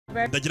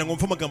ndagira ngo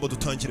mve amagambo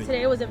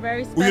dutangiranye.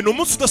 Uyu ni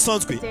umunsi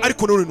udasanzwe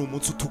ariko none ni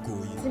umunsi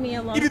utugoye.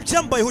 Ibi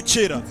byambayeho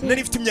kera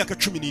nari mfite imyaka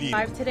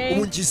 17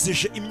 ubu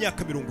ngizeje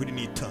imyaka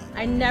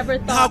 45.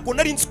 Ntabwo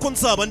nari nzi ko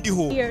nzaba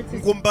ndiho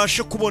ngo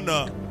mbashe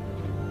kubona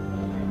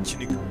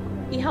kiniga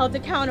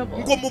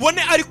ngo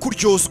mubone ari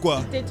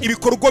kuryozwa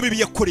ibikorwa bibi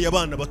yakoreye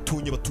abana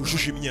batunye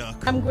batujuje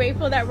imyaka.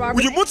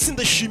 Uyu munsi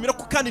ndashimira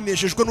ko kandi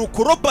nejejwe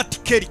nuko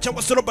Robert Kelly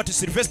cyangwa se Robert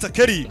Sylvester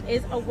Kelly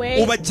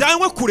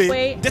ubajyanywe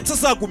kure ndetse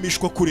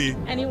azagumishwa kure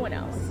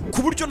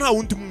ku buryo nta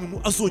wundi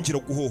muntu azongera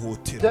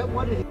guhohotera.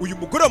 Uyu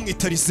mugore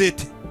wamwita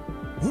Lisette.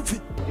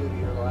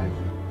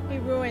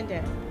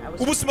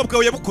 Ubuzima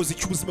bwawe yabukoze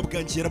iki? Ubuzima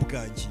bwanjye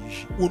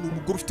yarabwangije. Uwo ni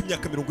umugore ufite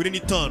imyaka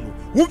 45.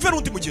 Wumve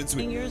n'undi mugenzi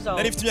we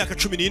nari mfite imyaka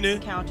 14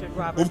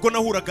 ubwo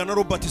nahuraga na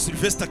Robert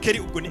Sylvester Kelly.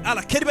 Ubwo ni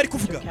R Kelly bari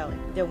kuvuga.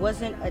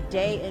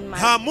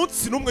 Nta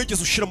munsi n'umwe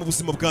yigeze ushira mu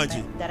buzima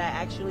bwanjye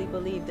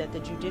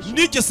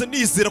nigeze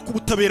nizera ko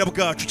ubutabera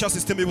bwacu cyangwa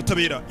systeme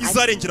y'ubutabera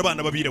izarengera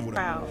abana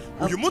babirabura.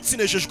 Uyu munsi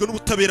nejejwe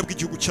n'ubutabera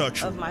bw'igihugu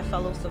cyacu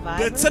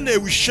ndetse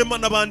newe ishema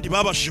n'abandi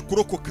babashije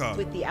kurokoka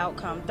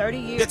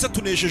ndetse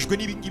tunejejwe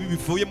n'ibingibi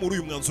bivuye muri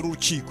uyu mwanzuro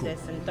w'urukiko.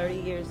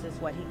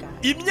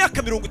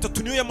 Imyaka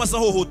 30 niyo yamaze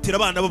ahohotera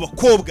abana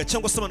b'abakobwa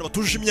cyangwa se abana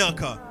batuje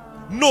imyaka,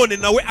 none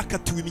nawe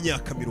akatiwe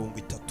imyaka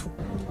 30.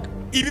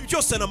 Ibi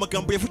byose ni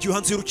amagambo yavugiwe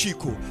hanze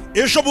y'urukiko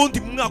ejo bundi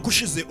mu mwaka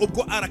ushize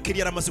ubwo R Kelly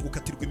yaramaze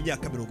gukatirwa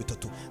imyaka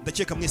 30.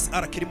 Ndakeka mwese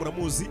R Kelly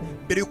muramuzi.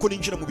 Mbere yuko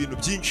ninjira mu bintu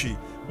byinshi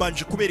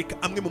banje kubereka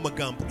amwe mu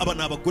magambo aba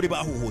ni abagore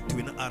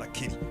bahohotewe na R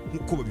Kelly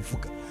nkuko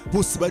babivuga.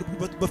 Bose bari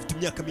bafite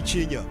imyaka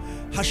mikenya.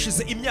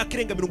 Hashize imyaka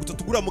irenga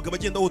 30 gura mugabo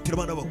agenda ahohotera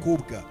abana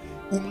b'abakobwa.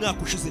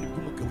 Umwaka ushize nibwo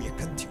umugabo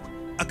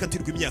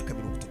akatirwa imyaka 30.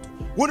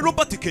 Wone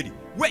Robert Kelly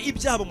we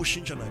ibyaha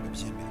bamushinja ntabwo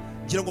byemera.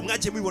 Ngira ngo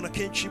mwagiye mubibona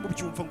kenshi mu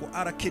byumva ngo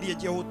R Kelly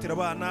yagiye ahohotera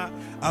abana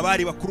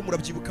abari bakuru.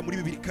 Murabyibuka muri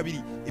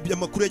 2002 ibyo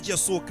amakuru yagiye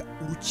asohoka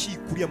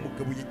urukiko uriya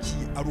mugabo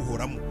yagiye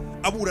aruhoramo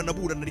aburana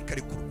ariko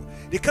arekurwa.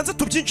 Reka nze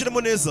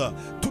tubyinjiremo neza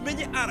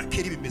tumenye R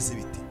Kelly bimeze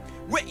bite.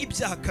 We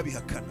ibyaha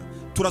kabihakana.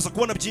 Turaza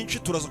kubona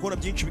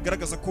byinshi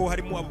bigaragaza ko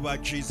harimo abo ba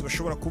Jay-Z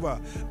bashobora kuba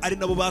ari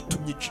nabo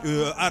batumye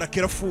R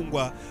Kelly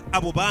afungwa,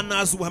 abo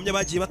banazi ubuhamya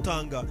bagiye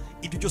batanga.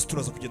 Ibyo byose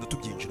turaza kugenda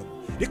tubyinjiramo.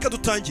 Reka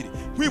dutangire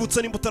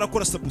nkwibutsa nimba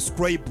utarakora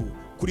subscribe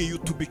kuri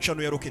YouTube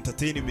channel ya Rock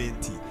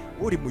Entertainment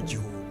uri mu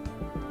gihombo.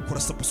 Kora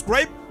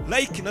subscribe,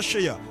 like na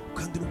share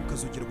kandi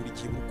n'ukazogera buri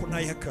gihe uko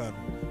ntayiha akantu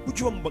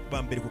ujye uba mu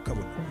bambere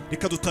kukabona.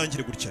 Reka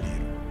dutangire gutya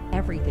rero.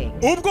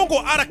 Ubwo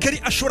ngo R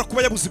Kelly ashobora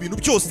kuba yabuze ibintu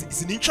byose.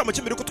 Izi ni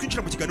incamake mbere ko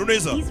twinjira mu kiganiro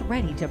neza.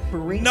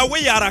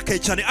 Nawe yarakaye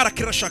cyane. R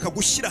Kelly ashaka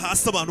gushyira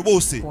hasi abantu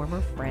bose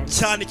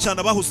cyane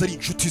abahoze ari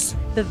inshuti ze.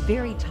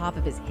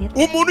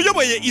 Umuntu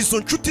uyoboye izo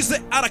nshuti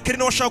ze R Kelly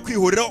nawe ashaka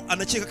kwihoreraho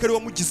anakeka ko ari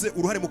wamugize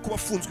uruhare mu kuba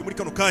afunzwe muri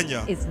kano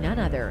kanya.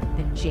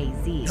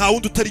 Nta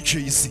wundi utari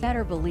Jay-Z.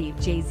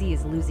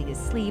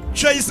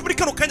 Jay-Z muri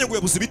kano kanya ngo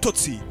yabuze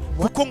ibitotsi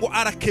kuko ngo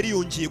R Kelly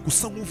yongeye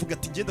gusa nk'uvuga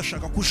ati ngenda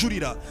ashaka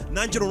kujurira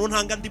nanjye noneho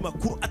ntanga andi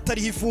makuru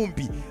atariho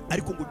ivumbi.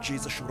 Ariko ngo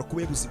Jay-Z ashobora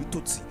kuba yabuze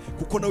ibitotsi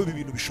kuko nawe ibi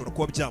bintu bishobora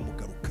kuba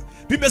byamugaruka.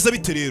 Bimeze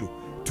bite rero?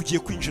 Tugiye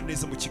kwinjira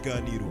neza mu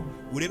kiganiro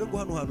urebe ngo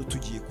hano hantu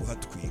tugiye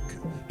kuhatwika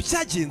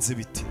byagenze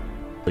bite.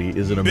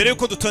 Mbere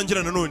yuko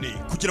dutangira nanone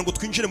kugira ngo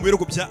twinjire mu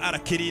birego bya R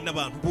Kelly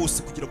n'abantu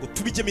bose kugira ngo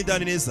tubijyemo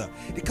indani neza,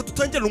 reka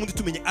dutangire n'ubundi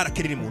tumenye R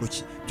Kelly mu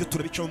ntoki. Byo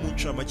turabicamo mu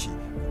ncamake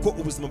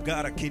kuko ubuzima bwa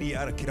R Kelly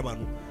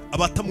abantu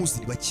abatamuzi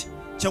ni bake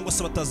cyangwa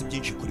se batazi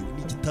byinshi kuri we.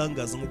 Ni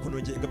igitangaza nkuko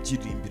nongeye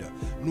gabyiririmbira.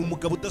 Ni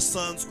umugabo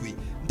udasanzwe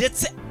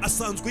ndetse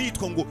asanzwe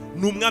yitwa ngo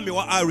ni umwami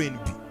wa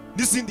R&B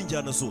n'izindi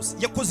njyana zose.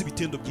 Yakoze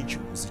ibitendo byinshi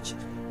mu muziki.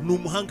 Ni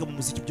umuhanga mu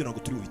muziki byo ntabwo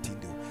turi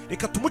bubitindeho.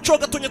 Reka tumuco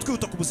gatonya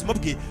twihuta ku buzima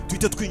bwe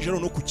tuhite twinjira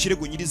no ku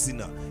kirego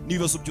nyirizina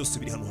n'ibibazo byose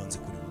biri hano hanze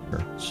kuri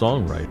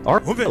songwriter.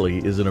 R.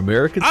 Kelly is an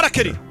American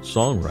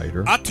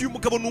songwriter. Ati uyu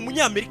mugabo ni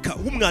umunyamerika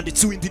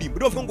w'umwanditsi w'indirimbo.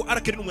 Bavuga ngo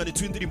R. Kelly ni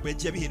umwanditsi w'indirimbo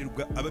yagiye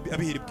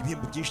abihererwa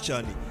ibihembo byinshi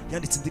cyane.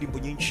 Yanditse indirimbo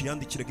nyinshi,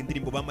 yandikiraga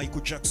indirimbo ba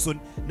Michael Jackson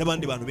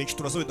n'abandi bantu benshi.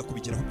 Turaza wenda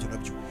kubigeraho byo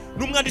nabyo.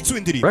 Ni umwanditsi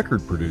w'indirimbo.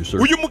 Record producer.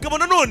 Uyu mugabo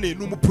nanone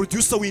ni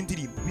umuproducer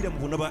w'indirimbo.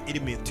 Biramubona ba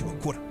element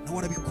bakora. Nawe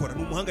arabikora.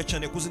 Ni umuhanga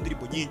cyane, yakoze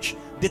indirimbo nyinshi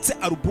ndetse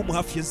album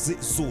hafi ya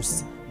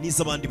zose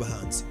n'izabandi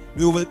bahanzi.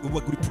 Niwe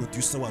kuri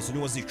producer wazo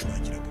niwe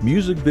wazicurangiraga.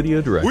 Music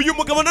video director. Uyu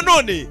mugabo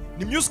nanone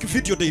ni music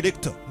video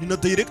director. Ni na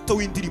director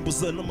w'indirimbo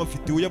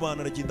n'amavideo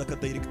y'abantu aragenda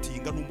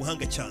akadirectinga. Ni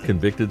umuhanga cyane.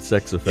 Convicted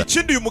sex offender.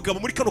 Ikindi uyu mugabo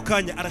muri kano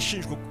kanya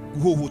arashinjwa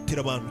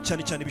guhohotera abantu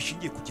cyane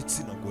bishingiye ku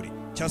gitsina gore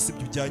cyangwa se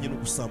bijyanye no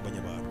gusambanya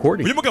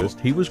abantu. Uyu mugabo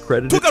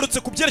tugarutse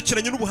ku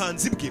byerekeranye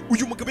n'ubuhanzi bwe,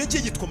 uyu mugabo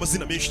yagiye yitwa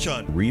amazina menshi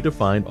cyane.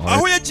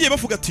 Aho yagiye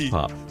bavuga ati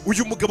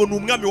uyu mugabo ni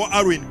umwami wa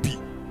R&B.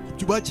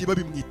 Bagiye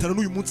babimwitana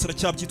n'uyu munsi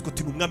aracyabyitwa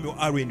ati ni umwami wa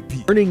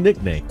R&B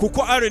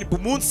kuko R&B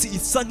umunsi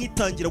isa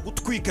nk'itangira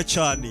gutwika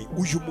cyane.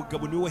 Uyu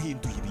mugabo niwe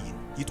wahinduye ibintu,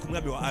 yitwa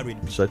umwami wa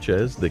R&B such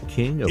as the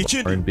king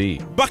of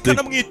R&B.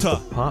 Bakanamwita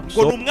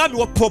ngo ni umwami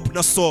wa pop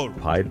na soul.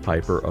 Pied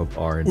Piper of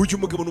R&B. Uyu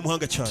mugabo ni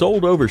umuhanga cyane.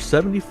 Sold over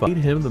 75.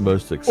 Made him the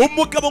most successful.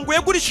 Umugabo ngo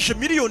yagurishije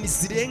miliyoni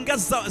zirenga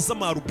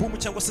z'amarubumu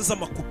cyangwa se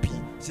z'amakopi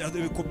bya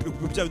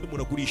bindi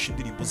umuntu agurisha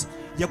indirimbo ze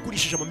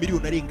yagurishije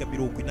amamiliyoni arenga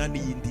 80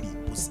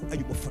 y'indirimbo ze.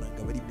 Ayo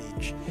mafaranga bari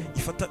menshi.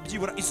 Ifata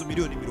byibura izo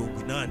miliyoni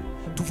 80,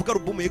 tuvuga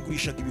album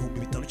yagurishaga ibihumbi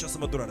 5 cyangwa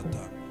amadolari 5,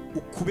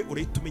 ukube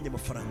urahita umenya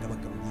amafaranga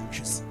abagabo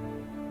binjiza.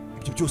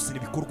 Ibyo byose ni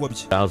bikorwa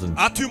bye.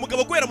 Atuye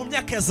umugabo guhera mu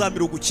myaka ya za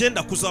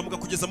 90 kuzamuka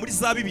kugeza muri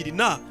za 2000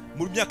 na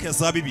mu myaka ya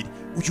za 2000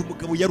 uyu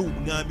mugabo yari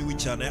umwami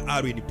w'injyana ya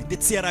R&B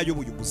ndetse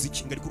yarayoboye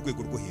umuziki ngari ku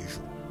rwego rwo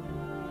hejuru.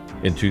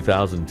 In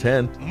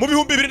 2010, mu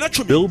bihumbi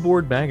 2010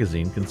 Billboard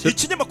magazine considered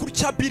ikinyamakuru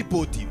cya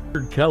Billboard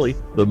Kelly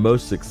the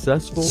most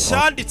successful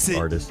artist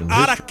in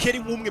history. Kelly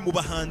nk'umwe mu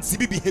bahanzi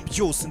b'ibihe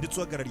byose ndetse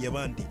uhagarariye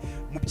abandi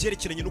mu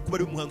byerekeranye no kuba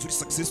ari umuhanzi uri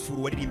successful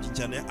waririmbye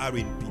injyana ya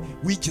R&B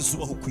wigeze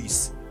ubaho ku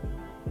isi.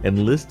 And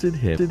listed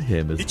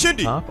him as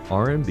top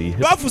R&B hip.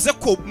 Bavuze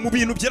ko mu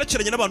bintu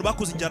byerekeranye n'abantu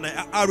bakoze injyana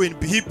ya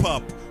R&B hip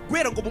hop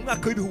guhera ngo mu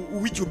mwaka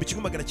w'igihumbi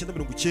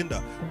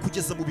 1990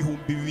 kugeza mu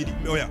bihumbi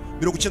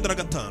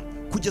 1995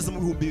 kugeza mu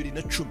bihumbi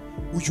 2010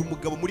 uyu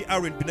mugabo muri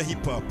R&B na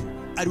hip hop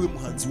ariwe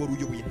muhanzi wari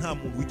uyoboye nta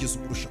muntu wigeze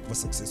umurusha kuba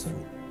successful.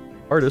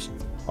 Artist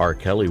R.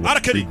 Kelly won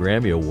 3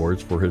 Grammy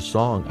Awards for his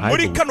song I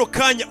Muri kano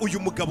kanya uyu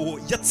mugabo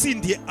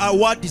yatsindiye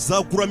award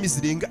za Grammy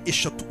zirenga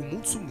 3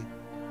 umunsi umwe.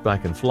 I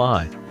Can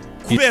Fly.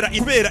 Kubera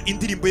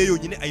indirimbo ye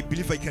yonyine I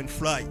Believe I Can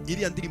Fly,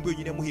 iriya ndirimbo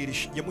yonyine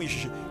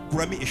yamuhesheje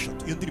Grammy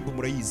 3. Iyo ndirimbo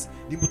murayizi,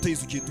 nimba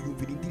utayizi ugiye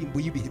tuyumvira indirimbo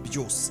y'ibihe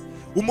byose.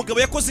 Umugabo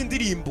yakoze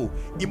indirimbo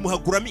imuha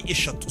Grammy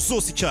 3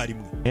 zose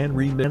icyarimwe. And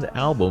remade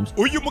albums.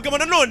 Uyu mugabo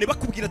nanone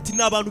bakubwira ati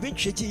n'abantu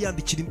benshi yagiye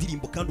yandikira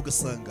indirimbo kandi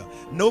ugasanga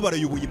nabo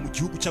barayoboye mu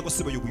gihugu cyangwa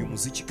se bayoboye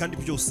umuziki kandi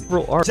byose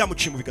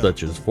byamuciye mu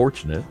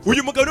biganza.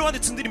 Uyu mugabo niwe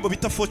wanditse indirimbo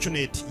bita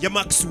Fortunate ya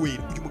Maxwell.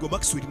 Uyu mugabo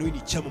Maxwell niwe ni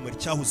icyamamare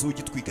cyahozeho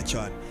gitwika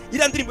cyane.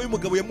 Iriya ndirimbo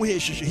y'umugabo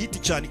yamuhesheje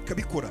hit cyane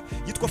ikabikora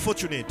yitwa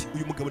Fortunate.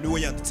 Uyu mugabo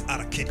niwe yanditse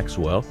R. Kelly.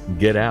 Maxwell,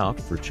 Get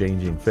Out for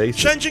Changing Faces.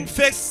 Changing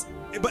Face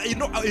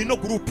ino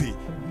group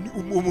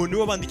umuntu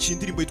wabandikiye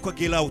indirimbo yitwa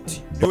Get Out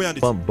niwe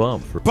yanditse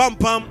Bam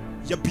Bam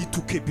ya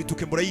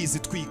bituke murayizi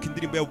twika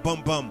indirimbo ya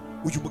Bam Bam.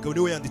 Uyu mugabo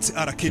niwe yanditse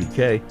R.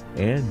 Kelly.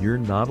 And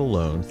You're Not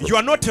Alone. You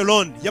Are Not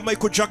Alone ya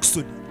Michael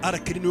Jackson. R.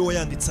 Kelly niwe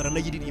yanditse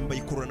aranayiririmba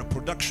yikorana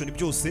production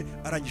byose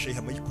arangije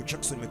yiha Michael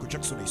Jackson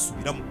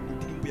ayisubiramo.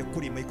 Indirimbo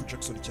yakoreye Michael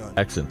Jackson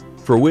cyane.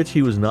 For which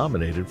he was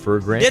nominated for a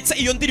Grammy. Ndetse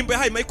iyo ndirimbo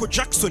yahaye Michael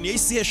Jackson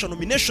yahise ihesha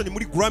nomination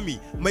muri Grammy.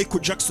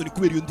 Michael Jackson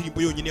kubera iyo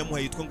ndirimbo yonyine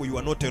yamuhaye yitwa ngo You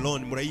Are Not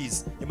Alone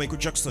murayizi ya Michael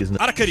Jackson.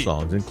 R.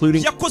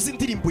 Kelly yakoze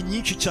indirimbo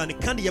nyinshi cyane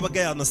kandi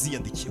yabaga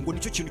yanaziyandikiye ngo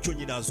nicyo kintu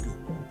cyonyine azwiho.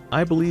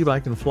 I Believe I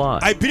Can Fly.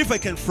 I Believe I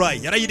Can Fly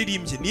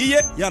yarayiririmbye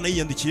niye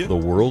yanayiyandikiye.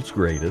 The World's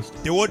Greatest.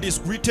 The World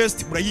is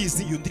Greatest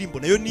murayizi iyo ndirimbo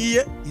nayo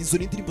niye. Izo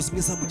ni indirimbo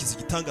zimwe zamugize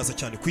igitangaza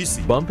cyane ku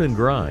isi. Bump and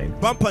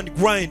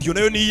Grind yo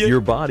nayo niye.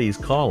 Your Body's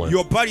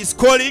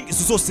Calling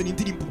izo zose ni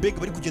indirimbo mbega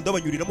bari kugenda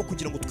banyuriramo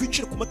kugira ngo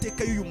twinjire ku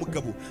mateka y'uyu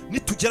mugabo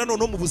nitugera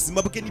noneho mu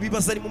buzima bwe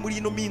n'ibibazo arimo muri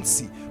ino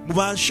minsi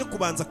mubashe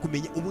kubanza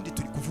kumenya ubundi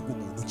turi kuvuga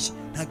umuntu ki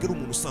ntabwo ari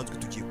umuntu usanzwe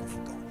tugiye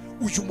kuvuga.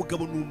 Uyu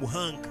mugabo ni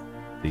umuhanga.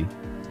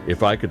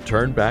 If I Could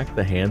Turn Back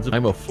the Hands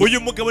of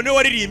uyu mugabo niwe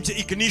waririmbye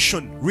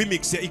Ignition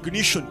remix ya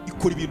Ignition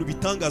ikora ibintu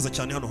bitangaza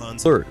cyane hano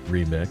hanze.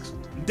 Remix.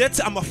 That's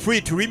I'm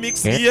Afraid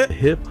remix here.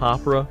 Hip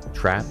opera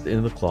Trapped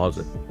in the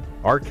Closet.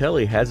 R.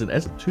 Kelly has an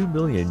 $2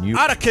 million US.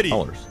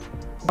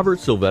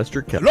 Robert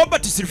Sylvester Kelly.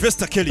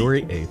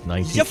 January 8th,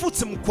 19.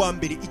 Yavutse mu kwa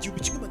mbere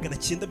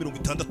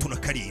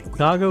 1967.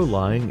 Chicago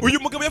lying. Uyu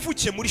mugabo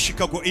yavukiye muri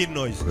Chicago,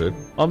 Illinois.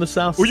 On the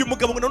south. Uyu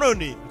mugabo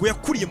nanone ngo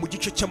yakuriye mu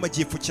gice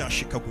cy'amajyepfo cya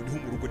Chicago niho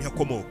mu rugo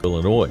nihakomoka.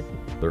 Illinois.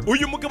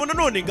 Uyu mugabo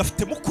nanone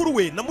ngafite mukuru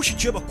we na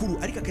mushiki we bakuru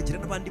ariko akagira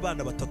n'abandi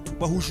bana batatu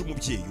bahuje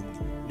umubyeyi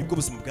umwe. Nibwo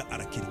buzima bwa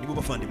R. Kelly nibo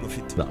bavandimwe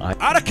afite.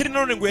 R. Kelly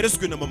nanone ngo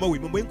yarezwe na mama we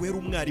ngo yari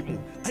umwarimu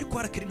ariko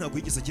R. Kelly ntabwo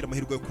yigeze agira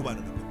amahirwe yo kubana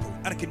na papa we.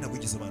 R. Kelly ntabwo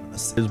yigeze abana na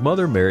se. His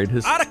mother married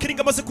his R. Kelly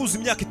ngamaze kuza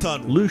imyaka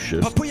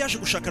 5. Papa yaje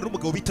gushakana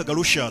n'umugabo bitaga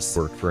Lucius.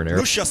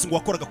 Lucius ngo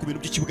wakoraga ku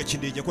bintu by'ikibuga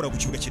cy'indege yakoraga ku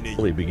kibuga cy'indege.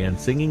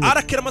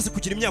 R. Kelly amaze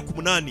kugira imyaka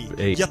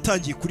 8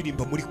 yatangiye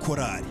kuririmba muri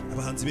korali.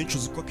 Abahanzi benshi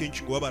uzi ko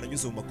kenshi ngo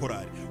baranyuze mu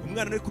makorali.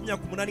 Umwana ari ku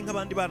myaka 8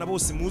 nk'abandi bana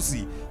bose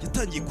muzi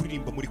yatangiye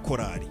kuririmba muri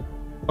korali.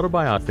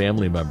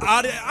 Family member.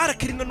 R.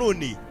 Kelly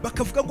nanone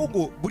bakavuga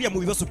ngo buriya mu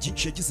bibazo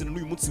byinshi yagize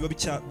n'uyu munsi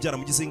biba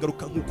byaramugize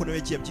ingaruka nk'uko nawe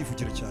yagiye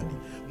abyivugira cyane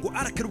ngo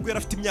R. Kelly ubwo yari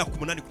afite imyaka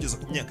 8 kugeza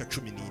ku myaka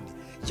 14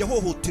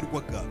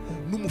 yahohoterwaga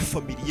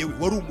n'umufamiliye we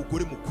wari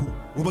umugore mukuru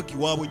wabaga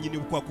iwabo nyine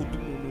kwa kundi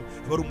umuntu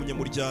bari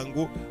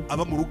umunyamuryango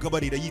aba mu rugo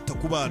abarira yita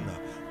ku bana.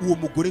 Uwo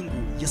mugore ngo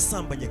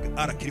yasambanyaga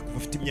R. Kelly kuva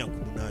afite imyaka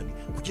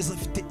 8 kugeza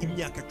afite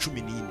imyaka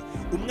 14.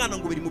 Umwana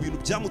ngo bari mu bintu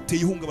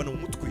byamuteye ihungabana mu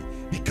mutwe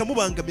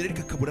bikamubangamira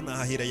ariko akabura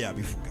n'ahahera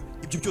yabivuga.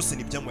 Ibyo byose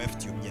ni byamuye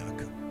afite iyo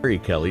myaka.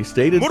 Kelly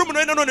stated muri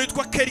umunani nanone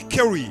witwa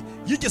Kelly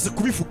yigeze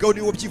kubivugaho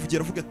niwe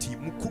wabyivugira avuga ati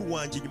mukuru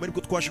wanjye nyuma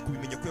ariko twaje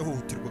kubimenya ko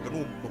yahohoterwaga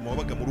n'uwo mama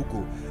wabaga mu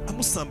rugo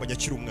amusambanya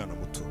akiri umwana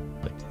muto.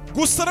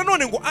 gusa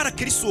nanone ngo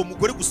arakeri si uwo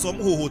mugore gusa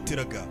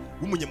wamuhohoteraga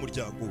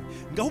w'umunyamuryango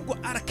ngo ahubwo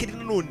arakeri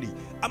nanone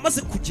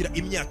amaze kugira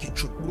imyaka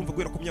 10 urumva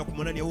guhera ku myaka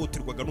 8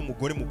 yahohoterwaga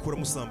n'umugore mukuru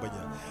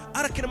amusambanya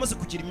arakeri amaze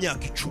kugira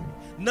imyaka 10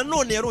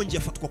 nanone yarongeye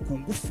afatwa ku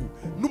ngufu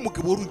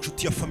n'umugabo wari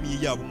inshuti ya famiye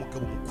yabo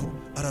umugabo mukuru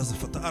araza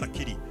afata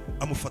arakeri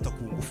amufata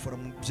ku ngufu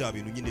bya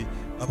bintu nyine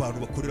abantu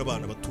bakorera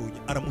abana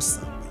batonya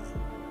aramusambanya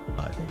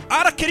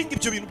arakeri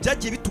ibyo bintu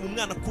byagiye bituma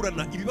umwana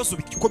akurana ibibazo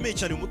bikomeye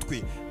cyane mu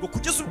mutwe ngo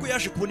kugeza ubwo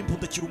yaje kubona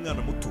imbunda akiri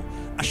umwana muto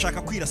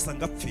ashaka kwirasa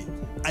ngo apfe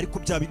ariko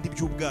bya bindi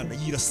by'ubwana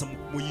yirasa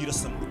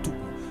mu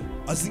rutugu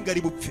azinga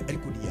ari bupfe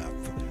ariko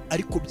ntiyapfa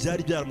ariko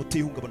byari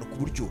byaramuteye ihungabana ku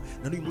buryo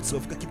na n'uyu munsi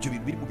bavuga ko ibyo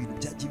bintu biri mu bintu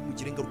byagiye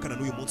bimugira ingaruka na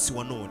n'uyu munsi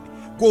wa none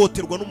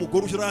guhohoterwa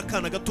n'umugore uri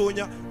akana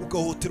gatonya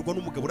ugahohoterwa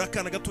n'umugabo uri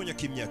akana gatonya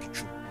k'imyaka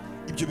 10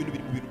 ibyo bintu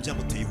biri mu bintu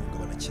byamuteye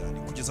ihungabana cyane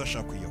kugeza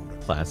ashaka kwiyahura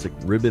classic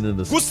ribbon in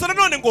the gusa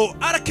nanone ngo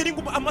arakeri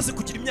ngo amaze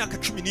kugira imyaka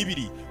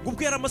 12 ngo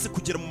ubwo yari amaze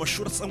kugera mu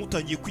mashuri asa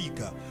nk'utangiye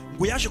kwiga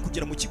ngo yaje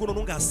kugera mu kigo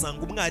none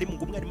ngasanga umwarimu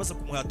ngo umwarimu aza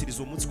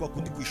kumuhatiriza uwo munsi kwa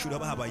kundi ku ishuri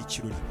habaye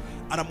ikirori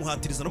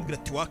aramuhatiriza anamubwira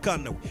ati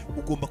wakana we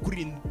ugomba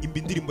kuririmba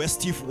indirimbo ya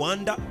Steve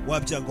Wonder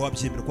wabyanga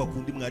wabyemera kwa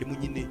kundi mwarimu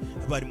nyine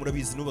abari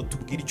murabizi no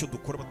batubwira icyo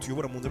dukora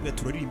batuyobora mu nzira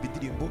turaririmba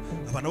indirimbo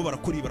abana bo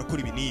barakora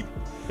ibi n'ibi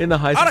in the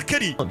high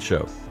arakeri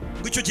show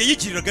ngo icyo gihe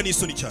yigiriraga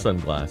n'isoni cyane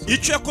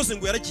icyo yakoze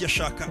ngo yaragiye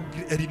ashaka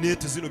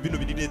rinete zino bino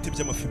binete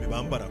by'amafilme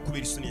bambara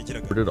kubera isoni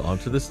yagiraga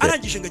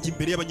arangije ngo ajya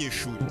imbere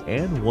y'abanyeshuri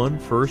and won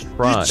first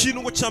prize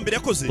ikintu ngo cyambere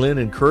yakoze Glenn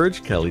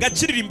encouraged Kelly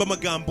gakiririmba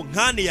amagambo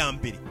nkane ya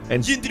mbere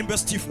y'indirimbo ya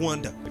Steve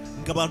Wonder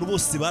ngo abantu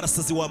bose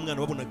barasaze wa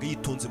mwana babonaga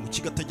yitonze mu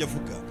kigo atajya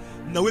avuga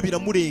nawe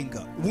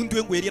biramurenga ubundi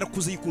we ngo yari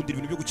yarakuze yikundira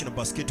ibintu byo gukina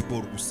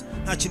basketball gusa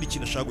nta kindi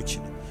kintu ashaka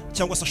gukina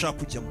cyangwa se ashaka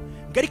kujyamo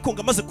ngo ariko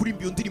ngo amaze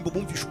kurimba iyo ndirimbo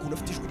bumvisha ukuntu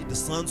afite ijwi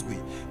ridasanzwe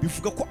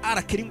bivuga ko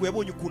arakeri ngo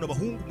yabonye ukuntu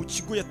abahungu mu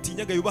kigo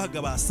yatinyaga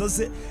yubahaga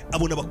basaze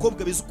abona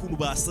abakobwa beza ukuntu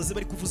basaze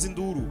bari kuvuza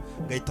induru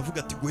ngahita avuga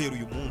ati guhera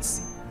uyu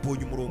munsi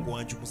mbonye umurongo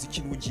wanjye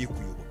umuziki niwo ngiye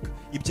kuyoboka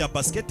ibya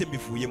basket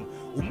mbivuyemo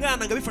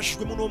umwana ngo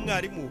abifashijwemo n'uwo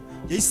mwarimu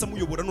yahise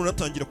amuyobora none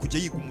atangira kujya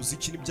yiga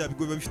umuziki n'ibya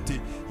bigo biba bifite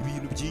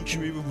ibintu byinshi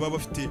baba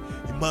bafite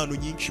impano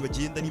nyinshi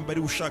bagenda nimba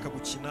ari ushaka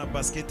gukina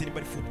basket nimba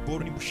ari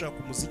football nimba ushaka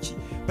umuziki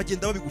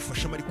bagenda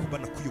babigufashamo ariko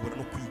banakuyobora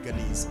no kwiga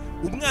neza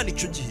umwana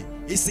icyo gihe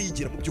yahise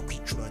yigira mu byo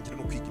kwicurangira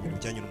no kwiga ibintu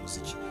bijyanye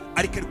n'umuziki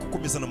ariko ari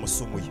gukomeza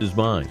n'amasomo ye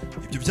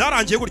ibyo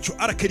byarangiye gutyo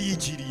arakeri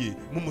yigiriye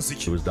mu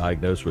muziki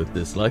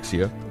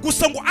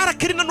gusa ngo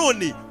arakeri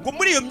nanone ngo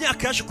muri iyo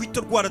myaka yaje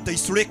guhita arwara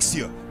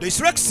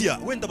dyslexia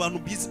wenda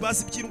abantu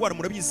bazi iby'indwara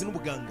murabizi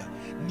n'ubuganga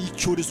ni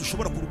icyorezo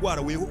ushobora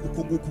kurwara weho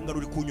uko nguko ungana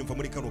uri kunyumva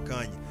muri kano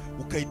kanya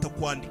ukahita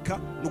kwandika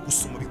no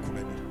gusoma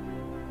bikunanira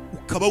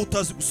ukaba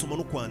utazi gusoma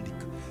no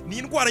kwandika ni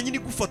indwara nyine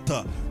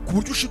igufata ku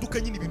buryo ushiduka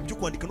nyine ibintu byo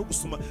kwandika no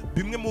gusoma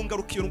bimwe mu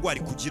ngaruka iyo ndwara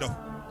ikugiraho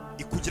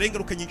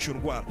ingaruka nyinshi iyo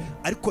ndwara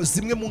ariko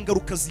zimwe mu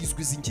ngaruka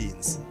zizwi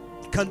z'ingenzi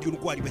kandi iyo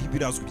ndwara ibaho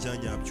ibirazwi bya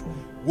nyabyo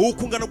wowe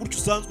uko ungana gutyo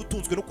usanzwe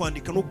utunzwe no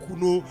kwandika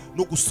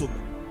no gusoma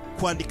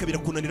kwandika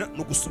birakunanira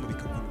no gusoma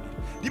bikakunanira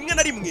rimwe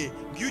na rimwe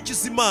iyo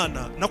ugize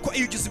imana nako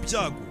iyo ugize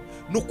ibyago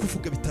no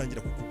kuvuga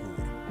bitangira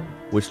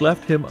kukugora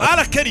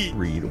arakeri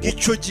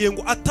icyo gihe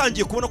ngo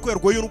atangiye kubona ko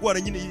yarwaye iyo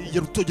ndwara nyine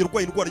yarutogera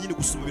urwaye indwara nyine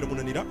gusoma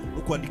biramunanira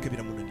no kwandika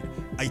biramunanira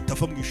ahita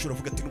ava mu ishuri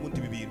avuga ati n'ubundi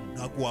ibi bintu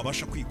ntabwo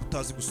wabasha kwiga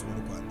utazi gusoma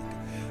no kwandika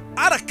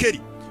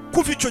arakeri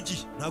kuva icyo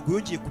gihe ntabwo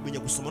yongeye kumenya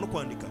gusoma no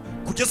kwandika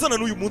kugeza na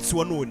n'uyu munsi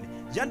wa none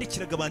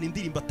yandikiraga abantu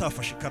indirimbo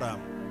atafashe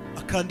ikaramu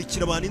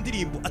akandikira abantu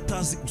indirimbo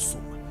atazi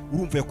gusoma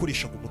urumva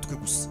yakoreshaga umutwe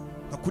gusa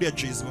nka kuriya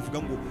Jay-Z bavuga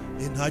ngo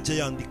ntajya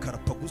yandika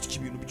arapa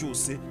gutya ibintu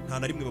byose nta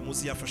na rimwe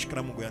bamuzi yafashe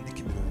ikaramu ngo yandike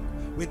imirongo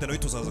wenda nawe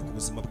tuzaza ku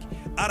buzima bwe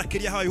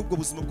arakeri yahaye ubwo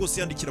buzima bwose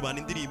yandikira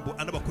abantu indirimbo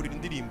anabakorera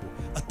indirimbo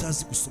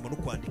atazi gusoma no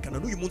kwandika na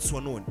n'uyu munsi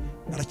wa none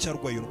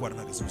aracyarwaye iyo ndwara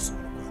ntabwo azi gusoma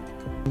no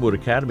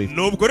kwandika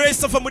nubwo rero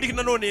yahise ava muri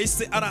nanone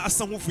yahise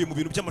asa nk'uvuye mu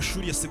bintu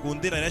by'amashuri ya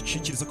segonderi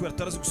arayacikiriza kubera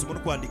atarazi gusoma no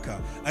kwandika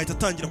ahita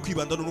atangira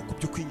kwibanda no ku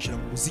byo kwinjira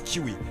mu muziki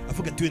we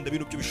avuga ati wenda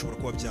bino byo bishobora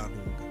kuba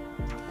byantunga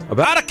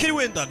arakeri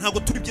wenda ntabwo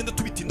turi byenda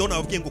tubitindaho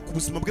nababwiye ngo ku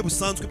buzima bwe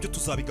busanzwe byo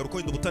tuzabigaruka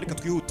wenda butareka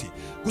twihute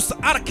gusa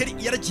arakeri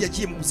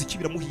yaragiye mu muziki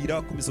biramuhira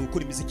akomeza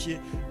gukora imiziki ye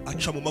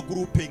aca mu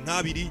magurupe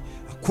nk'abiri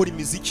akora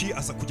imiziki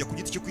aza kujya ku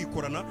giti cyo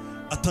kwikorana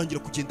atangira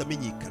kugenda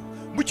amenyekana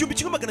mu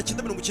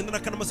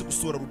 1994 amaze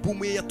gusohora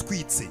alubumu ye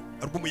yatwitse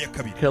alubumu ya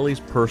kabiri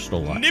Kelly's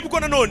personal life nibwo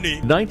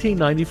nanone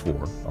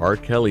 1994 R.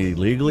 Kelly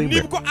legally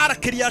nibwo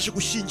arakeri yaje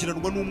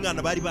gushyingiranwa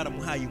n'umwana bari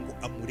baramuhaye ngo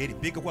amurere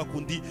mbega kwa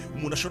kundi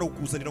umuntu ashobora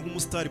kukuzanira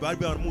nk'umusitari bari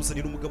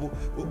baramuzanira umugabo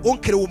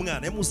onkere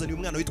w'umwana yamuzaniye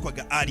umwana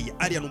witwaga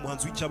Aria ni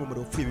umuhanzi w'icyamamare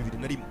wapfuye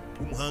 2001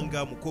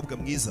 umuhanga umukobwa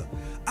mwiza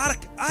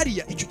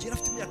Aria icyo gihe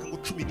afite imyaka ngo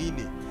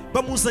 14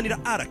 bamuzanira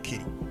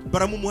arakeri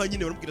baramumuha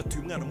nyine baramubwira ati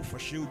uyu mwana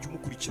amufashe ujye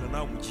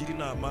umukurikirana umugira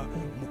inama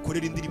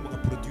umukorera indirimbo nka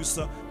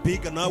producer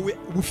mbega nawe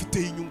uba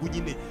ufiteho inyungu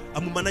nyine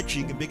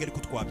amumanaginga mbega ariko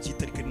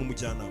twabyita ariko ari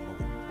n'umujyanama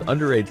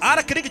we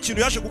arakeri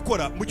ikintu yaje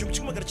gukora mu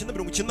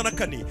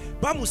 1994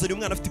 bamuzaniye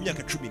umwana afite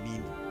imyaka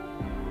 14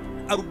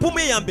 alubumu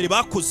ye ya mbere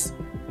bakoze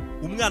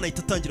umwana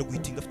ahita atangira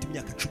guhitinga afite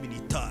imyaka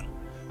 15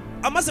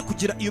 amaze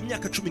kugira iyo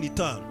myaka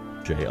 15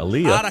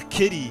 R.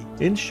 Kelly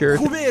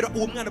kubera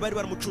uwo mwana bari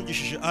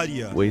baramucungishije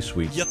Alia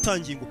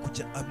yatangiye ngo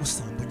kujya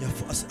amusambanya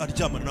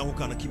aryamana naho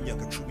kana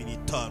k'imyaka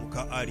 15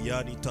 ka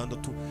Alia ni 6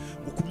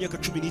 ngo ku myaka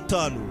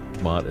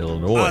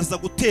 15 aza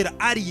gutera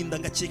Arinda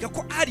ngakeka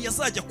ko Alia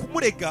azajya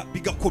kumurega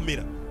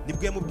bigakomera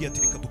nibwo yamubwiye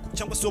ati reka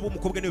cyangwa se wabo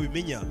umukobwa niwe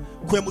bimenya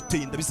ko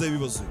yamuteye inda bizabe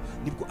ibibazo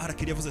nibwo R.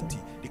 Kelly yavuze ati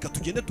reka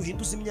tugende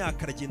duhinduze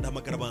imyaka aragenda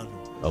hamagara abantu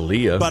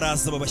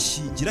baraza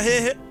babashingira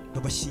hehe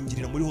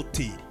babashingirira muri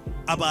hoteli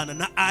abana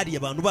na Alia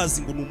abantu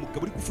bazi ngo ni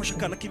umugabo uri gufasha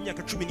kana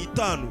k'imyaka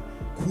 15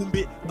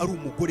 kumbe ari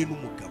umugore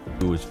n'umugabo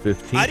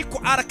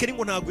ariko R. Kelly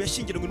ngo ntago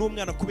yashingiranywe n'uwo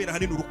mwana kubera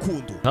hanini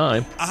urukundo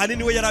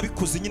ahanini we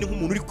yarabikoze nyine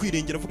nk'umuntu uri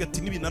kwirengera avuga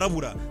ati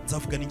nibinarabura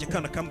nzavuga ninjye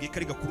kana kambwiye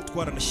kari gakuru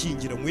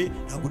twaranashingiranywe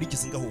ntago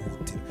nigeze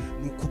ngahohotera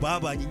nuko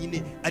babanye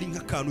nyine ari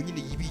nk'akantu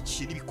nyine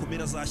yibikiye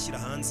n'ibikomera azashyira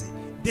hanze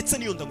ndetse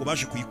niyo ndango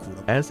baje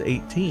kuyikura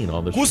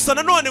gusa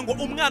nanone ngo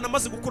umwana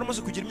amaze gukura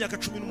amaze kugira imyaka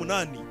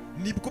 18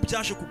 nibwo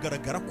byaje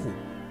kugaragara ko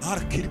R.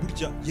 Kelly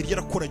burya yari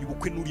yarakoranye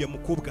ubukwe n'uriya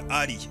mukobwa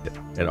Alia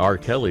and R.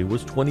 Kelly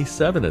was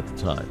 27 at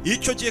the time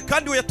icyo gihe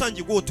kandi we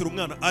yatangiye guhotera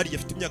umwana Alia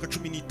afite imyaka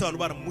 15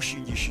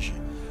 baramushingishije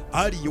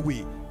Alia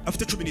we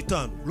afite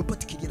 15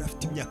 Robert Kelly yari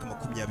afite imyaka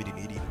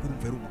 27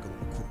 urumva yari umugabo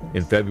mukuru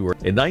in February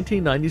in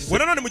 1996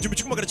 wananone mu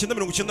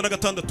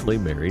 1996 Kelly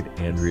married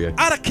Andrea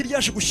R. Kelly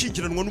yaje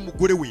gushingiranwa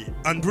n'umugore we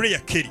Andrea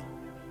Kelly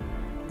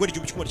gwari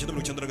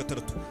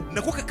 1996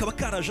 nako kakaba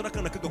karaje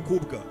nakana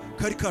kagakobwa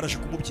kari karaje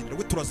kumubyinira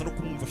we turaza no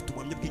kumwumva afite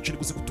ubuhamya bwinshi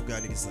guze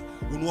kutuganiriza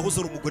uno wahoze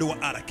ari umugore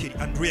wa R. Kelly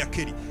Andrea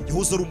Kelly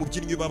yahoze ari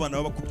umubyinnyi w'abana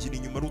babakubyina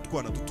inyuma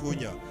n'utwana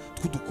dutonya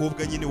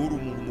tw'udukobwa nyine wari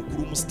umuntu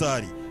mukuru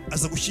w'umusitari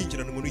aza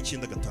gushyingiranwa muri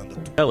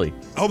 1996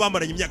 aho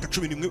bamaranye imyaka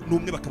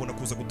 11 bakabona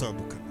kuza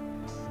gutandukana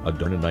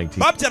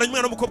babyaranye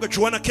umwana w'umukobwa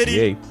Joanna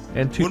Kelly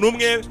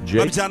n'umwe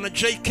babyarana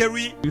Jay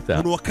Kelly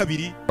wa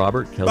kabiri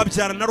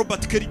babyarana na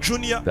Robert Kelly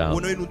Jr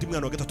nawe n'undi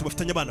mwana wa gatatu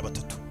bafitanye abana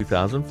batatu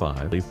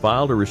 2005 they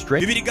filed a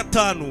restraining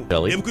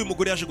 2005 nibwo uyu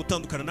mugore yaje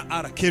gutandukana na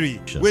R.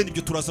 Kelly wenda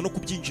ibyo turaza no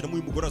kubyinjiramo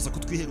uyu mugore aza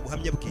kutwihera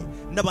ubuhamya bwe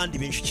n'abandi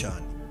benshi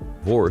cyane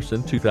divorce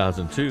in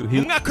 2002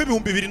 mu mwaka wa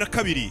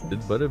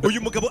 2002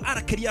 uyu mugabo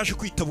R. Kelly yaje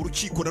kwitaba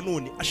urukiko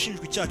nanone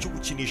ashinjwa icyaha cyo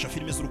gukinisha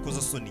filime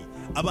z'urukozasoni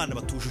abana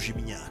batujuje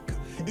imyaka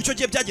icyo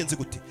gihe byagenze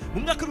gute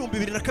mu mwaka wa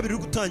 2002 uri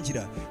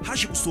gutangira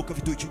haje gusohoka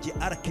video icyo gihe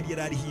R. Kelly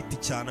yari hit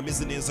cyane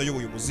ameze neza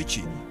ayoboye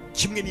umuziki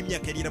kimwe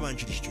n'imyaka yari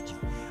yarabanjirije icyo gihe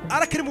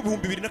R. Kelly mu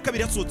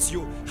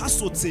 2002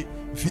 hasohotse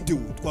video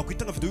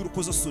twakwita nka video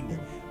y'urukozasoni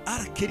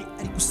R. Kelly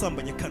ari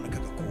gusambanya kana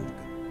kagakobwa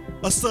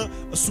asa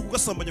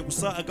ugasambanya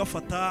gusa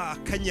agafata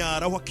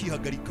akanyaraho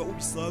akihagarika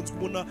ubisanzwe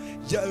ubona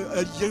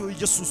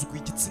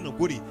yasuzuguye igitsina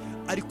gore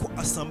ariko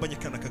asambanya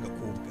kana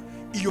kagakobwa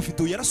iyo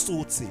video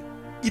yarasohotse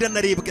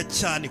iranarebwa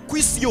cyane ku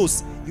isi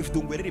yose iyo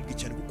video ngo yararebwe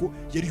cyane kuko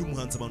yari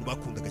y'umuhanzi abantu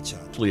bakundaga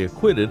cyane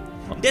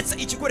ndetse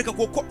ikikwereka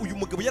ko uyu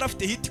mugabo yari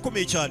afite hit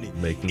ikomeye cyane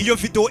iyo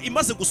video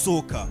imaze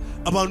gusohoka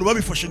abantu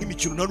babifashe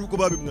nk'imikino nta nubwo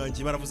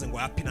babimwangiye baravuze ngo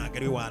happy ntago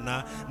ari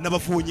wana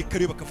n'abavunye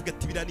kare bakavuga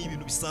ati bira ni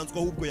ibintu bisanzwe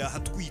ahubwo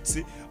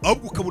yahatwitse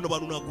ahubwo ukabona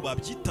abantu ntago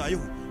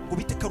babyitayeho ngo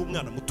bite ko ari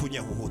umwana mutonya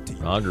yahohoteye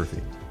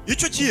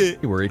icyo gihe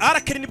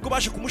R. Kelly nibwo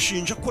baje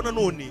kumushinja ko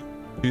nanone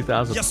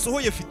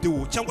yasohoye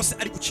video cyangwa se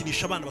ari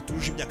gukinisha abana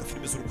batuje imyaka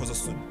filime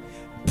z'urukozasoni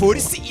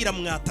polisi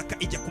iramwataka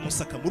ijya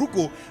kumusaka mu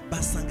rugo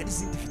basanga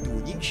n'izindi video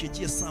nyinshi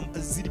yagiye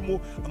zirimo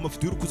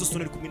amavideo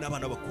y'urukozasoni ari kumwe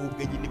n'abana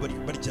b'abakobwa nyine bari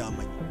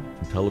baryamanye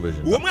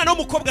uwo mwana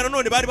w'umukobwa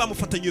nanone bari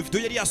bamufatanye iyo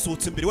video yari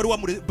yasohotse mbere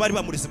bari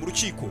bamureze mu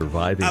rukiko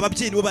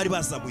ababyeyi nibo bari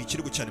bazamuye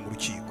ikirego cyane mu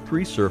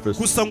rukiko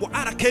gusa ngo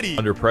R. Kelly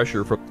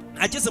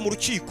ageze mu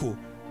rukiko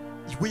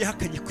we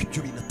yahakanye ko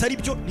ibyo bintu atari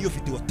byo niyo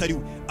video atari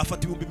we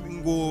afata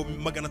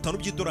 $500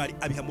 by'idolari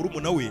abiha muri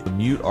umuna we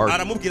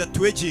aramubwira ati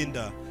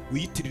wegenda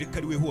wiyitirire ko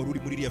ari we wari uri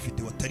muri iriya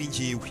video atari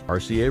njyewe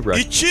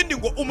ikindi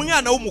ngo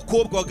umwana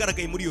w'umukobwa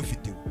wagaragaye muri iyo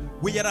video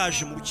we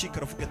yaraje mu rukiko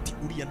aravuga ati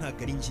uriya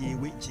ntago ari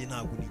njyewe njye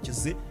ntago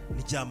nigeze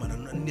ndyamana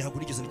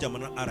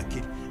na R.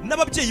 Kelly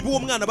n'ababyeyi b'uwo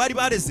mwana bari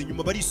bareze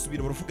nyuma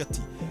barisubira baravuga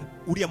ati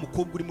uriya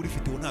mukobwa uri muri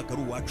video ntago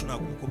ari uwacu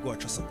ntago umukobwa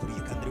wacu asakuriye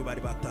kandi rero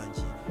bari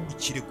batangiye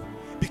ikirego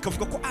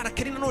bikavuga ko R.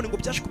 Kelly nanone ngo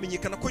byaje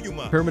kumenyekana ko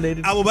nyuma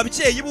abo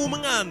babyeyi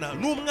b'umwana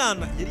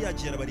n'umwana yari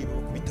yagiye arabareba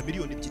bakubita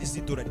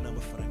 $2,000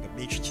 n'amafaranga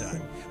menshi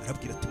cyane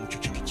arabwira ati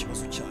muceceke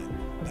ikibazo cyane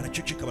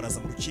baraceceka baraza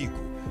mu rukiko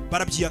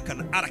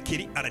barabyihakana R.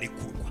 Kelly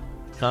ararekurwa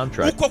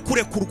uko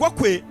kurekurwa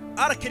kwe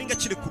R. Kelly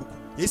ngakirekurwa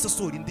yahise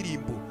asohora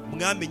indirimbo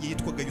mwamenye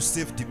yitwaga You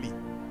Saved Me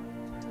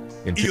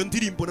iyo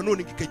ndirimbo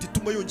nanone ikahita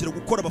ituma yongera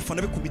gukora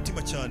abafana be ku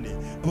mitima cyane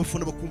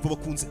abafana bakumva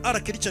bakunze R.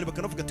 Kelly cyane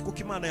bakanavuga ati koko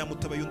Imana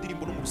yamutabaye iyo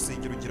ndirimbo no mu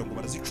rusengero ngira ngo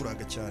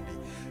barazicuranga cyane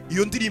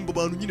iyo ndirimbo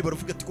abantu nyine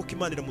baravuga ati koko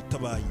Imana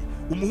iramutabaye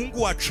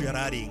umuhungu wacu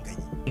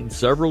yararenganye in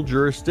several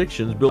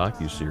jurisdictions built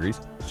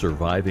docu-series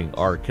Surviving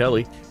R.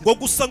 Kelly ngo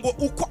gusa ngo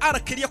uko R.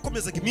 Kelly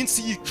yakomezaga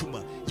iminsi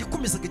yicuma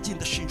yakomezaga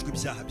agenda ashinjwa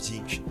ibyaha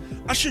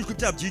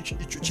byinshi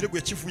icyo kirego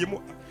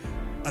yakivuyemo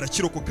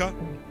arakirokoka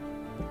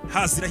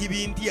haziraho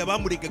ibindi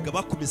abamuregaga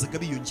bakomezaga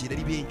biyongera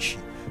ari benshi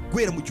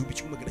guhera mu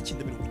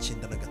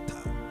 1995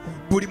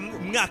 buri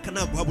mwaka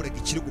ntabwo haburaga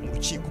ikirego mu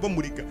rukiko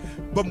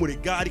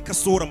bamurega ariko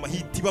asohora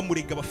amahiti,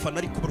 bamurega abafana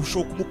ariko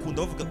barushaho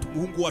kumukunda bavuga ati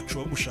umuhungu wacu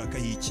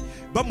bamushakaho iki,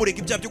 bamurega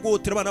ibyaha byo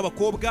guhohotera abana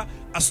b'abakobwa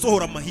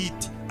asohora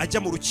amahiti,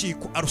 ajya mu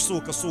rukiko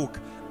asohoka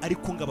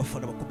ariko ngo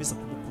abafana bakomeza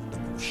kumukunda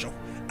kurushaho,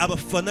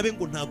 abafana be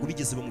ngo ntabwo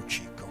bigeze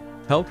bamucikaho.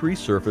 Helped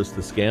resurface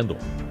the scandal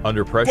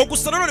under pressure.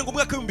 Gusa nanone ngo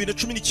mwaka wa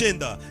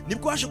 2019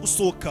 nibwo haje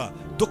gusohoka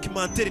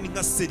documentaire ni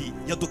nka seri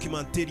ya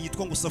documentaire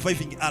yitwa ngo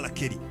Surviving R.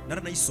 Kelly.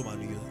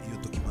 Naranayisobanuye iyo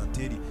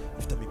documentaire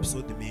ifite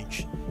episode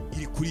menshi,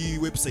 iri kuri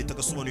website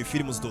agasobanuye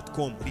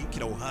films.com, link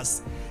iraho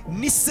hasi.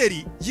 Ni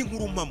seri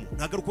y'inkuru mpamo,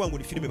 ntago ari kuvuga ngo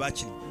ni filime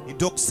bakinnye, ni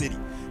doc seri.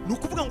 Ni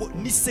ukuvuga ngo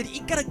ni seri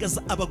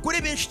igaragaza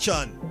abagore benshi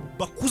cyane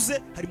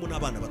bakuze harimo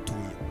n'abana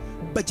batoya,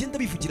 bagenda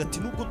bivugira ati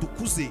nubwo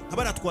dukuze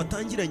abana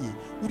twatangiranye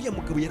uriya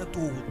mugabo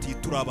yaratuhohoteye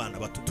turi abana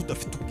bato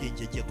tudafite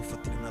ubwenge, yagiye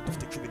dufatira na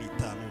dufite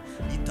 15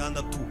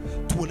 n'itandatu,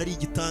 tubona ari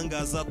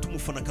igitangaza,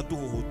 tumufana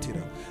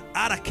akaduhohotera.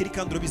 R. Kelly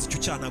kandi urabizi icyo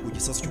cyaha ntabwo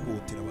gisasa cyo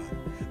guhohotera abantu.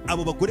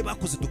 Abo bagore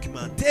bakoze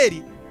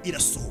documentaire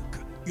irasohoka,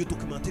 iyo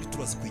documentaire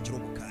turazi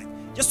kuyigiraho mu kanya,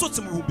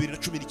 yasohotse mu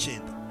 2019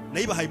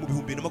 nayibahaye mu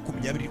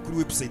 2020 kuri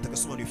website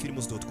agasobanuye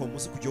films.com,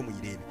 muze kujyaho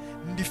muyirebe.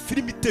 Ndi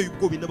film iteye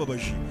ubwoba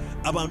inababaje,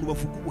 abantu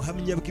bavuga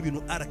ubuhamya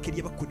bw'ibintu R. Kelly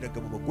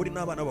yabakoreraga mu bagore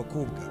n'abana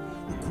b'abakobwa,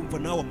 ukumva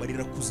nawe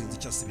amarira kuzinze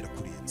cyase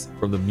birakurenze.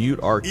 From the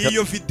mute R. Kelly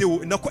iyo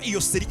video nako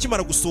iyo seri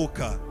kimara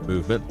gusohoka,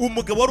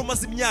 umugabo wari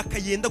umaze imyaka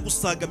yenda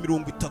gusaga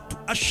 30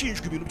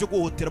 ashinjwa ibintu byo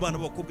guhohotera abana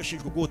b'abakobwa,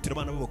 ashinjwa guhohotera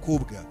abana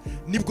b'abakobwa,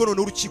 nibwo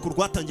none urukiko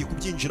rwatangiye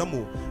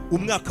kubyinjiramo.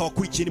 Umwaka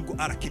wakurikiye nibwo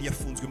R. Kelly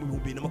yafunzwe mu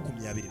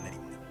 2021,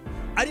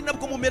 ari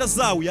nabwo mu mpera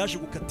zawo yaje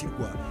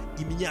gukatirwa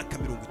imyaka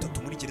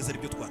 30 muri gereza,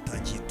 aribyo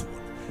twatangiye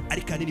tubona.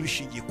 Ariko kandi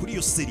nibishingiye kuri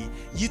iyo seri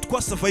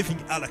yitwa Surviving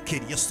R.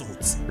 Kelly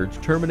yasohotse.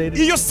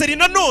 Iyo seri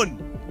nanone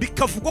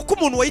bikavugwa ko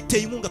umuntu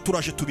wayiteye inkunga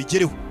turaje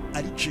tubigereho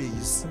ari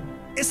Jay-Z.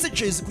 Ese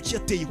Jay-Z kuki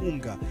yateye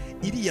inkunga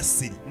iriya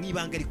seri?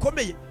 Mwibanga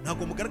rikomeye,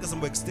 ntabwo mugaragaza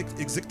mu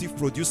executive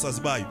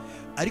producers bayo,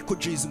 ariko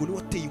Jay-Z ngo ni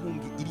wateye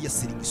inkunga iriya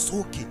seri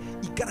isohoke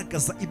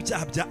igaragaza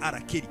ibyaha bya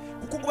R. Kelly,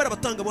 kuko ngo bari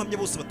abatanga buhamya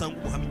bose batanga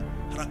ubuhamya,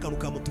 hari akantu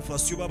ka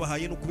motivation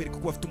babahaye no kubereka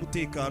ko bafite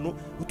umutekano,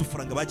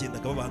 n'utufaranga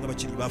bagendaga babahanga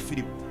abakinnyi ba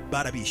filime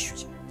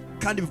barabishyuye,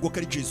 kandi bivuga ko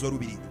ari Jay-Z wari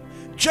ubiri.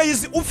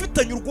 Jay-Z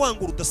ufitanye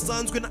urwango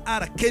rudasanzwe na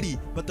R. Kelly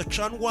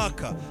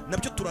badacanwaka,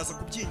 nabyo turaza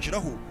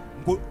kubyinjiraho.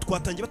 Ngo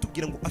twatangiye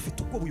batubwira ngo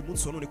afite ubwo uyu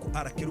munsi wa none ko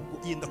R. Kelly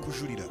ubwo yenda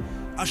kujurira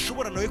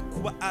ashobora nawe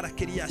kuba R.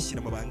 Kelly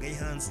yashyira amabanga ye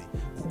hanze,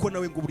 kuko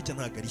nawe ngo burya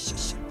ntago ari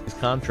shyashya.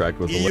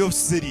 Iyo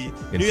seri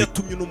niyo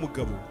yatumye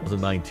n'umugabo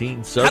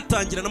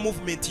hatangira na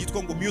movement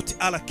yitwa ngo Mute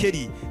R.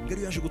 Kelly,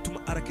 ngari yaje gutuma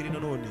R. Kelly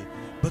nanone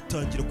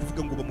batangira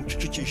kuvuga ngo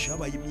bamucecekesha,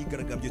 habaye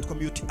imyigaragambyo yitwa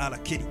Mute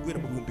R. Kelly guhera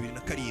mu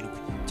 2007,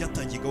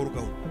 byatangiye gahoro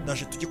gahoro.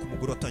 Ndaje tujye ku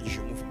mugore watangije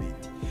iyo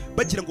movement,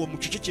 bagira ngo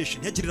bamucecekeshe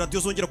ntihagire radio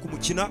zongera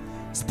kumukina,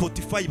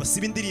 Spotify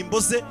basiba indirimbo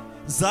ze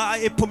za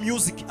Apple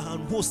Music,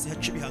 ahantu hose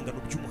hace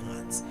ibihangano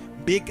by'umuhanzi,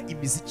 mbega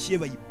imiziki ye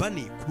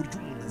bayibane ku buryo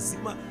umuntu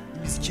azima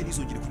imiziki ye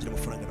ntizongere kugira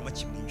amafaranga na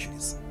make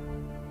mwinjiriza.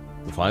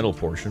 The final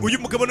portion, uyu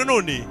mugabo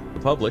nanone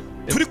public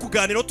turi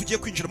kuganiraho tugiye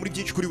kwinjira muri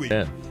byinshi kuri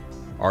we.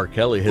 R.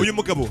 Kelly uyu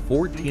mugabo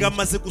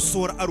ngamaze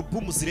gusohora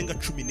album zirenga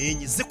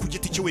 14 ze ku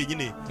giti cye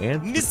wenyine,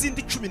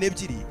 n'izindi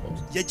 12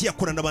 yagiye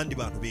akora n'abandi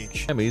bantu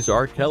benshi.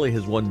 R. Kelly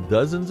has won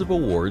dozens of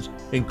awards,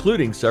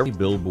 including several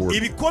Billboard.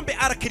 Ibikombe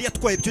R. Kelly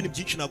yatwaye byo ni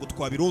byinshi ntabwo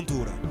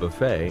twabirondora,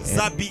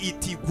 za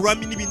BET,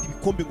 Grammy n'ibindi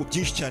bikombe ngo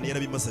byinshi cyane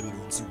yarabimaze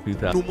abirunzi.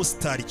 Ni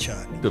umusitari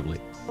cyane.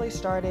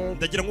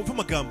 Ndagira ngo mve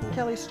amagambo.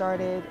 Kelly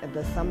started in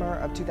the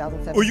summer of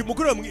 2007.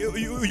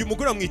 uyu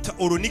mugore amwita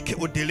Oronike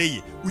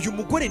Odeleye. Uyu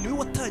mugore niwe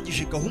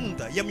watangije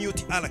gahunda ya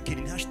Mute R.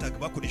 Kelly, ni hashtag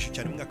bakoresha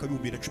cyane mu mwaka wa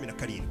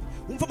 2017.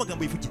 Umva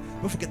amagambo yivugira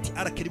bavuga ati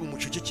R. Kelly mu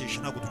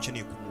mucecekesha ntabwo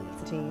dukeneye kumwumva.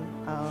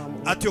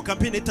 Ati yo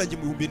campaign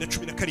yatangiye mu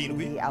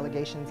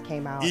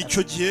 2017,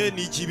 icyo gihe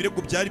ni igihe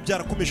ibirego byari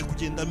byarakomeje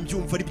kugenda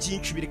mbyumva ari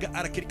byinshi birega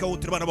R. Kelly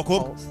kahotera abana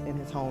b'abakobwa,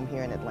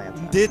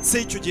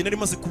 ndetse icyo gihe nari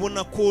maze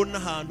kubona ko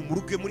n'ahantu mu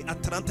rugo muri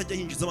Atlanta ajya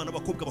hinjiza abana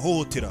b'abakobwa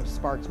bahohotera.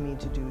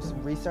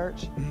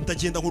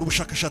 Ndagenda nkora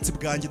ubushakashatsi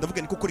bwanjye,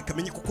 ndavuga niko kuri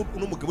kamenye kuko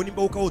uno mugabo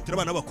nimba ukahotera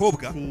abana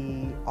b'abakobwa,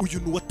 uyu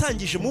ni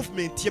watangije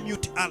movement ya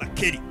Mute R.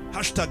 Kelly,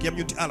 hashtag ya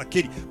Mute R.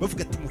 Kelly,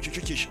 bavuga ati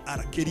mucecekesha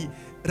R. Kelly,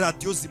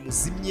 radio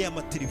zimuzimye,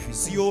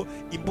 amateleviziyo,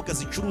 imbuga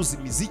zicuruza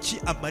imiziki,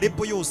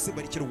 amarebo yose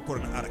barikira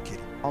gukorana na R.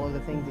 Kelly.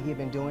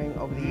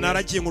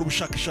 Naragiye nkora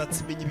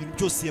ubushakashatsi menya ibintu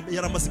byose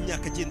yaramaze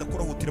imyaka agenda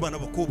akora ahotera abana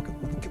b'abakobwa.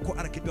 Ubuke ko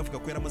R. Kelly bavuga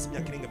ko yaramaze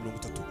imyaka irenga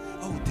 30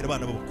 ahotera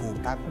abana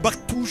b'abakobwa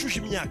batujuje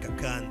imyaka,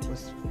 kandi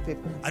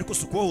ariko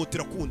si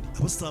kubahotera kundi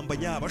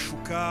abasambanya,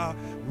 abashuka,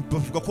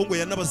 bavuga ko ngo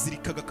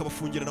yanabazirikaga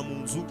akabafungirana mu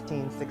nzu.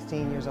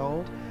 16 years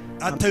old.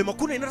 Atayo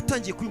makuru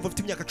naratangiye kuyumva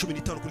afite imyaka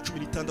 15 kuri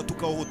 16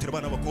 ukahohotera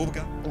abana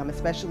b'abakobwa.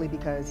 Especially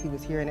because he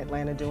was here in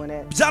Atlanta doing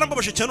it.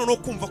 Byarambabaje cyane no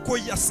kumva ko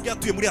yasigaye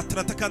atuye muri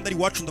Atlanta kandi ari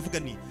wacu. Ndavuga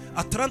ni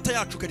Atlanta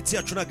yacu,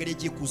 karitsiye yacu ntabwo ari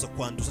yagiye kuza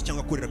kwanduza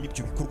cyangwa akoreramo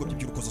ibyo bikorwa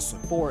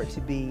by'urukozasoni. For it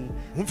to be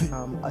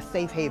a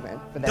safe haven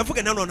for that.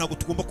 Ndavuga nano ntabwo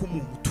tugomba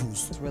kumutura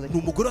n'ubwuzu ni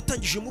umugore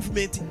watangije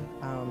movement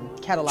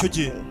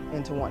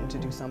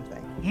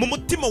mu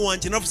mutima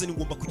wanjye navuze ni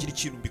ngomba kugira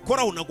ikintu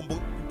mbikoraho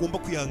ngomba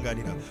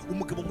kwihanganira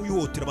umugabo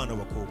nk'uyihohotera abana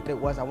b'abakobwa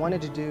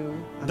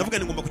ndavuga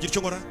ni ngomba kugira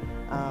icyo nkora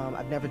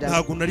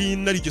ntabwo nari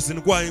narigeze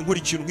ndwaye nkora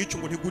ikintu nk'icyo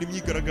ngo ntegure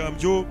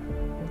imyigaragambyo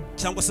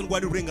cyangwa se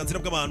ndwara uburenganzira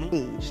bw'abantu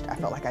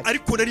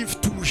ariko nari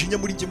mfite umujinya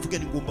muri njye mvuga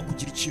ni ngomba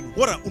kugira ikintu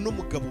nkora uno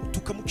mugabo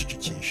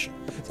tukamucecekesha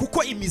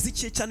kuko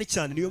imiziki ye cyane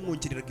cyane niyo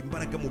mwongereraga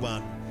imbaraga mu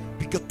bantu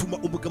bigatuma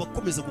umugabo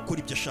akomeza gukora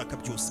ibyo ashaka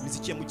byose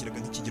imiziki yamugiraga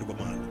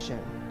nk'ikigirwamana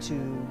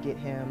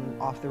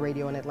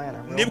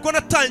nibwo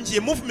natangiye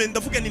movement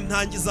ndavuga ni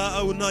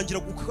ntangira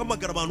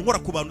guhamagara abantu nkora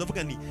ku bantu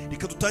ndavuga ni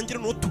reka dutangire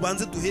no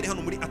tubanze duhere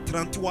hano muri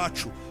Atlanta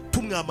wacu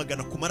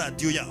tumwamagana ku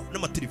maradiyo yaho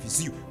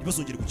n'amateleviziyo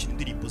ntibazongere gukina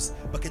indirimbo ze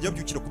bakajya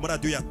babyukira ku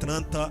maradiyo ya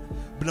Atlanta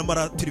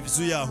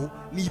n'amateleviziyo yaho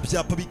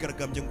n'ibyapa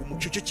bigaragambye ngo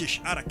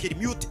umucecekeshe arakeri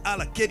mute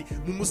arakeri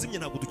mu muzimye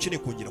ntabwo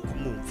dukeneye kongera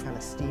kumwumva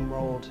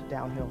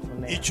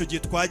icyo gihe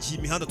twagiye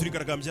imihanda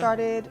turigaragambya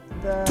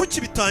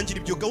tukibitangira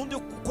ibyo gahunda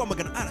yo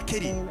kwamagana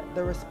arakeri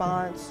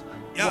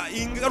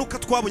ingaruka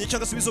twabonye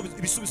cyangwa se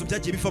ibisubizo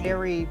byagiye bivamo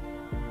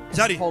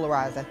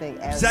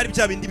byari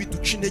bya bindi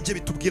biduca intege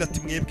bitubwira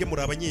ati mwebwe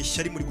muri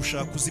abanyeshyari muri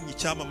gushaka kuzimya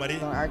icyamamare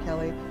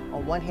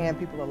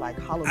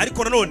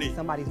ariko nanone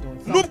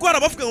nubwo hari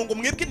abavuga ngo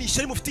mwebwe ni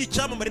ishyari mufitiye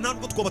icyamamare nta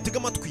nubwo twabatega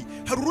amatwi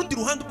hari urundi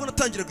ruhande ubwo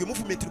natangiraga iyo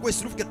movement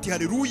rwose ruvuga ati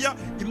haleluya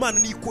Imana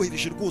niyo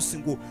ikohereje rwose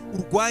ngo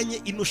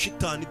urwanye ino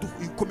shitani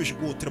ikomeje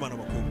guhotera abana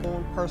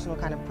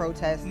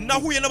b'abakobwa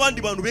nahuye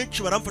n'abandi bantu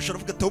benshi baramfasha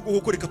baravuga ati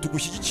ahubwo reka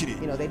tugushyigikire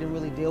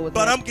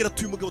barambwira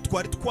ati uyu mugabo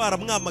twari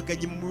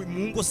twaramwamaganye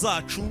mu ngo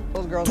zacu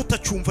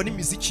tutacyumva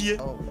n'imiziki ye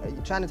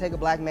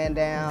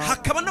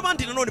hakaba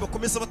n'abandi nanone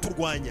bakomeza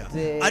baturwanya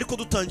ariko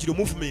dutangira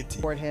movement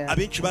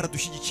abenshi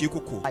baradushyigikiye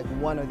koko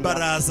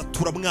baraza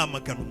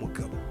turamwamagana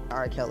umugabo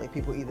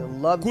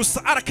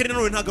gusa arakeri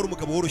nanone ntabwo ari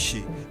umugabo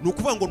woroshye ni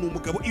ukuvuga ngo ni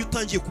umugabo iyo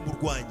utangiye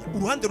kumurwanya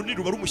uruhande runini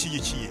ruba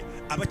rumushyigikiye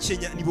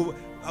abakenya nibo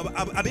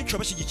abenshi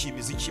babashyigikiye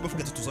imiziki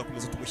bavuga ati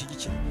tuzakomeza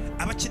tumushyigikire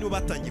abakenya nibo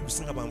batangiye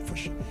gusa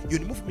nk'abamfasha iyo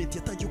ni movement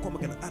yatangiye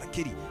kwamagana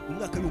arakeri mu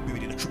mwaka wa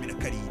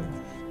 2017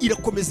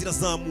 irakomeza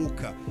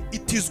irazamuka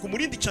itizwa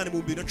umurindi cyane mu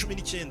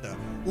 2019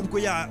 ubwo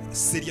ya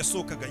seri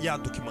yasohokaga ya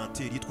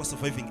documentaire yitwa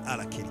Surviving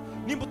Arakeri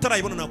nimba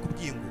utarayibona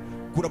nakubwiye ngo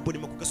gura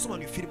abonema ku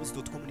gasobanuye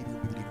films.com ni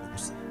 2000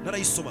 gusa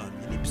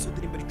narayisobanuye ni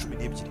episode nimba ari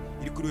 12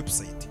 iri kuri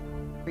website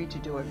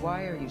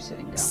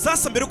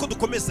sasa mbere ko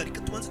dukomeza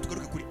reka tubanze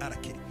tugaruke kuri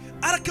arakeri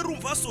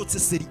urumva hasohotse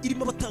seri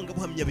irimo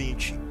abatangabuhamya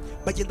benshi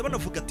bagenda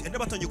banavuga ati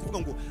n'abatangiye kuvuga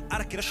ngo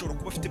arakeri ashobora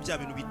kuba afite bya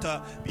bintu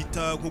bita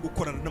nko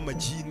gukorana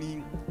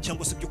n'amagini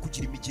cyangwa se byo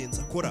kugira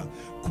imigenzo akora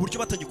ku buryo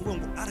batangiye kuvuga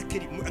ngo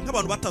arakeri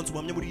nk'abantu batanze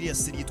ubuhamya muri iriya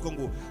seri yitwa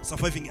ngo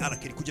Surviving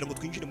Arakeri kugira ngo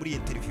twinjire muri iyi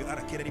interview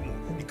arakeri arimo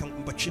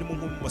mbaciremo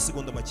nko mu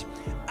masegonda make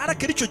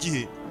arakeri icyo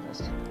gihe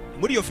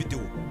muri iyo video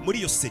muri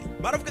iyo seri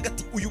baravuga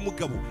ati uyu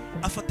mugabo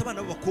afata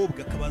abana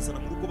b'abakobwa akabazana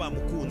mu rugo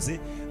bamukunze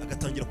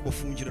agatangira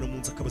kubafungirana mu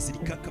nzu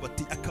akabazirika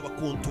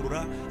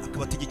akabakontorora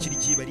akabategekera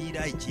igihe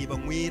barira igihe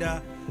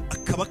banywera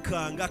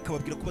akabakanga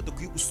akababwira ko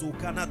badakwiye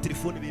gusohoka nta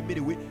telefone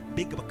bemerewe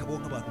mbega bakabaho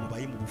nk'abantu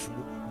babaye mu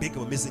bufungo mbega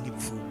bameze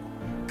nk'ibifungwa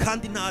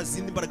kandi nta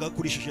zindi mbaraga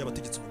bakoresheje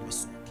yabategetse ngo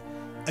basohoke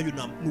ayo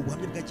ni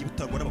ubuhamya bwagiye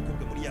butangwa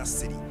n'abakobwa muri ya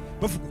seri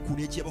bavuga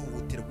ukuntu yagiye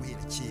bahohotera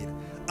guhera kera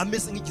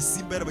ameze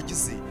nk'igisimba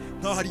yarabagize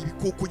nkaho hari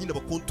ibikoko nyine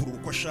bakontorora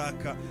uko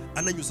ashaka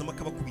ananyuzamo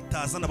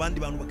akabakubita azana abandi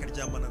bantu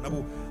bakaryamana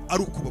nabo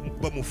ari uko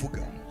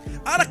bamuvuga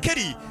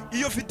arakeri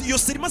iyo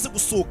seri imaze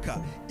gusohoka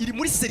iri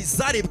muri seri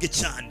zarebwe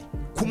cyane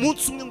ku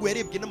munsi umwe ngo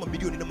yarebwe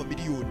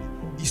n'amamiliyoni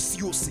isi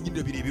yose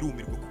nyine bireba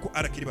irumirwa kuko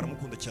arakeri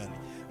baramukunda cyane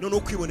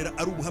noneho kwibonera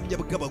ari ubuhamya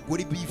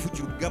bw'abagore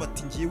bivugira ubwabo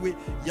ati ngewe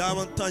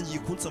yaba ntangiye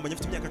kunsambanya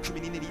afite imyaka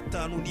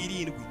 14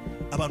 n'irindwi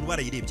abantu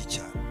barayirebye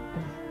cyane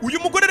uyu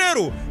mugore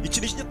rero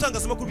ikintu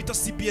cy'itangazamakuru bita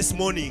CBS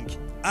Morning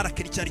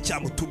arakeri cyari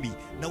cyamutumiye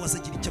nawe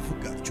azagira icyo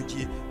avuga icyo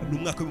gihe ni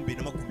umwaka wa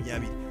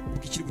 2020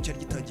 ubwo ikirego cyari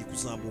gitangiye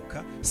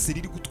kuzamuka seri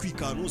iri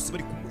gutwika ahantu hose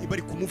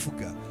bari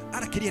kumuvuga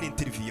arakeri yari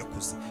interview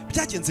yakoze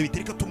byagenze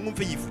bitereka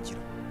tumwumve yivugira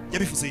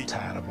yabivuze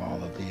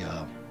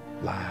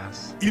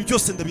ibi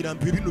byose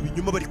ndabirambiwe bino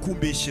binyuma bari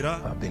kumbeshyera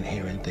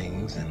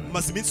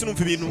maze iminsi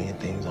numva ibintu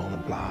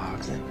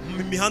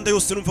mu mihanda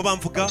yose numva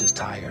bamvuga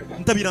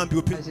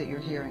ndabirambiwe pe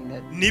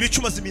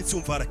nibicu maze iminsi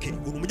wumva arakeri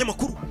ngo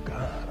umunyamakuru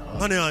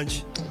mana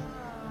yanjye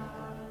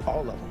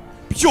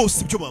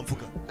byose ibyo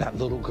bamvuga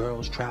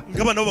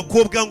ngabana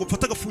b'abakobwa ngo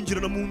mfata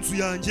agafungirana mu nzu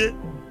yanjye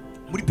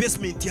muri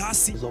basement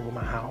hasi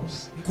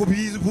ngo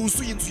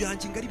buzuye inzu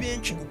yanjye ngari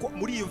benshi kuko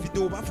muri iyo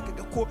video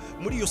bavugaga ko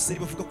muri iyo seri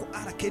bavuga ko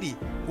arakeri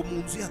ngo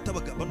mu nzu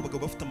yatabaga abantu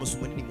bagabo bafite amazu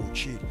manini mu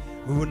nceri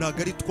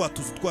babonaga ari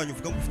twatuzu twanyu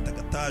uvuga ngo ufite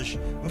agataje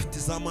bafite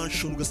za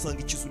mansion ugasanga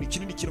ikizu ni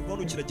kinini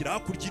kiravano kiragira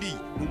hakurya iri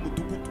mu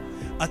mudugudu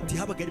ati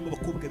habaga harimo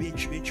abakobwa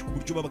benshi ku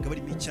buryo babaga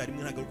bari mu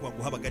icyarimwe ntago rwa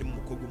ngo habaga harimo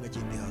umukobwa umwe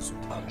agende hazo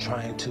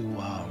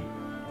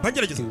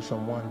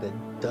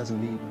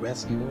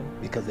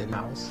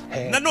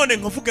nanone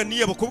nkavuga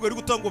niyo abakobwa bari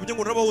gutanga ubumenyi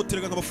ngo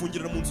nabahoteraga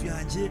nkabafungirana mu nzu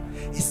yanjye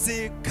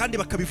ese kandi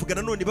bakabivuga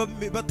nanone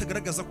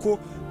batagaragaza ko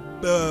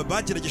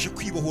bagerageje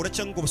kwibohora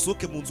cyangwa ngo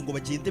basohoke mu nzu ngo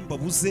bagende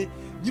mbabuze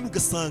nyine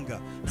ugasanga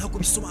ntabwo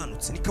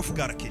bisobanutse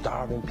nikavuga arakeri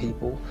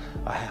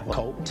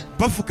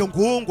bavuga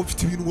ngo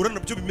mfite ibintu nkora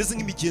nabyo bimeze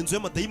nk'imigenzo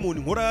y'amadayimoni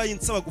nkora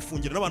insaba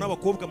gufungira n'abana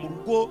b'abakobwa mu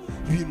rugo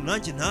ibintu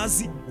nanjye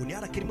ntazi ngo ni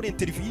arakeri muri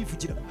interview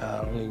yivugira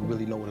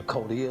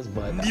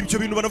n'ibyo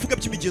bintu banavuga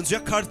by'imigenzo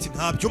ya cult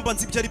ntabyo mba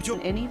nzi ibyo ari byo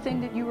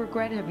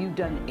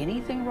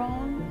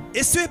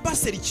ese we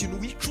basera ikintu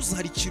wicuza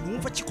hari ikintu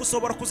wumva kikosa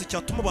barakoze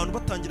cyatuma abantu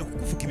batangira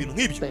kukuvuga ibintu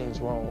nk'ibyo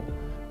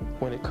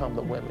when it comes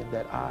to women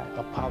that I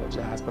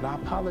apologize, but I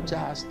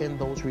apologize in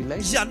those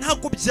relationships. Ya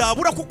ntabwo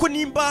byabura kuko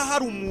nimba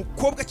hari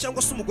umukobwa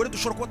cyangwa se umugore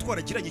dushobora kuba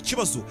twaragiranye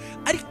ikibazo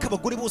ariko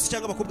abagore bose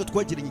cyangwa abakobwa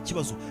twagiranye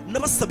ikibazo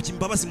nabasabye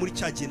imbabazi muri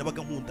cyagiye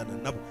nabaga nkundana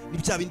nabo ni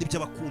bya bindi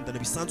by'abakundana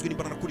bisanzwe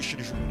nimba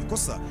narakoreshereje umuntu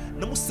ikosa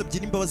namusabye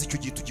n'imbabazi icyo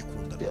gihe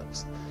tugikundana.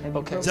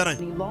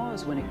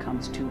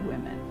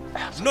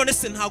 None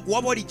se ntabwo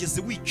waba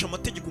warigeze wica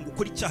amategeko ngo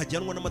ukora icyaha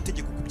gihanwa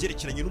n'amategeko ku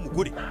byerekeranye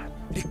n'umugore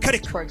reka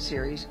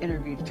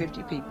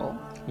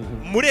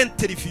muri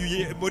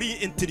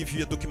interview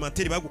ya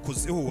documentaire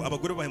bagukozeho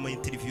abagore bahema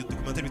interview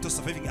documentaire bito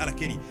surviving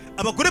arakeri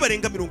abagore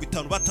barenga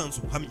 50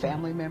 batanze ubuhamya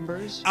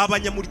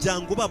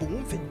abanyamuryango babo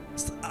wumve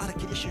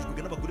arakeri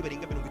yashijwe n'abagore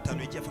barenga 50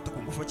 yagiye afata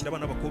ku ngufu bakira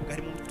abana b'abakobwa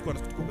harimo twara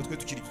tw'ubwo twe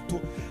tukiri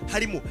tuto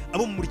harimo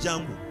abo mu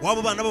muryango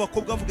wabo bana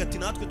b'abakobwa bavuga ati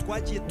natwe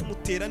twagiye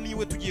tumutera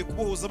niwe tugiye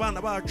kubohoza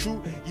abana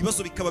bacu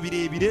ibibazo bikaba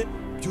birebire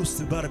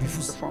byose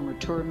barabivuze.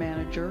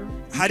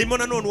 Harimo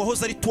nanone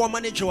wahoze ari tour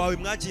manager wawe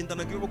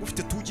mwagendanaga iyo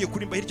bagufite tugiye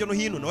kurimba hirya no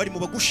hino nawe ari mu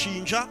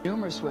bagushinja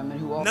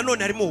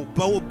nanone harimo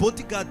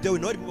bodyguard yawe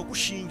nawe ari mu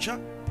bagushinja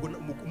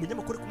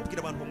umunyamakuru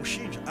kumubwira abantu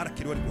bamushinja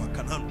arakeri wari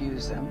guhakana hano.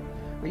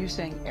 Were you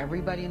saying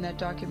everybody in that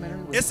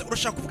documentary? Ese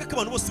urashaka kuvuga ko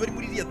abantu bose bari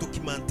muri iriya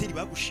documentary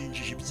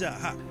bagushinjije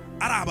ibyaha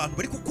ari abantu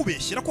bari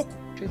kukubeshyira koko?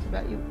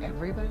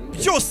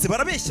 Byose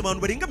barabeshya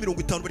abantu barenga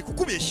 50 bari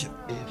kukubeshyira.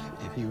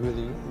 If you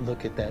really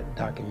look at that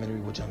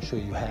documentary, which I'm sure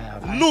you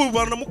have.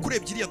 Nubana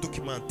mukurebye iriya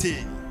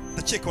documentary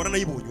ndakeka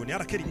waranayibonye ni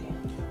arakeri.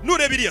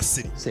 Nureba iriya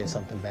seri. Say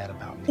something bad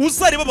about me.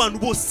 Uzareba abantu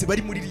bose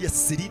bari muri iriya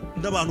seri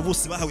n'abantu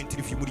bose bahawe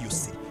interview muri iyo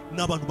seri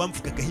n'abantu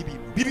bamvugagaho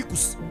ibintu bibi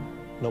gusa.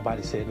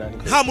 Nobody said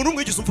nothing. Nta muntu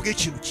umwe yigeze umvuga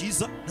ikintu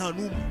cyiza nta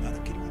numwe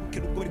arakeri wibuke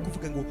nubwo bari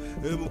kuvuga ngo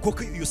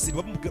koko iyo seri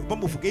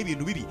bamuvuga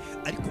ibintu bibi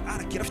ariko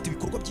arakeri afite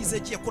ibikorwa byiza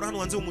yagiye akora hano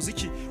hanze mu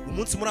muziki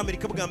umunsi muri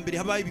Amerika bwa mbere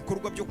habaye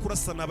ibikorwa byo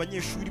kurasana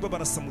abanyeshuri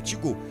babarasa mu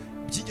kigo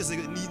byigeze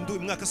ni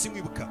mwaka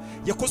simwibuka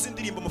yakoze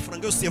indirimbo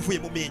amafaranga yose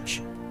yavuyemo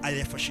menshi aya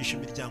yafashisha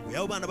imiryango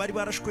yabo bana bari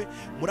barashwe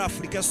muri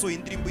Afrika yasohoye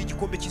indirimbo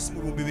y'igikombe cy'isi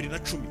mu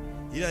 2010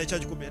 iriya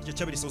cyagikombe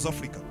cyabiri South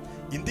Africa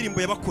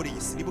indirimbo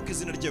yabakoreye sinibuka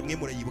izina ryayo mwe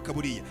murayibuka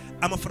buriya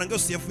amafaranga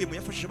yose yavuyemo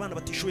yafashije abana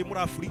batishoboye muri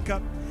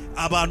Afrika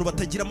abantu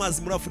batagira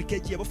amazi muri Afrika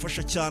yagiye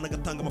abafasha cyane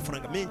agatanga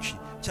amafaranga menshi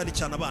cyane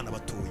cyane abana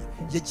batoya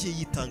yagiye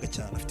yitanga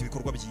cyane afite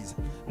ibikorwa byiza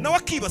nawe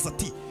akibaza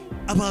ati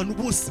abantu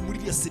bose muri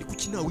iriya seri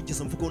kuki nawe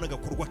wigeze mvugaho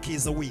n'agakorwa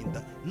keza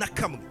wenda na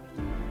kamwe.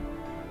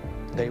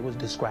 They was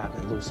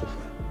describing Lucifer.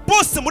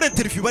 Bose muri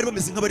interview bari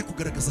bameze nk'abari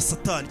kugaragaza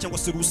Satani cyangwa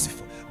se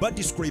Lucifer ba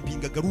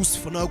describingaga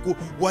Lucifer nago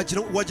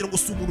wagira ngo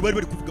si umuntu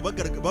bari kuvuga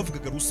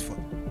bavugaga Lucifer.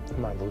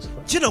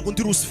 Ntabwo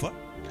ndi Lucifer.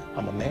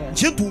 I'm a man.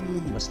 Ndi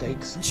umuntu.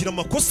 Mistakes. Ngira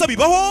amakosa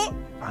bibaho.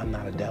 I'm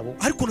not a devil.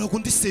 Ariko ntabwo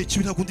ndi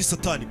sekibi ntabwo ndi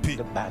Satani pe.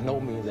 By no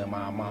means am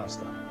I a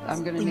monster.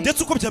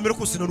 Ndetse uko byamera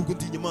kose ntabwo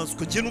ndi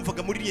inyamaswa ngiye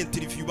numvaga muri iyi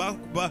interview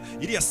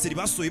iriya seri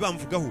basoye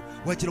bamvugaho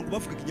wagira ngo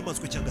bavugaga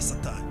inyamaswa cyangwa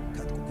Satani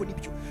kandi kuko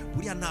nibyo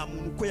buriya nta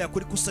muntu uko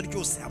yakora ikosa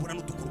ryose abura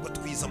n'udukorwa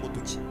twiza mu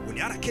duke ngo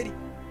ni arakeri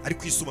ari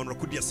kwisobanura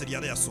kuri iyo seri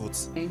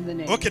yasohotse.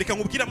 Okay reka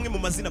nkubwira amwe mu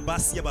mazina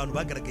basi y'abantu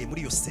bagaragaye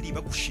muri iyo seri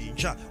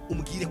bagushinja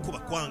umbwire ko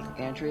bakwanga.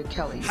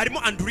 Harimo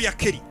Andrea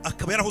Kelly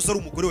akaba yarahoze ari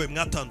umugore we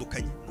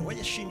mwatandukanye nawe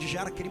yashinjije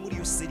arakeri muri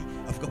iyo seri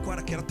avuga ko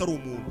arakeri atari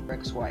umuntu.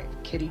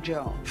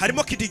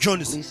 Harimo Kitty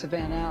Jones, Lisa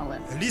Van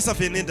Allen,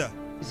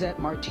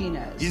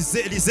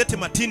 Lisette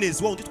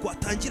Martinez wundi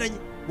twatangiranye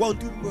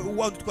wundi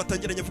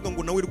twatangiranye avuga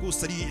ngo nawe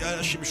rwose ari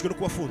ashimishwe no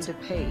kubafunze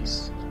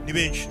ni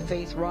benshi.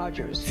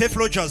 Faith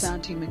Rogers,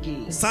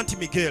 Santi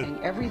Miguel,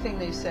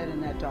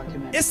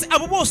 ese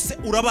abo bose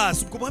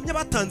urabazi ubwo buhamya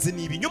batanze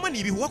ni ibinyoma ni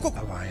ibihuha koko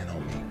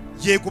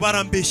yego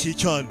barambeshye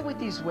cyane.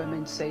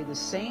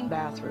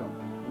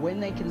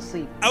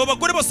 Aba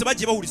bagore bose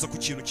bagiye bahuriza ku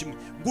kintu kimwe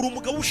ngura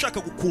umugabo ushaka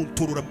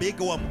gukontorora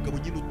mbega wa mugabo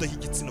nyine udaha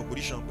igitsina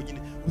gore ijambo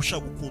nyine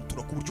ushaka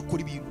gukontorora ku buryo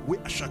ukora ibintu we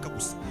ashaka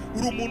gusa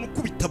uri umuntu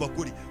ukubita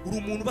abagore uri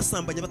umuntu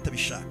basambanya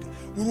batabishaka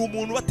uri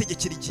umuntu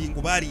bategekera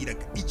ikingo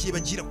bariraga igihe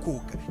bagira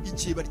koga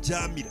igihe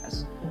baryamira.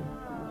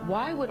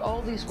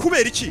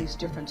 Kubera iki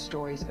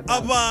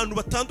abantu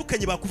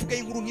batandukanye bakuvuga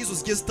inkuru nk'izo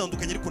zigiye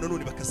zitandukanye ariko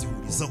nanone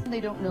bakazihurizaho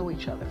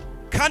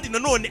kandi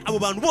nanone abo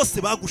bantu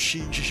bose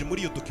bagushinjije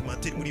muri iyo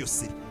documentary muri iyo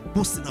seri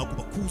bose ntabwo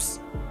bakuzi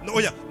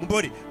oya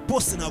mubare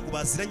bose ntabwo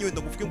baziranye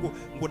wenda nguvuge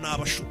ngo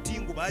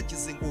nabashuti ngo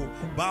bagize ngo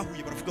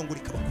bahuye baravuga ngo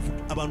reka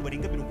bakuvuga abantu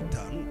barenga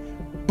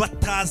 50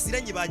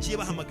 bataziranye bagiye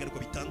bahamagarwa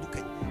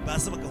bitandukanye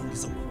baza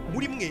bagahuriza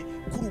muri mwe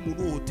kuri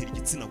umuntu wohotera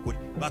igitsina gore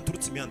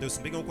baturutse imihanda yose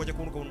mbega nko bajya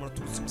kubona umuntu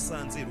aturutse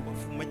Musanze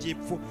Rubavu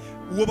Majyepfo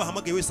uwo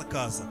bahamagaye wese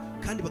akaza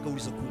kandi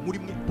bagahuriza muri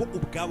mwe bo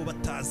ubwabo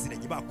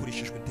bataziranye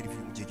bakoreshejwe interview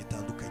mu gihe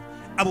gitandukanye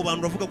abo bantu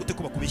uravuga gute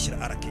ko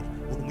bakubeshyira arakeri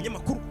uri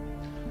umunyamakuru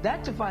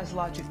That defies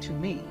logic to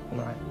me.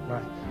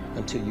 Right.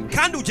 Until you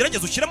kandi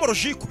ugerageza ushyiramo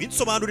logique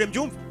binsobanurire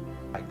mbyumva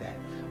like that.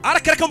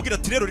 arakera kamubwira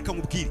ati rero reka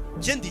nkubwire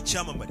nge ndi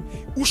icyamamare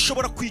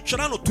ushobora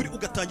kwicara hano turi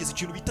ugatangiza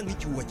ikintu bita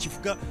nk'igihuha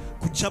kivuga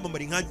ku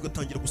cyamamare nkanjye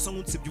ugatangira gusa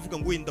nk'unsebye uvuga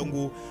ngo wenda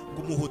ngo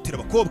muhotera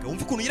abakobwa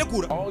wumva ukuntu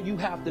yiregura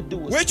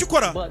we cyo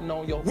ukora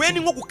we ni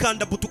nko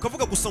gukanda buto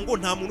ukavuga gusa ngo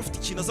nta muntu ufite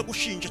ikintu aza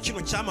gushinja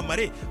kino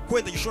cyamamare ko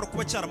wenda gishobora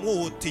kuba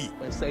cyaramuhohoteye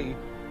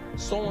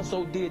So and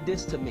so did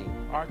this to me.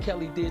 R.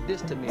 Kelly did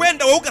this to me.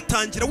 Wenda wowe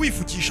ugatangira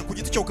wivugisha ku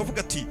giti cyawe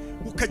ukavuga ati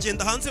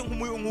ukagenda hanze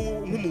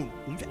nk'umuntu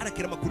umve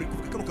arakera makuru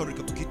kuvuga kano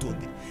karurika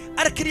tukitondera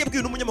arakeri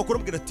yabwiye n'umunyamakuru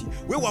ambwira ati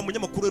we wa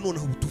munyamakuru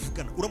noneho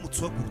butuvugana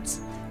uramutse uhagurutse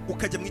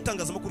ukajya mu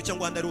itangazamakuru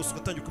cyangwa ahandi hose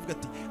ugatangira kuvuga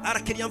ati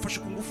arakeri yamfashe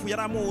ku ngufu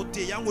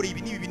yaramuhoteye yankoreye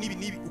ibi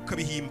n'ibi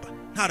ukabihimba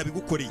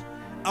ntarabigukoreye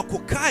ako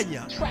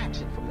kanya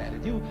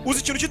uzi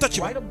ikintu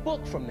kitakiba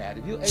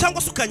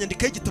cyangwa se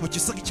ukanyandikaho igitabo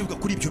gisa nk'ikivuga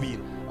kuri ibyo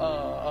bintu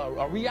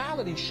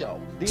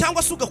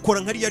cyangwa se ugakora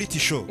nka reality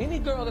show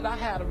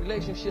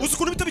uzi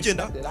ukuntu bita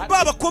bigenda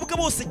ba bakobwa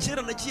bose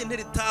kera nagiye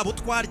ntereta abo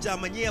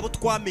twaryamanye abo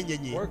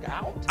twamenyanye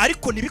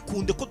ariko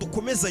ntibikunde ko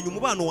dukomezanya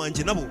umubano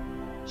wanjye nabo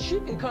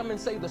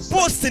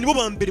bose nibo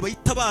ba mbere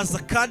bahita baza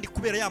kandi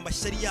kubera ya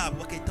mashyari yabo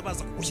bakahita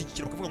baza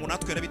kugushyigikira bakavuga ngo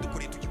natwe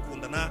yarabidukoreye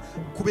tugikundana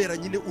kubera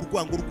nyine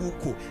urwango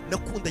rw'uko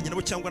nakundanye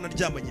nabo cyangwa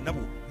naryamanye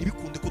nabo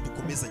ntibikunde ko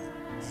dukomezanya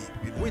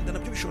ibintu wenda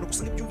nabyo bishobora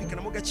gusa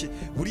nk'ibyumvikanamo gake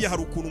buriya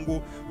hari ukuntu ngo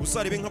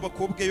uzarebe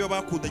nk'abakobwa iyo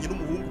bakundanye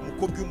n'umuhungu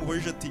umukobwa iyo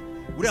umubajije ati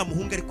uriya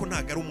muhungu ariko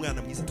ntago ari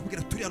umwana mwiza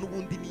tubwira turiya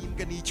n'ubundi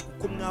n'imbwa n'iki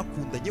kuko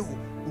mwakundanyeho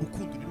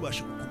urukundo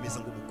ntirubashe gukomeza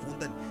ngo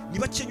mukundane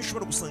niba Kenya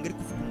ushobora gusanga ari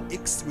kuvuga umu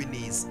ex we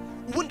neza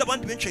ubundi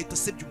abandi benshi ahita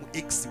asebya umu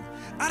ex we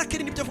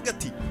arakeri nibyo avuga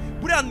ati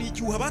buriya ni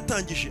igihuha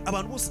batangije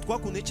abantu bose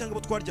twakundanye cyangwa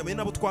abo twaryamanye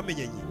n'abo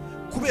twamenyanye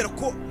kubera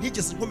ko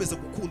ntigeze nkomeza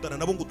gukundana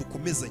nabo ngo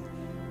dukomezanye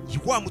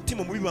wa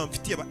mutima mubi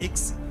bamfitiye aba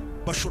ex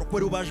bashobora kuba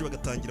aribo baje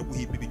bagatangira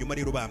guhimba ibinyuma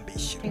rero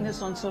bambeshya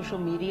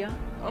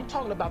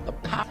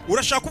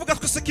urashaka kuvuga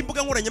twese ko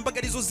imbuga nkoranyambaga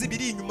arizo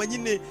zibiri inyuma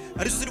nyine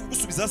arizo ziri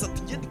kugusubiza hasi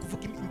ati ngende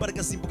kuvuga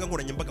imbaraga z'imbuga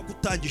nkoranyambaga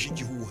kutangije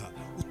igihuha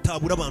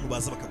utabura abantu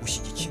baza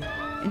bakagushyigikira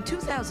In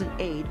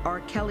 2008, R.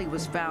 Kelly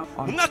was found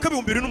mu mwaka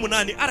wa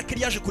 2008 R.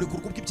 Kelly yaje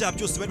kurekurwa ubw'ibyaha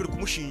byose bari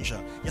kumushinja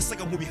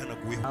yasaga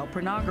nk'ubihanaguweho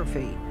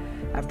pornography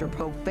after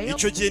profane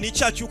icyo gihe ni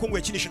icyaha cy'uko ngo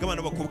yakinishaga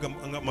abana b'abakobwa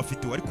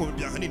amafidewo ariko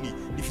ahanini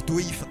ni fidewo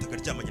yifataga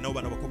aryamanye n'abo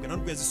bana b'abakobwa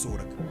ntabwo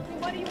yazisohoraga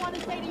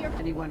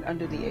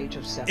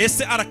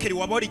ese R. Kelly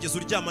waba warigeze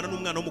uryamana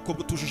n'umwana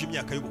w'umukobwa utujuje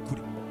imyaka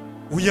y'ubukure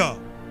oya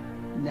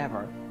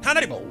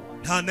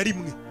nta na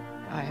rimwe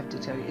I have to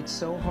tell you, it's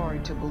so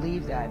hard to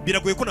believe that.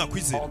 Biragoye ko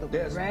nakwizera.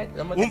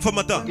 Umva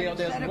madam.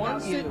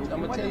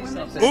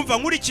 Umva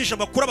nkurikije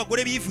amakuru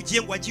abagore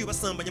bivugiye ngo agiye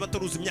basambanya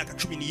bataruza imyaka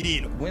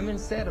 17. Women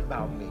said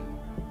about me.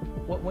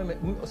 What women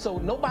so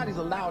nobody's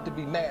allowed to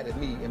be mad at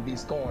me and be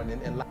scorned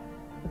and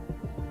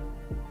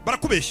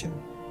barakubeshya.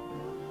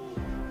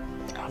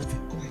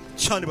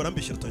 Cyane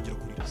barambeshya atangira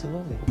kuri.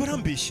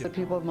 Barambeshya.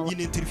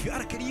 Iyi interview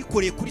arakari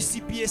yikoreye kuri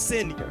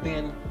CBSN.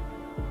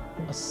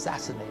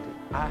 Assassinated.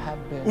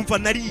 Umva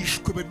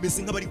narishwe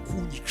bameze nk'abari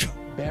kunyica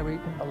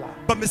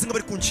bameze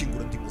nk'abari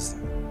kunshingura ndi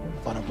muzima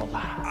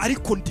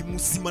ariko ndi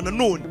muzima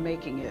nanone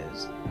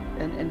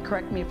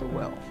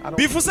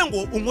bivuze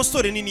ngo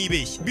umusore ni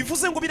nibeshye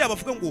bivuze ngo biriya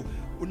bavuga ngo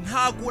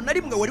ntago na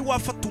rimwe wari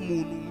wafata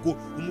umuntu ngo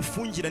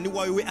umufungira ni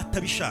wawe we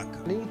atabishaka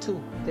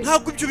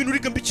ntabwo ibyo bintu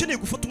rigamba ikeneye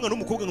gufata umwana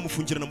w'umukobwa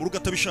nkamufungirana mu rugo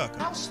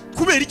atabishaka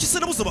kubera iki se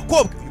nabuze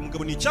abakobwa uyu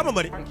mugabo ni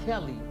icyamamare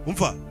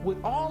umva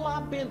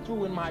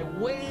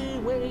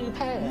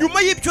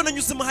nyuma y'ibyo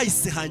nanyuzemo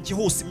hahise hanjye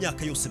hose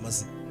imyaka yose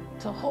maze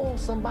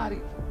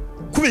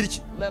kubera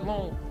iki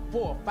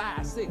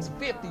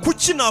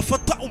kuki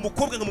nafata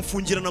umukobwa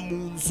nkamufungirana mu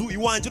nzu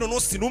iwanjye noneho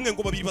si n'umwe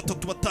ngo 2 3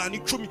 5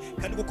 10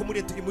 kandi koko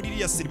muri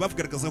iriya seri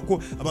bavugaragaza ko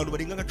abantu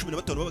barenga nka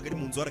 15 babaga ari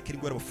mu nzu arakeri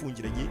ngo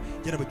yarabafungiranye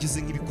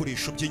yarabagize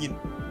nk'ibikoresho bye nyine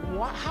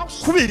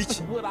kubera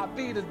iki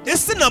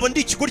ese naba ndi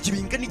ikigori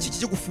kibingana iki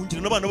kijye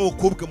gufungira n'abana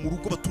b'abakobwa mu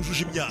rugo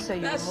batujuje imyaka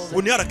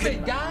ngo ni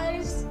arakeri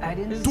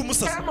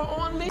tumusasa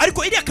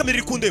ariko iriya kamera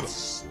iri kundeba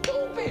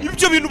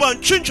ibyo bintu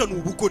bancenja ni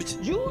ubugoryi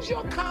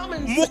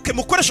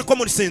mukoresha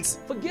common sense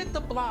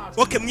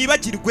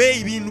mwibagirwe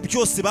ibintu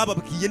byose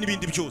bababwiye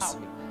n'ibindi byose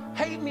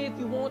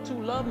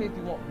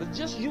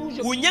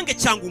unyange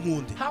cyangwa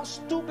unkunde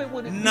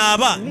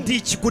naba ndi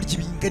ikigoryi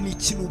bingana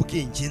iki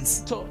n'ubwenge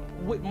nzi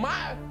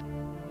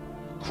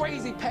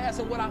crazy past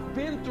and what I've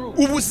been through.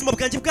 ubuzima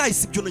bwanjye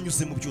bwahise ibyo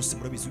nanyuzemo byose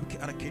murabizi uke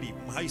arakeri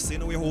mahayise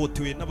nawe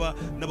yahohotewe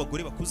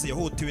n'abagore bakuze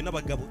yahohotewe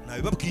n'abagabo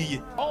nawe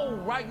babwiye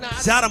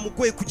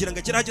byaramugoye kugira ngo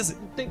agere ahageze.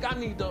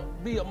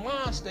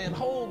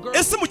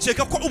 Ese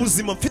mukeka ko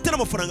ubuzima mfite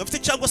n'amafaranga mfite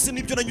cyangwa se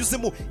n'ibyo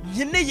nanyuzemo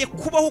nkeneye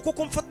kubaho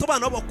koko mfata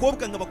abana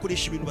b'abakobwa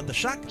ngabakoresha ibintu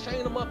badashaka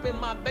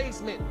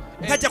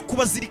nkajya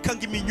kubazirika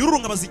ngo iminyururu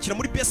nkabazikira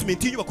muri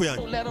basement y'inyubako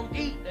yanjye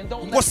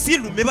ngo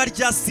sintume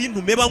barya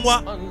sintume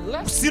banywa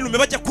sintume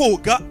bajya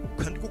koga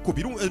kandi kuko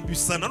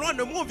bisa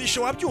nanone mwumvishe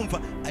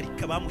wabyumva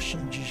ariko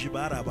abamushinjije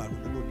bari abantu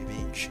nanone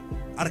benshi.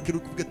 Arakera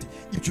kuvuga ati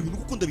ibyo bintu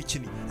kuko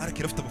ndabikeneye.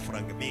 Arakera afite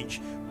amafaranga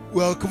menshi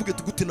wakavuga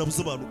ati gute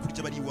nabuze abantu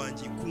kurya bari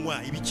iwanjye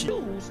kunywa ibiki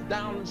ibyo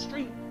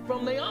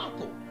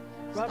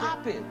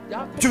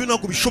bintu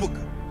ntabwo bishoboka.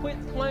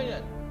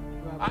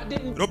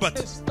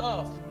 Robert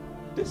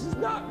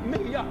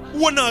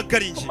uwo ntabwo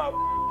ari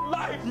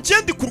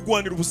njye ndi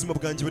kurwanira ubuzima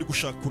bwanjye bari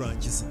gushaka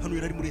kurangiza. Hano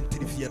yari ari muri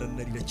interview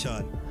aranarira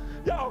cyane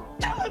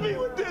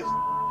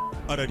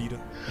ararira.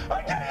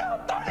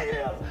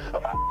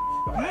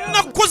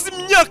 Nakoze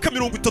imyaka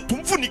 30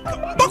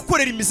 mvunika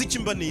bakorera imiziki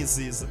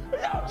mbanezeza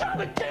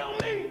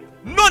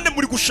none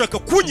muri gushaka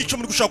kunyica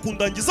muri gushaka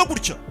kundangiza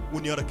gutya.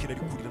 Uwo ni Arakera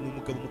ari kurira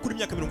n'umugabo mukuru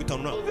imyaka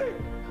 50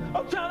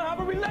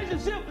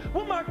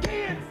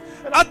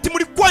 ati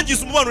muri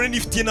kwangiza umubano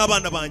nifitiye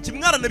n'abana banjye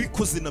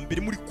mwaranabikoze na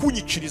mbere muri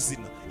kunyicira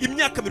izina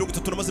imyaka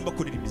 30 namaze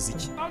mbakorera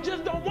imiziki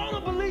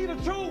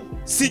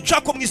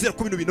sinshaka ko mwizera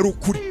ko bino bintu ari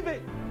ukuri.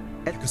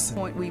 At this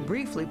point, we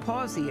briefly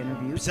pause the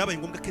interview. Byabaye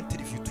ngombwa ko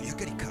interview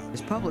tuyihagarika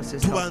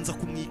tubanza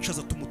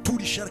kumwicaza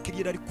tumuturisha.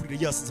 Arakeri ari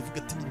kurira yasize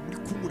avuga ati muri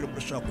kumurira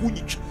murashaka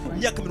kunyica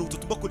imyaka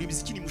 30 bakora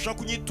imiziki mushaka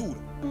kunyitura.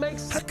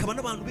 Hakaba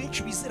n'abantu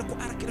benshi bizera ko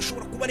Arakeri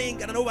ashobora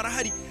kubarengana nabo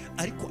barahari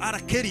ariko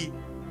Arakeri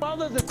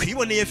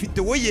twiboneye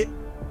video ye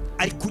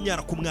ari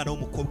kunyara ku mwana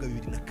w'umukobwa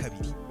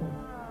 2002.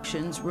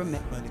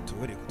 Mani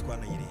tubore ko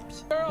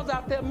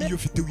twanayirebye iyo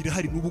video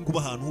irahari n'ubu ngubu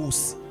ahantu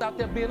hose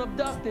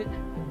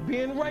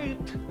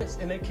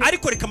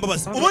ariko reka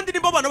mbabazi ubundi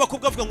nimba abana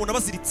bakobwa bavuga ngo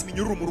nabaziritse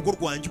iminyururu mu rugo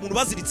rwanjye umuntu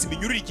baziritse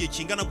iminyururu igihe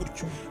kingana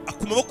gutyo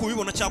akumaboko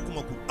bibona cyangwa ku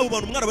maguru abo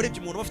bantu mwana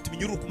barebye umuntu bafite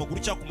iminyururu ku maguru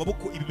cyangwa ku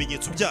maboko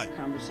ibimenyetso byayo.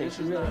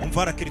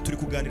 Umva Arakeri turi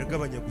kuganira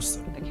gabanya gusa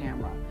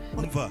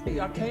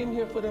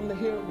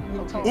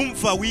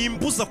umva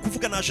wimbuza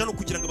kuvuga naje no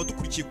kugira ngo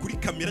abadukurikiye kuri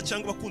kamera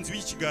cyangwa bakunzi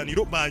b'iki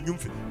kiganiro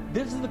banyumve.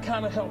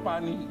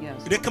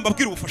 Reka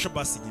mbabwire ubufasha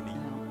basi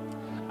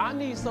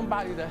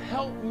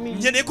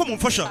nkeneye ko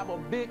mumfasha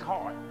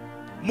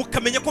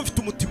mukamenya ko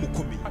mfite umutima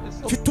ukomeye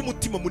mfite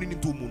umutima munini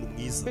ndi umuntu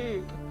mwiza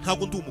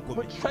ntabwo ndi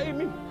umugome.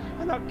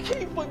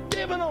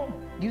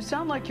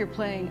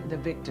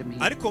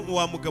 Ariko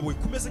wa mugabo we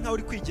kumeze nkaho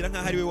uri kwigira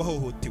nkaho ari we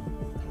wahohotewe.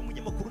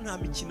 Umunyamakuru nta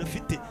mikino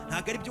afite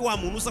ntabwo ari byo wa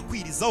muntu uza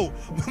kwirizaho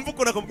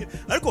mvuko nakamubwira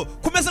ariko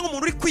kumeze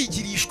nk'umuntu uri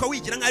kwigirishwa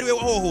wigira nkaho ari we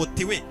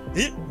wahohotewe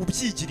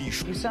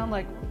ubyigirishwa.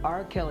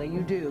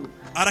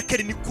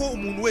 Arakeri niko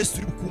umuntu wese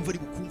uri bukumva ari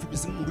bukumva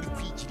umeze nk'umuntu uri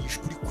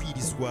kwigirishwa uri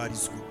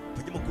kwirizwarizwa.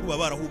 Abanyamakuru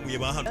baba barahumuye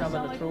bahano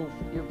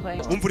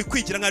umva uri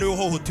kwigira nkaho ari we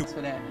wahohotewe.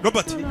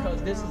 Robert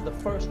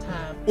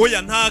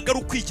oya ntabwo ari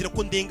ukwigira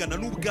ko ndengana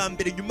n'ubwa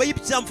mbere nyuma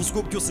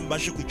y'ibyamvuzweho byose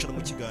mbashe kwicara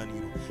mu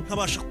kiganiro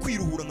nkabasha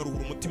kwiruhura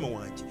nkaruhura umutima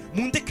wanjye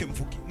mundeke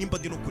mvuge nimba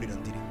ndi no kurira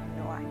ndire.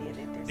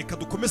 Reka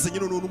dukomeze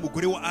nyine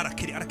n'umugore wa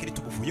Arakeri. Arakeri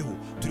tuguvuyeho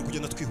turi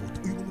kugenda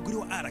twihuta. Uyu n'umugore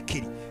wa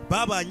Arakeri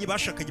babanye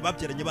bashakanye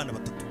babyaranye abana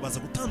 3 baza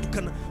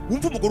gutandukana.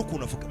 Wumva umugore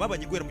ukuntu avuga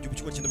babanye guhera mu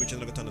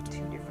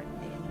 1996.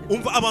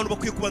 Umva abantu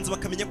bakwiye kubanza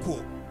bakamenya ko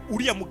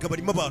uriya mugabo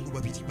arimo abantu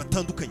babiri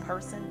batandukanye.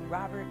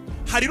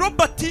 Hari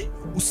Robert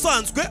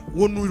usanzwe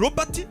uwo ni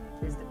Robert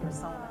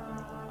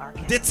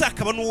ndetse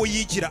akaba n'uwo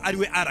yigira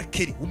ariwe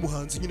Arakeri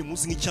umuhanzi nyine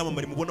muzi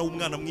nk'icyamamare mubona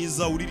w'umwana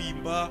mwiza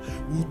uririmba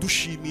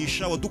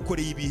udushimisha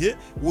wadukoreye ibihe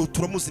uwo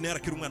turamuzi na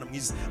Arakeri umwana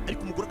mwiza.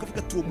 Ariko umugore akavuga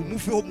ati uwo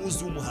mumuveho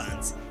muzi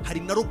w'umuhanzi. Hari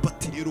na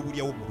Robert rero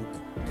buriya wo mu rugo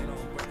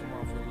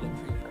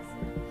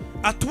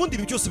ati ubundi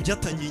ibi byose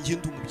byatangiye ngiye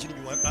ndi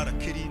umubyinnyi wa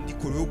Arakeri ndi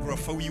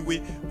choreographer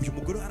wiwe. Uyu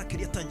mugore wa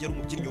Arakeri yatangiye ari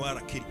umubyinnyi wa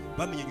Arakeri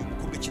bamenye uyu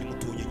mukobwa akiri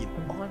mutonya nyine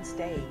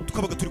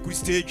tukabaga turi kuri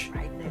stage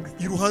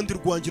iruhande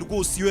rwanjye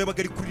rwose iyo yabaga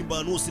ari kuririmba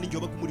ahantu hose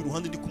n'ingiye wabaga muri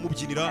ruhande ndi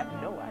kumubyinira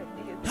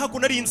ntabwo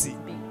nari nzi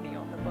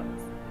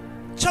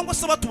cyangwa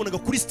se batubonaga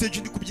kuri stage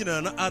ndi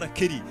kubyinana na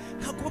Arakeri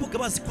ntabwo babaga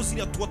bazi ko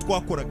ziriya tuba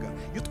twakoraga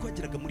iyo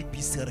twageraga muri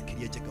bisi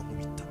Arakeri yajyaga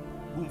nkubita.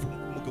 Urumva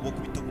umugabo wo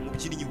kubita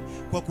umubyinnyi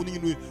kwa kundi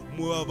nyine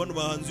bano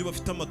bahanzi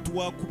bafite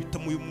amatuwa kubita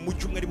mu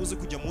cyumwe ari buze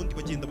kujya mu ndi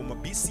bagenda mu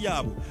mabisi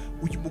yabo.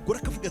 Uyu mugore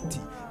akavuga ati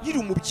yiri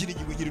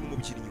umubyinnyi we yiri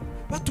umubyinnyi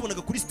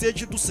batubonaga kuri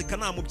stage duseka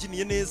nta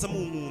mubyiniye neza mu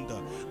nkunda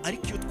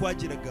ariko iyo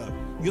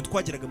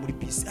twageraga muri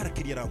bisi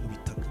Arakeri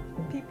yarankubitaga.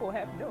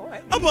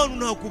 Abantu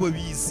ntabwo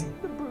babizi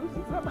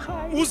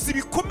uzi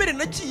ibikomere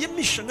nagiye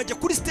misha nkajya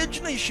kuri stage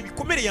nahisha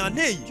ibikomere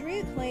yanteye.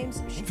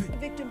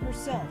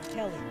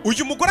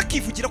 Uyu mugore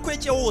akivugira ko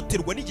yagiye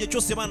hohoterwa n'igihe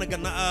cyose yabanaga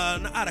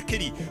na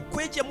Arakeri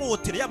ko yagiye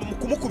amuhotera yaba mu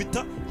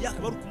kumukubita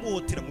yakaba ari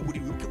ukumuhotera mu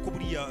buriri. Wibuke ko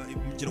buriya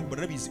mugira ngo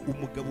barabizi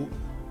umugabo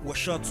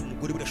washatse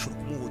umugore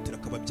birashobora kumuhotera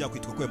akaba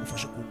byakwitwa ko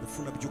yamufasha ku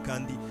ngufu nabyo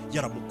kandi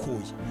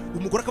yaramukoye.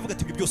 Umugore akavuga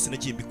ati ibi byose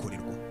nagiye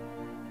mbikorerwa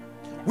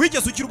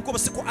wigeze ugira ubwoba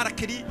se ko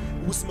arakeri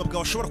ubuzima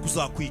bwawe ashobora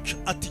kuzakwica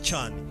ati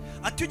cyane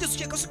ati ugeze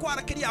ukeka se ko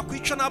arakeri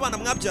yakwica n'abana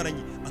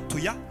mwabyaranye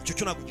atoya icyo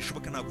cyo ntabwo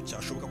gishoboka ntabwo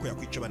cyashoboka ko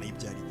yakwica abana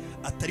yibyariye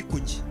atari ko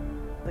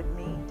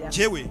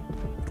njyewe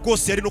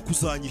rwose yari no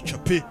kuzanyica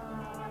pe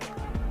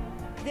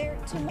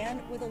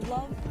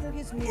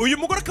uyu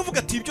mugore akavuga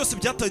ati byose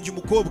byatangiye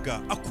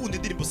umukobwa akunda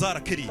indirimbo za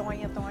arakeri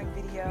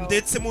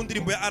ndetse mu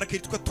ndirimbo ya arakeri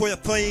twa toya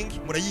toying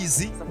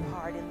murayizi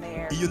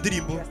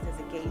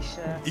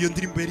iyo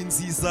ndirimbo yari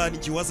nziza ni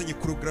gihe wazanye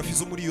choreography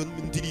zo muri iyo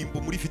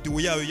ndirimbo muri video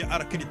yayo ya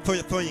arakeri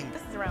toya toying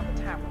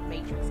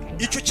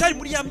icyo cyari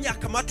muri ya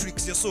myaka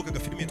Matrix yasohokaga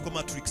filime yitwa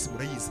Matrix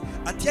murayizi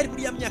ati yari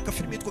muri ya myaka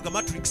filime yitwaga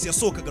Matrix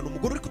yasohokaga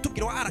n'umugore uri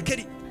kutubwira wa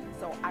arakeri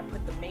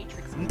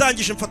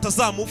ndangije mfata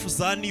za mufu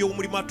za niyo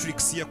muri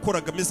Matrix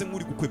yakoraga ameze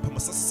nk'uri gukwepa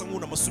amasasa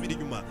nk'una amasubira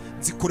inyuma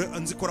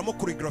nzikoramo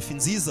choreography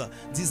nziza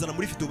na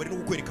muri video bari no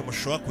kukwereka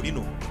amashusho yako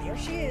rino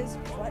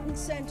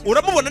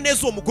uramubona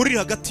neza uwo mugore uri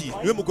hagati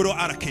niwe mugore wa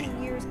arakeri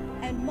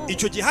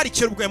icyo gihe hari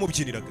kera ubwo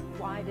yamubyiniraga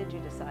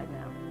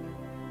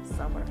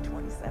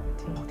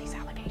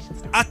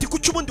ati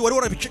kuki ubundi wari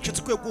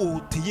warabicecetse ko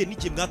yaguhutiye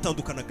n'igihe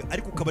mwatandukanaga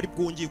ariko ukaba ari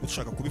bwongeye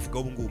gushaka kubivuga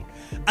ubu ngubu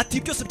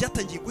ati byose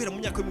byatangiye guhera mu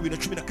myaka ya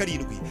 2017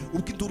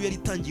 ubwo induru yari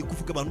itangiye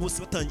kuvuga abantu bose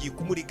batangiye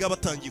kumuriga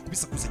batangiye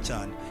kubisakuza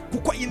cyane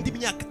kuko indi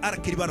myaka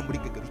arakeri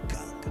baramurigaga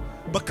bikanga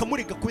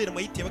bakamuriga kubera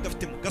amayiti yabaga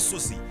afite mu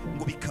gasozi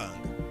ngo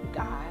bikanga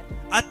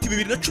ati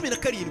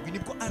 2017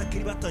 nibwo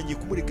arakeri batangiye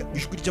kumuriga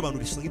ijwi ry'abantu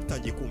risa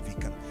nk'itangiye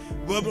kumvikana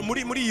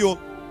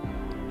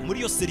muri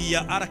iyo seri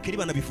ya arakeri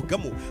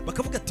banabivugamo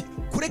bakavuga ati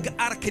kurega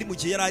arakeri mu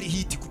gihe yari ari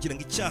hiti kugira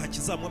ngo icyaha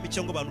kizamwame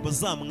cyangwa abantu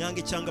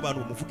bazamwange cyangwa abantu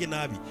bamuvuge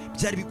nabi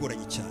byari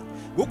bigoranye cyane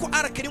kuko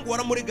arakeri ngo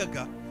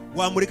waramuregaga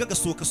wamurega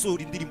gasohoka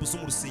sohora indirimbo zo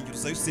mu rusengero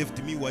za Saved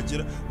Me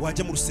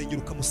wajya mu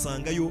rusengero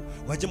ukamusangayo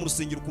wajya mu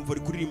rusengero ukumva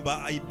ari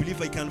kuririmba I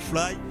Believe I Can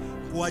Fly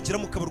wagera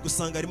mu kabari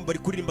ugasanga arimo bari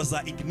kuririmba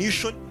za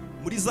Ignition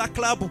muri za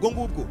club ubwo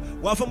ngubwo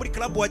wava muri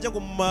club wajya ngo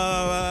mu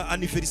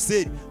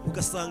anniversaire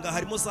ugasanga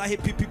harimo za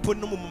happy people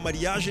no mu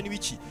mariage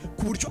n'ibiki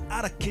ku buryo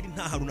arakeri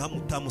nta hantu nta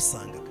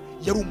mutamusangaga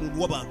yari umuntu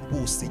w'abantu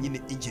bose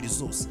nyine ingeri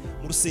zose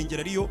mu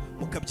rusengero ariyo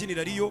mu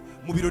kabyinira ariyo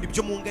mu birori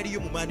byo mu ngariyo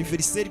mu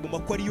anniversaire mu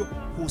makwa ariyo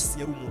hose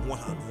yari umuntu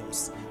w'ahantu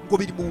hose ngo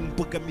biri mu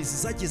mbogamizi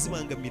zagiye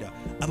zibangamira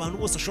abantu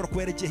bose ashobora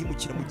kuba yaragiye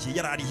himukira mu gihe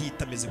yari ari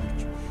hita ameze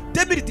gutyo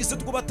 2017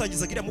 ubwo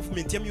batangizaga iriya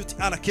movement ya Mute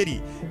Arakeri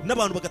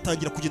n'abantu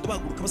bagatangira kugenda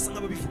bahaguruka basa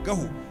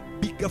nk'ababivugaho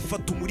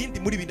bigafata umurindi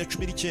muri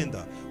 2019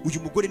 uyu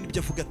mugore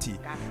nibyo avuga ati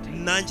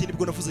nanjye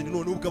nibwo navuze ni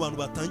none ubwo abantu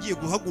batangiye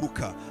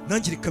guhaguruka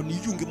nanjye reka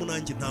niyungemo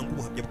nanjye ntanga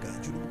ubuhamya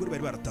bwanjye uyu mugore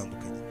bari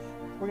baratandukanye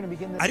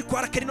ariko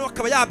arakeri nawe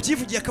akaba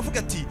yabyivugiye akavuga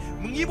ati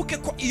mwibuke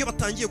ko iyo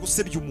batangiye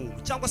gusebya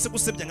umuntu cyangwa se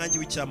gusebya nkanjye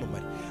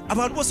w'icyamamare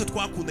abantu bose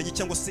twakundanye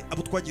cyangwa se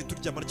abo twagiye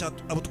turyamana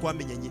cyangwa abo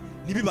twamenyanye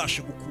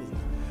ntibibashe gukunda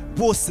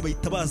bose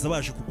bahita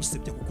baje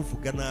kugusebya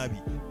kukuvuga nabi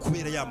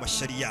kubera ya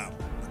mashyari yabo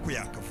ko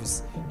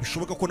yakavuze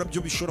bishoboka ko nabyo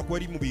bishobora kuba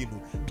ari mu bintu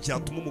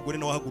byatuma umugore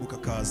nawe ahaguruka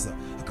akaza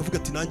akavuga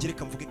ati nanjye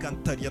reka mvuge kandi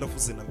atari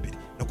yaravuze na mbere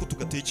nako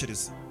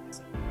tugatekereza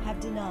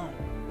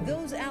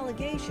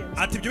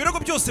ati ibyo birego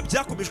byose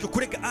byakomejwe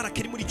kurega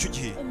arakeri muri icyo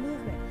gihe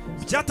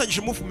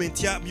byatangije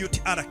movement ya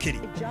Mute Arakeri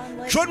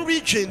John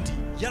Legend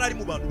yari ari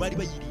mu bantu bari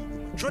bayiri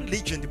John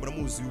Legend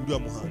muramuzi uriya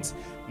muhanzi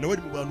nawe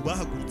ari mu bantu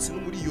bahagurutse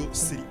no muri iyo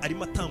seri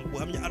arimo atanga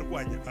ubuhamya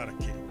arwanya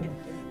arakeri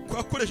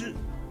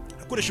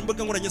akoresha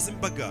imbaga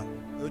nkoranyambaga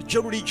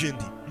John Legend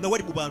nawe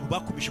ari mu bantu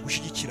bakomeje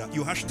gushyigikira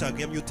iyo hashtag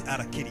ya Mute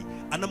Arakeri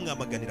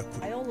anamwamaganira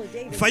kure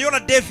Viola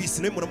Davis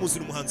nawe muramuzi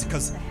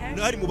n'umuhanzikazi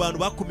nawe ari mu bantu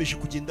bakomeje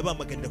kugenda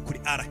bamaganira kuri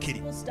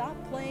Arakeri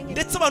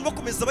ndetse abantu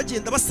bakomeza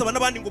bagenda basaba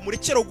n'abandi ngo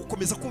murekereho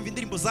gukomeza kumva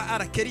indirimbo za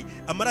Arakeri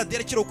amaradiyo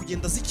arekereho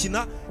kugenda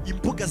zikina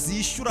imbuga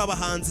zishyura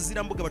abahanzi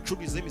ziriya mbuga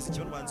bacururiza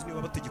imiziki abahanzi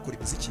niba bategekora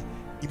imiziki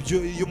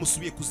ibyo iyo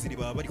musubiye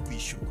kuzireba bari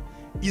kwishyurwa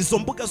izo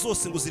mbuga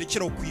zose ngo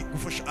zirekereho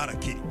gufasha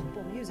Arakeri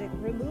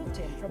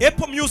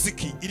Apple Music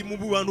iri mu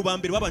bantu ba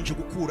mbere babanje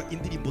gukura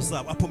indirimbo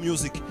zabo Apple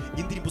Music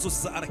indirimbo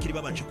zose za Arakeri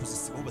babanje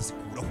kuzisibaho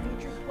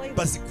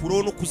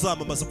bazikuraho no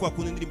kuzamamaza kwa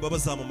kundi indirimbo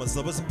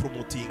bazamamaza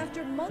bazipromoting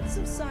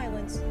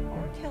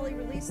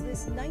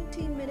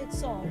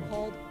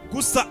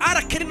gusa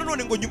Arakeri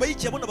nanone ngo nyuma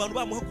y'igihe abona abantu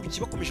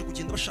bamuhagurukiye bakomeje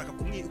kugenda bashaka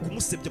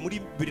kumusebya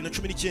muri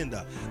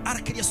 2019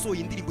 Arakeri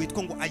yasohoye indirimbo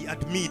yitwa ngo I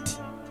Admit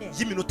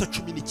y'iminota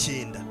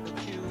 19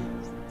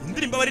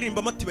 indirimbo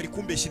baririmba amati bari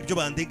kumbeshyira ibyo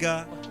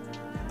bandega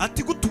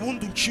ati gute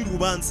ubundi uncira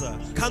urubanza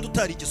kandi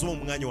utarigeze uba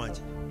mu mwanya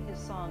wanjye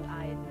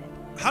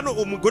hano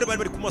umugore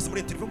bari kumubaza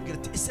muri interview bamubwira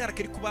ati ese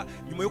Arakeri kuba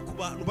nyuma yo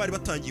kuba bari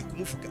batangiye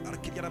kumuvuga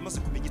Arakeri yaramaze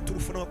kumenya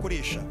iturufu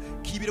n'abakoresha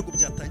k'ibirego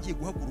byatangiye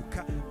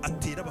guhaguruka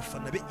atera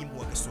abafana be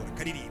imuha agasohora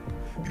karirimba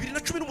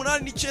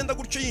 2018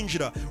 gutyo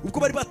yinjira ubwo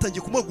bari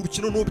batangiye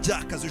kumuhagurukira no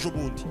byakaze ejo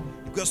bundi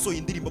ubwo yasohoye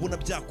indirimbo abona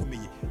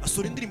byakomeye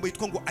asohora indirimbo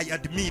yitwa ngo I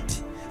Admit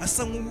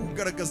asa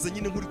nk'ugaragaza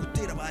nyine nk'uri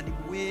gutera abantu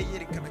we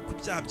yerekana ko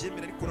ibyaha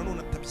byemera ariko nanone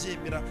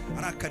atabyemera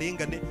ari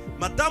akarengane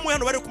madamu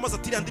hano bari kumaza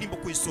ati iriya ndirimbo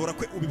kuyisohora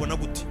kwe ubibona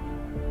gute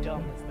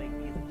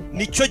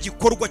nicyo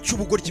gikorwa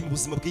cy'ubugoryi mu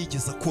buzima bwe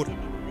yigeze akora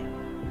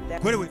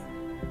kwerewe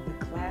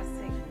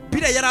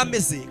biriya yari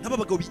ameze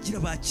nk'abagabo bigira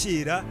ba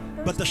kera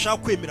badashaka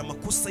kwemera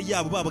amakosa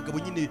yabo, babagabo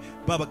nyine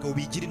babagabo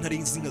bigira intare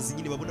z'inkazi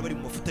nyine babona bari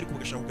mu mafuta ariko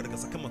bagashaka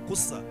kugaragaza ko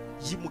amakosa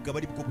y'umugabo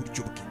ari bwo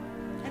buryo bwe.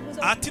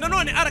 Ati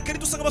nanone arakari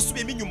dusanga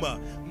basubiyemo inyuma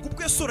ngo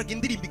ubwo yasoraga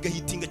indirimbo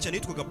igahitinga cyane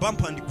yitwaga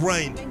Bump and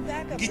Grind,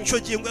 ngicyo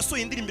gihe ngo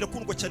yasohoye indirimbo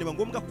irakundwa cyane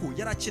bangombwa ko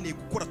yari akeneye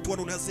gukora tour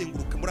none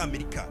azenguruka muri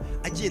Amerika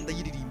agenda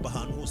yiririmba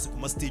ahantu hose ku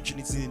ma stage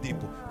n'izindi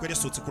ndirimbo ko yari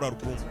yasohotse kuri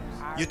album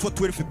yitwa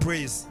 12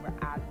 Praise.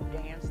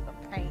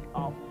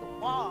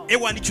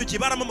 Ewa nicyo gihe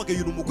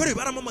baramamagaye uyu mugore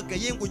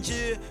baramamagaye ngo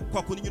nje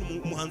kwa kundi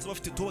nyine umuhanzi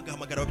bafite to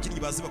bagahamagara ababyinnyi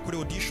bazi bakore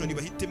audition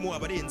bahitemo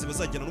abarenze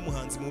bazajyana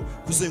n'umuhanzi mu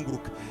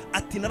kuzenguruka.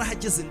 Ati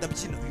narahageze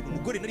ndabyina, uyu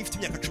mugore nari mfite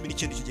imyaka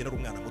 19 kigera ari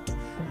umwana muto,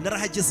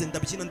 narahageze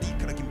ndabyina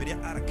ndikaraga imbere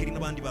ya Arakeri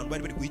n'abandi bantu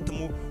bari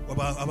guhitamo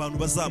abantu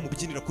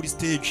bazamubyinira kuri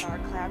stage.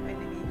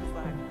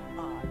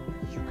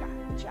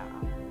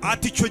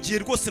 Ati icyo gihe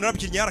rwose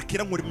narabyinnye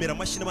Arakeri nkoremera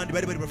amashyi n'abandi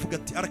bari bavuga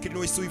ati Arakeri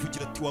niwe wese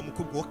wivugira ati wa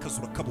mukobwa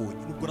w'akazura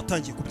kabonye. Nubwo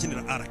natangiye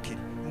kubyinira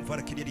Arakeri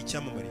Arakeri yari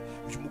icyamamare,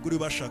 uyu mugore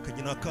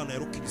bashakanye n'akana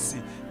yarokirisi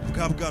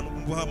bwa bwana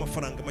umuha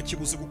amafaranga make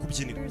buze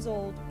gukubyinira.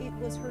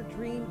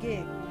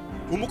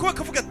 Umukobwa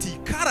akavuga ati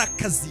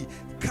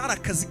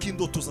karakazi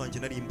k'indoto zanjye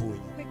nari mbonye.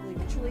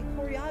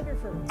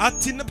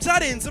 Ati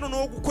nabyarenze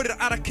noneho gukorera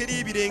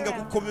Arakeri birenga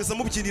gukomeza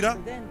mubyinira.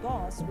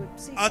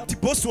 Ati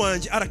boss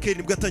wanjye Arakeri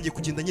nibwo yatangiye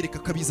kugenda nyereka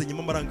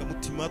kabizanyemo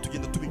amarangamutima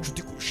tugenda tuba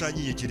inshuti kurusha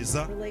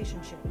nyiyegereza.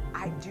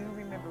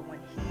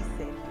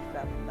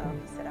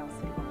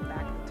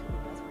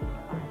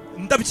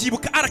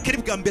 Ndabyibuka Arakeri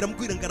bwa mbere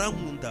ambwira ngo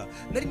arankunda,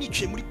 nari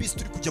nicaye muri bisi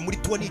turi kujya muri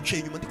tour nicaye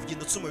inyuma ndi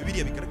kugenda nsoma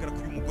Bibiliya bigaragara ko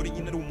uyu mugore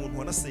nyine ari umuntu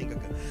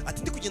wanasengaga.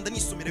 Ati ndi kugenda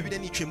nisomera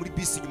Bibiliya nicaye muri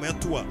bisi inyuma ya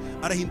tour,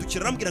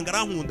 arahindukira arambwira ngo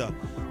arankunda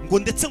ngo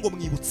ndetse ngo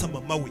mwibutsa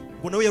mama we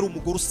ngo nawe yari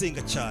umugore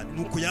usenga cyane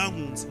nuko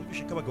yankunze.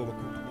 Umvishe ko abagabo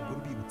bakunda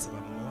umugore bibutsa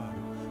ba mama wabo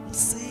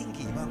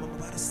musenge, ba mama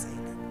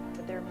barasenga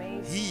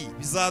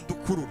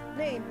bizadukurura.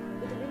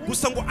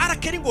 Gusa ngo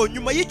Arakeri ngo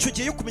nyuma y'icyo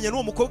gihe yo kumenya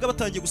n'uwo mukobwa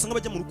batangiye gusanga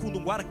bajya mu rukundo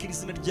ngo Arakeri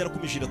izina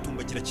ryarakomeje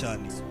iratumbagira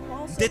cyane,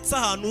 ndetse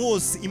ahantu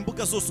hose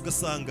imbuga zose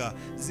ugasanga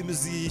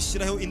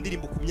zishyiraho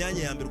indirimbo ku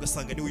myanya ya mbere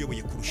ugasanga niwe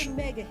uyoboye kurusha.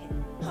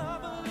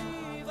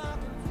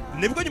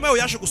 Nibwo nyuma yaho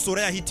yaje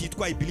gusohora ya hit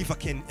yitwa I Believe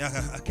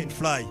I Can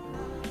Fly.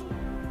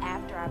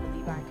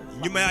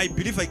 Nyuma ya I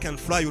Believe I Can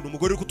Fly uyu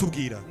mugore uri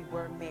kutubwira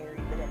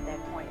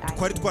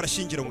twari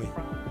twarashyingiranywe,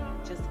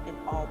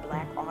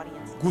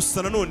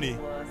 gusa nanone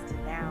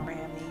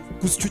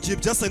gusa icyo gihe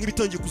byasanga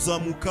bitangiye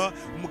kuzamuka.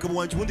 Umugabo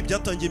wanjye ubundi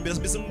byatangiye mbere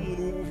ameze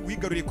nk'umuntu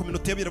wigaruriye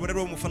community y'abirabura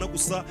rero bamufana,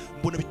 gusa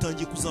mbona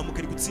bitangiye kuzamuka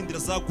ari gutsindira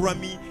za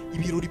Grammy,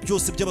 ibirori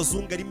byose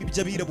by'abazungu arimo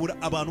iby'abirabura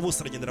abantu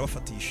bose aragendera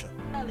bafatisha.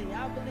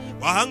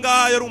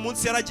 Ahangaha yari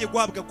umunsi yaragiye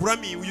guhabwa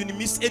Grammy, uyu ni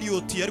Miss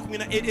Elliot yari kumwe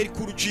na LL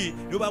Cool G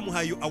niyo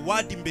bamuhaye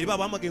award imbere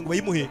babahamagaye ngo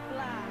bayimuhe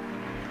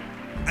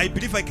I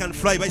Believe I Can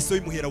Fly, bahise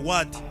bayimuhera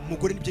award.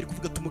 Umugore nibyo ari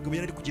kuvuga ati umugabo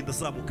yari kugenda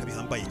azamuka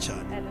bihambaye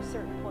cyane.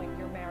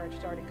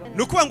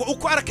 Nukuvuga ngo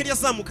uko Arakeri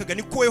yazamukaga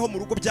niko weho mu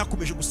rugo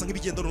byakomeje gusa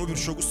nk'ibigenda no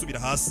birushaho gusubira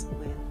hasi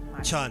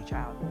cyane.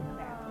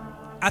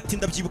 Ati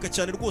ndabyibuka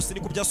cyane rwose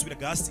niko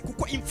byasubiraga hasi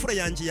kuko imfura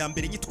yanjye ya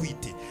mbere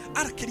nyitwite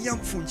Arakeri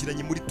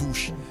yamfungiranye muri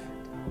douche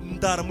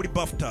ndara muri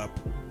bathtub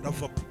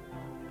ravapa.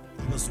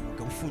 Ibazo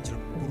umugabo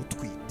ufungirana umugore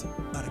utwite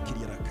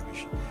Arakeri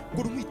yarakabije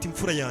ngo rumwite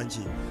imfura yanjye.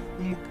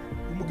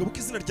 Umugabo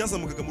k'izina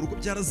ryazamukaga mu rugo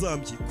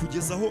byarazambye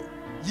kugeza aho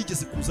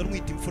yigeze kuza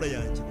rumwite imfura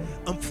yanjye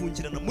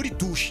amfungirana muri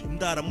douche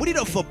ndara muri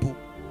ravapa.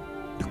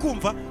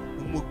 Kumva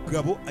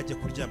umugabo ajya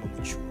kuryama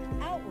mu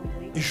cyumba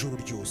ijoro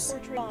ryose.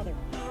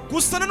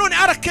 Gusa nanone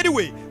Arakeri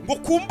we ngo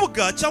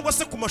kumbuga cyangwa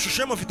se ku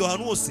mashusho y'amavideo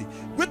ahantu hose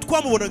we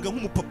twamubonaga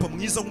nk'umupapa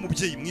mwiza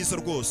nk'umubyeyi mwiza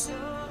rwose.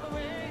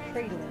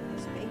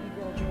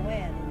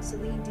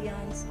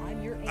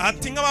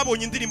 Ati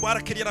nk'ababonye indirimbo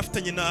Arakeri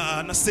yarafitanye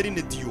na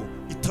Celine Dion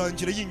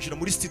itangira yinjira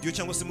muri studio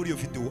cyangwa se muri iyo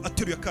video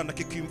ateruye akana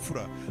ke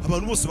k'imfura,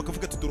 abantu bose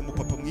bakavuga ati dore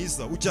umupapa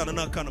mwiza ujyana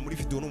n'akana muri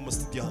video no mu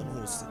studio ahantu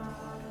hose.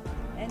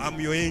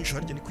 Amiyo enjo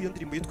harya ni ku iyo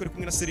ndirimbo yitwa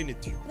kumwe na Celine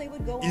Dion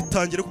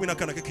itangira kumwe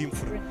n'akana ke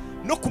k'imfura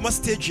no ku ma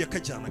stage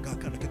yakajyanaga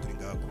akana ke turi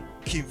ngako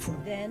k'imfura.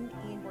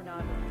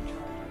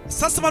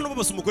 Sasa abantu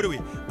babaza umugore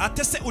we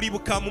atese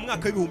uribuka mu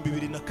mwaka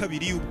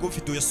w'2002 ubwo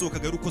video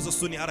yasohokaga y'urukoza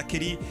soni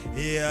Arakeri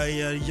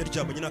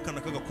yaryamanye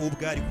n'akana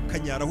k'agakobwa ari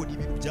kukanyaraho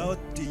n'ibintu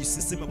byateye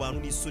isesema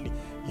abantu n'isoni.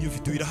 Iyo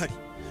video irahari.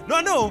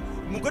 No,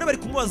 umugore bari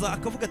kumubaza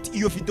akavuga ati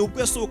iyo video ubwo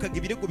yasohokaga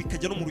ibirego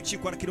bikajya no mu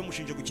rukiko Arakeri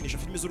mushinje gukinisha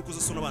filime z'urukoza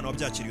soni abana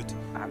babyakiriye ute.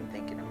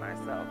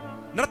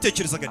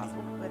 Naratekerezaga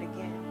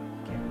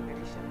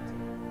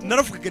ni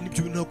naravugaga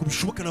n'ibyo bintu ntabwo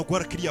bishoboka, ntabwo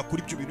Arakeri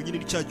yakora ibyo bintu nyine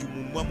n'icyagiye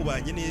umuntu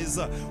wamubanye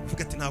neza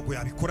uvuga ati ntabwo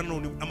yabikora,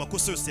 none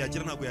amakosa yose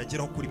yagira ntabwo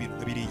yageraho kuri ibintu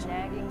nkabiriye.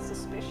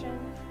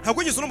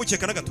 Ntabwo ngeze no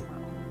mukeka na gato.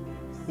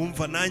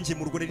 Umva nanjye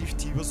mu rugo rero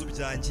ifite ibibazo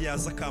byanjye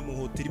yaza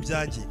kamuhotera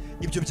ibyanjye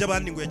ibyo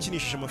by'abandi ngo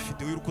yakinishije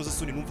amavideo y'urukoza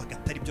soni numvaga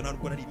atari byo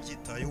ntabwo nari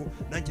byitayeho,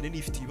 nanjye nari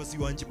ifite ibibazo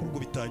iwanjye mu rugo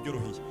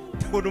bitanyoroheye.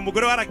 Ndabona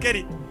umugore wa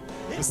Arakeri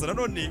gusa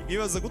nanone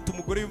ibibazo gute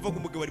umugore yumva ngo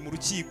umugabo ari mu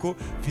rukiko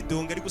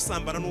video ngo ari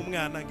gusambana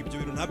n'umwana ngo ibyo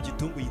bintu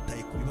ntabyito ngo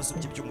yitaye ku bibazo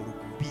bye byo mu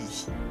rugo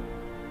bihi.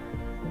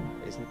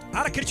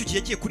 arakeri icyo gihe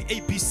yagiye kuri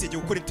ABC ajya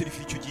gukora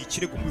interview icyo gihe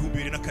kirego mu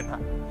 2004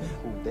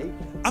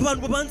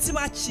 abantu babanze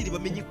bakiri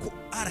bamenye ko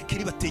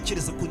arakeri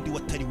batekereza ko ndi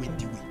watari we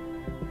ndiwe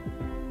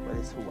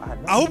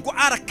ahubwo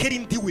arakeri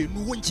ndiwe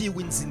nuwo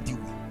ngiyewe nzi ndiwe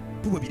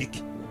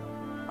tubabireke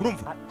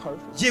urumva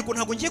yego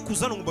ntabwo ngiye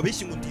kuzana ngo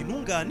babeshye ngo ndi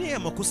intungane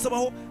amakosa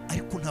abaho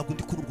ariko ntabwo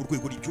ndi kuri urwo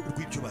rwego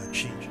rw'ibyo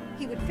bacinje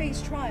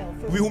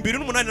mu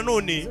 2008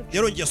 nanone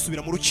yarongeye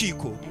asubira mu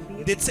rukiko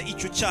ndetse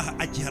icyo cyaha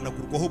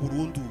agihanagurwaho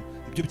burundu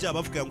ibyo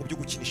byaba bavuga ngo byo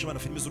gukinisha abana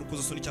filime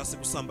z'urukozasoni cyangwa se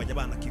gusambanya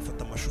abana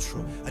akifata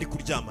amashusho ari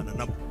kuryamana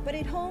nabo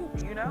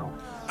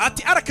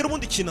ati arakera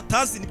ubundi ikintu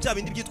atazi ni bya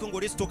bindi byitwa ngo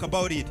let's talk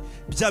about it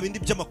bya bindi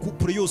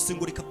by'amakupure yose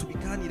ngo reka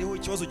tubiganireho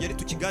ikibazo cyari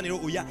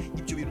tukiganireho oya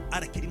ibyo bintu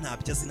arakeri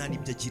ntabyo azi nta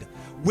n'ibyo agira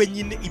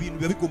wenyine ibintu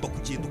biba bigomba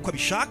kugenda uko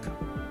abishaka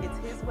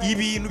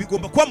ibintu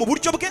bigomba kuba mu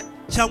buryo bwe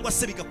cyangwa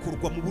se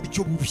bigakorwa mu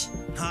buryo bubi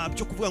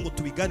ntabyo kuvuga ngo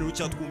tubiganireho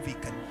cyangwa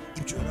twumvikane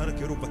ibyo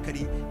arakeri urumva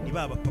kari ni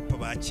baba papa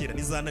ba kera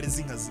n'izanare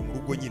z'inkazi mu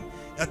rugo nyine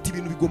ati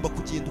ibintu bigomba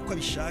kugenda uko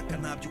abishaka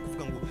ntabyo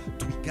kuvuga ngo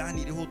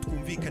tubiganireho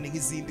twumvikane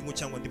nk'izindi ngo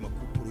cyangwa andi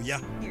makupuro ya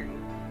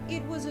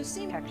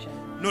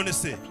none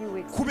se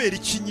kubera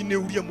iki nyine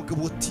uriya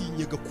mugabo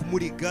watinyaga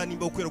kumurega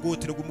nimba ukwera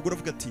guhotera ngo umugore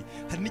avuga ati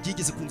hari n'igihe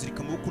yigeze kunzirika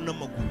amaboko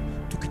n'amaguru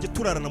tukajya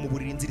turarana mu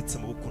buriri nziritse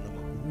amaboko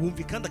n'amaguru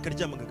wumva kandi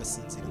akaryama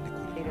agasinzira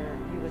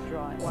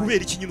ndikuri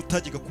kubera iki nyine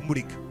utajyaga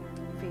kumurega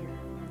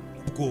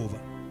ubwoba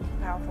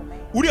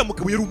uriya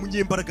mugabo yari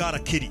umunyembaraga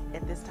arakeri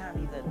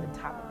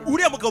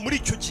uriya mugabo muri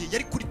icyo gihe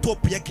yari kuri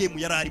top ya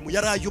game yari arimo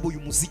yari ayoboye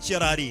umuziki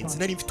yari arenze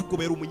nari mfite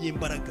ubwoba yari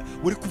umunyembaraga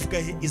wari kuvuga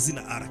he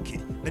izina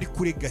arakeri nari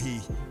kurega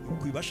hehe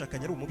uko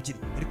bashakanye ari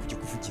umubyinnyi ari kujya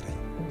kuvugira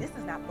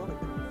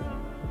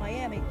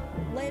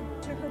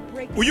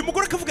uyu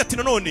mugore akavuga ati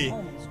nanone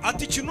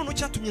ati ikintu noneho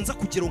cyatumye nza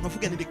kugera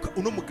nkavuga ni reka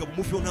uno mugabo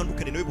muveho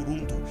ntandukane nawe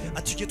burundu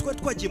ati igihe twari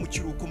twagiye mu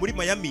kiruhuko muri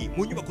Miami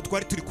mu nyubako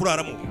twari turi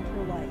kuraramo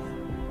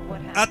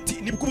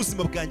ati nibwo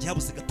ubuzima bwanjye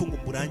habuze gato ngo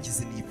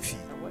murangize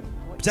n'ipfira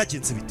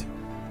byagenze bite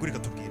gureka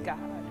tubwire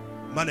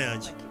mana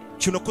yanjye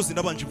cyo nakoze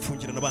nabanje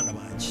mfungira n'abana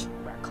banjye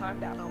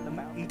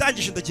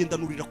ndangije ndagenda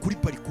nurira kuri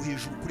bariko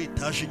hejuru kuri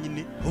etage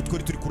nyine aho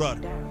twari turi kurara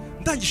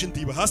ndangije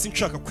ndiba hasi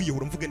nshaka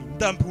kwiyahura mvuga ni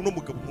ndambi uno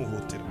mugabo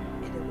muhotera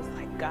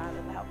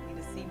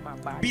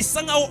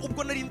bisa nkaho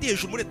ubwo nari ndi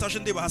hejuru muri etage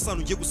ndeba hasi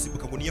ahantu ngiye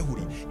gusimbuka ngo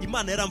niyahure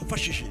imana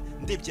yaramfashije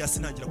ndebye hasi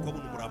ntangira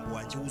kubona umurambo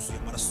wanjye wuzuye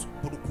amaraso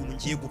mbona ukuntu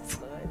ngiye gupfa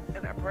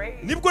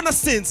nibwo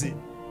nasenze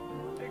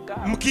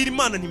mbwira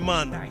imana ni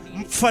imana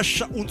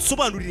mfasha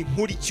unsobanurire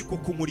nkora iki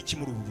koko nkora iki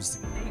muri ubu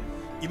buzima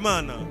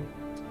imana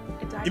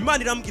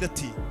irambwira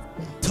ati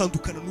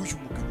tandukana n'uyu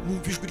mugabo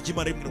numva ijwi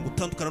ry'imana rimwe ngo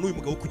tandukana n'uyu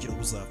mugabo kugira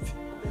ngo uzapfe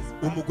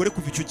umugore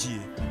kuva icyo gihe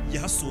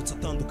yahasohotse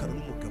atandukana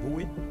n'umugabo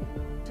we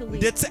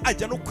ndetse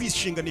ajya no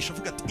kwishinganisha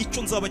avuga ati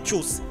icyo nzaba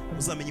cyose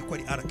uzamenye ko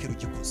ari arakero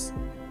gikoze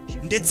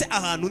ndetse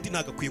ahantu undi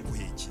ntago akwiye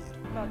kuhegera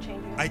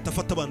ahita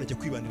afata abana ajya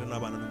kwibanira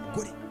n'abana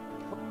n'umugore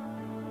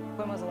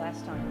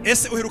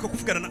ese uheruka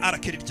kuvugana na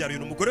arakeri ryari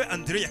uyu umugore we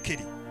Andrea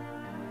Kelly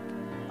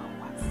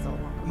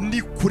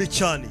ni kure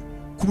cyane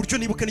ku buryo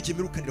nibuka n'igihe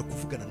mperukanira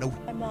kuvugana nawe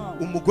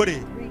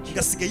umugore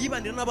ngasigaye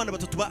yibanira n'abana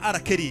batatu ba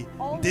arakeri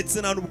ndetse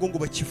nta n'ubwo ngo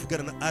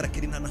bakivugana na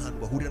arakeri nta n'ahantu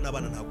bahurira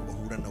n'abana ntabwo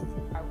bahura nawe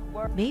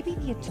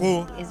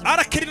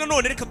arakeri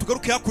nanone reka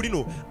tugaruke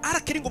hakurino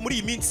arakeri ngo muri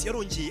iyi minsi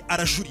yarongeye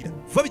arajurira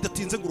vuba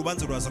bidatinze ngo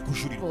urubanza ruraza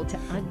kujurira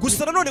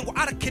gusa nanone ngo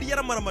arakeri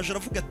yaramaramaje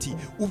aravuga ati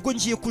ubwo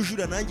ngiye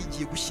kujurira nanjye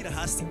ngiye gushyira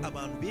hasi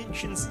abantu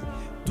benshi nzi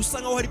dusa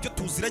nkaho hari ibyo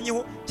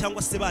tuziranyeho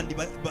cyangwa se bandi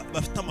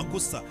bafite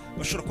amakosa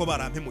bashobora kuba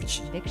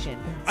barampemukiye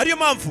ariyo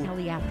mpamvu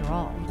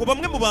ngo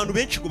bamwe mu bantu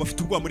benshi ngo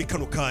bafite ubwoba muri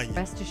kano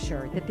kanya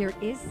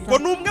ngo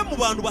n'umwe mu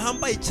bantu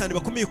bahambaye cyane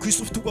bakomeye ku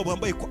isi ufite ubwoba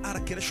buhambaye ko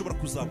arakeri ashobora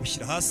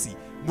kuzamushyira hasi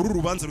muri uru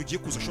rubanza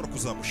rugiye kuza ashobora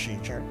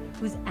kuzamushinja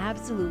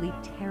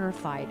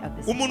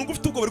umuntu ngo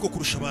ufite ubwoba ariko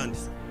kurusha abandi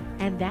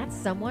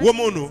uwo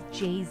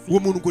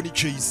muntu ngo ni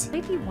Jay-Z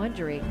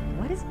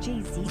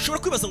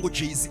ushobora kwibaza ngo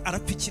Jay-Z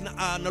arapfa iki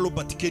na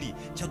Robert Kelly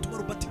cyatuma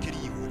Robert Kelly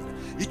yihurira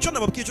icyo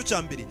nababwiye cyo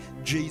cya mbere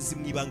Jay-Z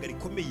mu ibanga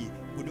rikomeye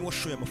ngo niwe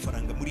washoye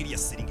amafaranga muri iriya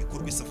seringi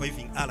ikorwa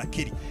Surviving R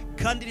Kelly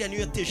kandi iriya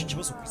niyo yateje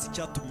ikibazo ku isi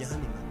cyatumye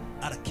hanini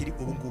arakeri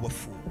ubu ngubu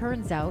afunga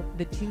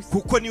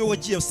kuko niwe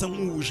wagiye asa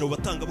nk'uhuje abo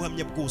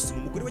batangabuhamya bwose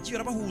n'umugore wagiye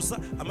arabahuza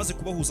amaze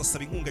kubahuza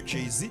asaba inkunga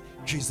Jay-Z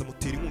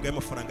amutera inkunga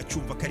y'amafaranga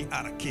cyumva ko ari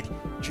arakeri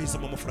Jay-Z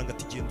amuha amafaranga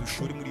ati genda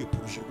ushore muri iyo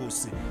poroje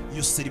rwose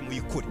iyo seri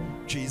muyikore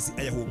Jay-Z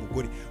ayaha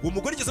uwo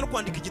mugore ageze no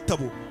kwandika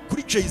igitabo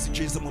kuri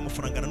Jay-Z amuha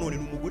amafaranga nanone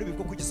n'umugore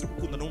bivuga ko ugeze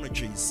gukundana na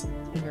Jay-Z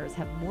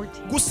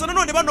gusa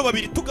nanone bano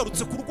babiri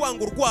tugarutse ku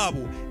rwango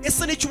rwabo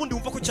ese n'icyo ubundi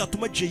wumva ko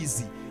cyatuma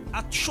Jay-Z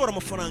ashora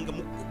amafaranga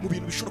mu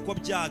bintu bishobora kuba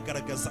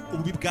byagaragaza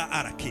ububi bwa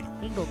arakeri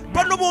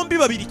bano bombi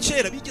babiri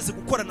kera bigeze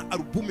gukorana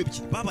album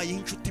ebyiri babayeho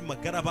inshuti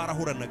magara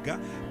barahoranaga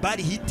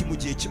bari hit mu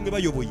gihe kimwe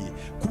bayoboye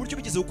ku buryo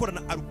bigeze gukorana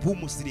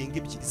album zirenga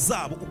ebyiri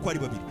zabo uko ari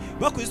babiri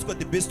bakoze yitwa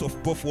The Best of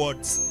Both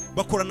Worlds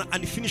bakorana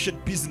Unfinished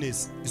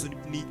Business izo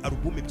ni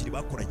album ebyiri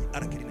bakoranye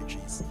arakeri na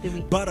Jay-Z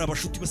bari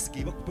abashuti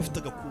basigaye bafite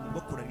agakungu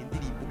bakorana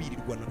indirimbo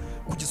birirwana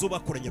kugeza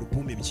bakoranye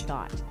album ebyiri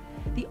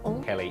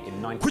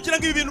kugira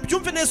ngo ibi bintu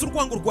byumve neza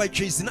urwango rwa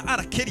Jay-Z na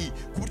R. Kelly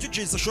ku buryo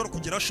Jay-Z ashobora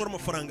kugera ashora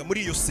amafaranga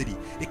muri iyo seri.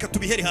 Reka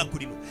tubihere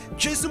hakurino.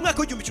 Jay-Z mu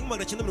mwaka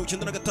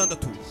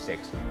w'1996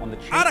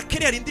 R.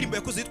 Kelly hari indirimbo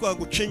yakoze yitwa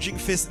ngo Changing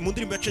Face. Mu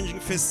ndirimbo ya Changing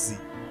Face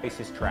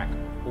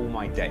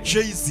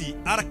Jay-Z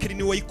R. Kelly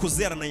ni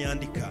wayikoze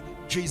aranayandika.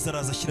 Jay-Z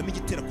araza ashyiramo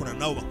igitera korana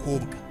nabo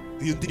bakobwa.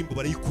 Iyo ndirimbo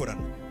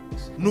barayikorana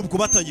nubwo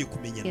batangiye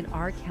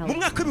kumenyana. Mu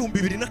mwaka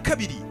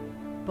w'2002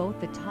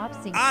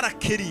 R.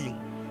 Kelly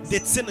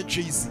ndetse na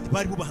Jay-Z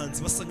bari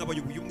bubahanzi basa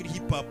nk'abayoboye muri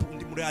hip hop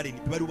undi muri R&B,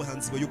 bari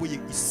bubahanzi bayoboye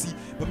isi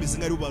bameze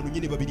nk'ari bantu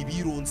nyine babiri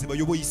bironze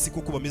bayoboye isi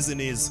koko bameze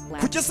neza,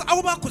 kugeza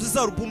aho bakoze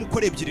za album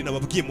uko ebyiri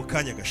nababwiye mu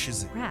kanya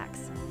gashize.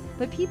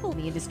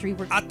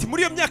 Ati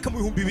muri iyo myaka mu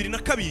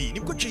 2002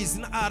 nibwo Jay-Z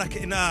na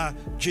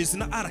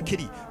R.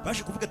 Kelly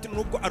baje kuvuga ati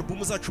nubwo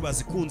album zacu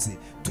bazikunze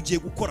tugiye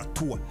gukora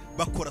tour.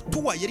 Bakora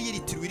tour yari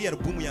yaritiriwe iri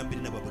album ya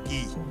mbere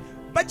nababwiye.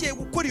 Bagiye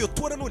gukora iyo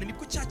tour none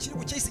nibwo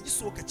cyakiriwe cyahise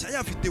gisohoka cya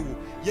ya video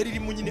yari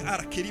irimo nyine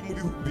R. Kelly mu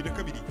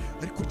 2002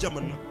 ari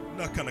kuryamana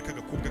n'akana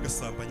k'agakobwa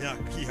gasambanya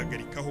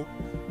kihagarikaho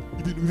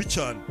ibintu bibi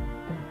cyane.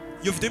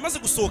 Iyo video imaze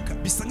gusohoka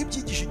bisa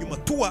nk'ibyigije inyuma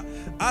tour.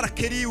 R.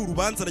 Kelly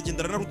urubanza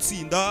aragenda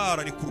ararutsinda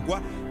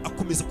ararekurwa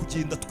akomeza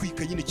kugenda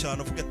twika nyine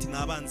cyane avuga ati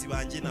nabanzi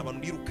banjye nabantu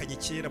nirukanye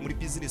kera muri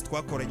business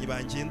twakoranye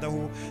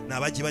bangendaho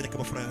nabagiye banyaka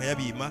amafaranga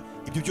yabima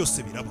ibyo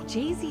byose biraba.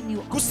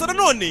 Gusa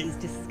none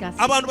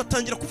abantu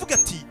batangira kuvuga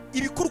ati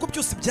ibikorwa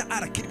byose bya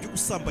R. Kelly byo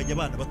gusambanya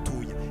abana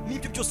batoya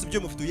n'ibyo byose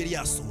byo mu video yari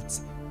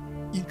yasohotse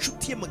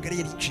inshuti ye magara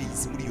yari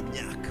Jay-Z muri iyo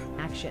myaka.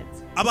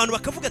 Abantu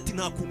bakavuga ati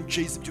nta kuntu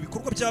Jay-Z ibyo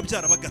bikorwa byaba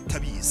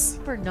byarabagatabizi.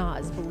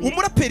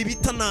 Umuraperi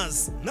bita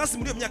Nas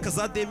muri iyo myaka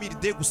za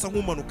 2000 gusa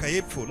nk'umanuka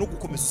hepfo no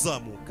gukomeza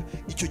uzamuka.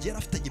 Icyo gihe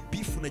afitanye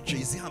beef na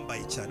Jay-Z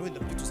hambaye cyane, wenda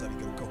nabyo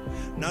tuzabigarukaho.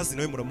 Nas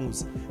nawe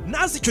muramuzi.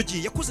 Nas icyo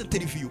gihe yakoze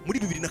interview muri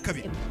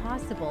 2002.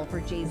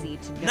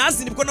 Nas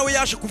nibwo nawe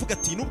yaje kuvuga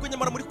ati nubwo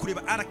nyamara muri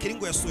kureba R. Kelly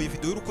ngo yasohoye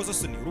video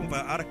y'urukozasoni,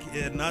 urumva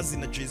Nas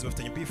na Jay-Z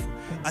bafitanye beef,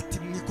 ati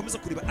mwikomeza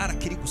kureba R.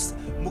 Kelly gusa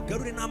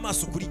mugarure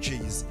n'amaso kuri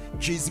Jay-Z.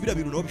 Jay-Z bira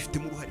bintu nabo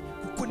bifitemo uruhare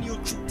kuko niyo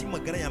nshuti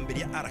magara ya mbere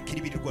ya R.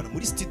 Kelly birirwana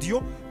muri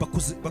studio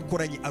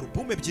bakoranye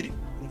album ebyiri.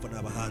 Urumva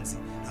n'abahanzi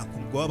nta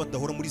kuntu baba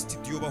badahora muri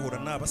studio bahora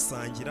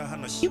nabasangira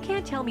hanashye.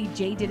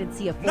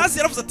 Nas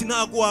yaravuze ati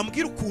ntago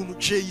wambwira ukuntu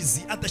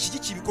Jay-Z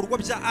adashyigikiye ibikorwa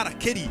bya R.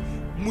 Kelly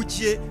mu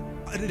gihe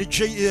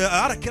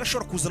R. Kelly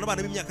ashobora kuzana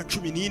abana b'imyaka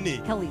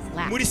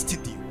 14 muri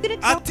studio.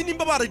 Ati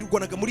nimba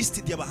barirwanaga muri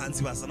studio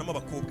abahanzi bazanamo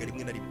abakobwa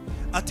rimwe na rimwe,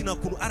 ati nta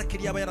kuntu R.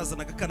 Kelly yaba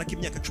yarazanaga akana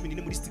k'imyaka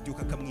 14 muri studio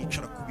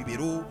kakamwicara ku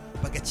bibero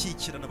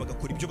bagakikirana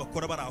bagakora ibyo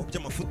bakora bari aho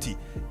by'amafuti.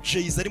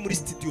 Jay-Z ari muri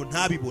studio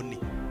ntabibone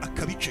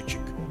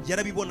akabiceceka,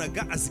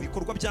 yarabibonaga azi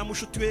ibikorwa bya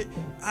mushuti we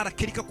R.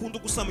 Kelly kakunda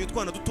gusama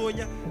utwana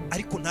dutonya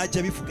ariko ntajya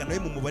abivuga nawe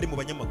mu mubare mu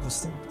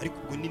banyamakosa. Ariko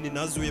ubwo nini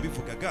Nazi we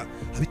yabivugaga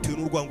habitewe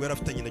n'urwango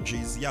yarafitanye na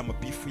Jay-Z ya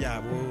mabifu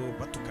yabo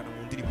batukana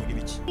mu ndirimbo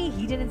n'ibiki.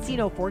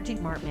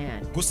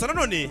 Gusa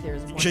nanone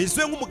Jay-Z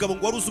we nk'umugabo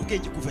ngo wari uzi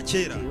ubwenge kuva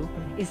kera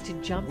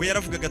we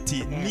yaravugaga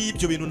ati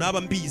n'ibyo bintu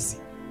naba mbizi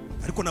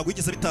ariko ntabwo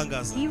yigeze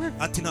bitangaza.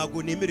 Ati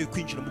ntabwo nemerewe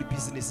kwinjira muri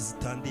business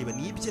zitandeba,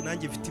 nibye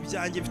nanjye mfite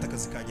ibyanjye mfite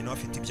akazi kanjye nawe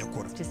afite ibyo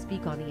akora.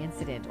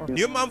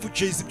 Niyo mpamvu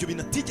Jay-Z ibyo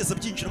bintu atigeze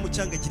abyinjiramo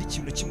cyangwa agira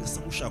ikintu kimwe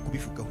asa nk'ushaka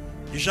kubivugaho.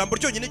 Ijambo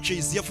ryonyine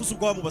Jay-Z yavuze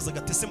ubwo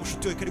bamubazaga ati ese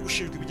mushuti we kari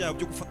gushinjwa ibyaha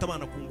byo gufata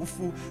abana ku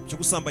ngufu byo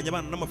gusambanya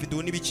abana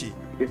n'amavideo n'ibiki.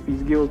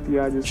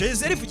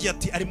 Jay-Z yarivugiye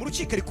ati ari mu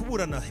rukiko ari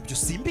kuburana ibyo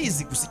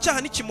simbizi gusa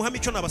icyaha nikimuhama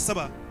icyo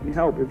nabasaba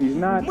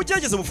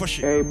mugerageze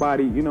mufashe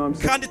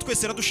kandi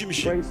twese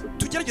radushimishe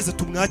tugerageze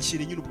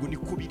tumwakire nyine ubwo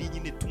niko biri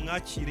nyine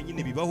tumwakire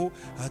nyine bibaho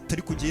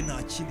atari kugiye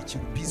nta kindi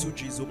kintu bizo.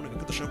 Jay-Z wabonaga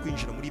ko adashaka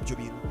kwinjira muri ibyo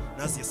bintu,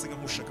 Nazi yasaga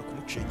nk'ushaka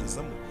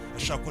kumucengezamo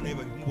ashaka ko nawe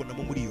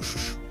babimubonamo muri iyo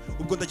shusho.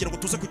 Ubwo ndagira ngo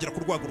tuze kugera ku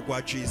rwago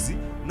rwa Jay-Z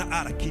na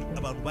R. Kelly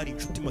abantu bari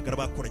inshuti magara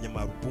bakoranye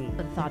amarubumu.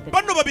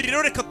 Bano babiri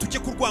rero reka tujye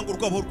ku rwango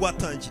rwabo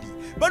rwatangiriye.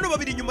 Bano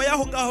babiri nyuma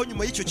yaho ngaho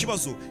nyuma y'icyo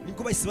kibazo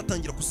nibwo bahise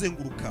batangira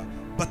kuzenguruka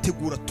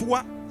bategura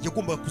tour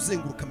yagombaga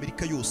kuzenguruka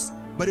Amerika yose.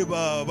 Bari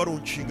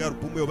baronshinga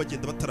album yo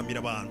bagenda bataramira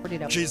abantu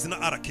Jay-Z na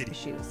R. Kelly.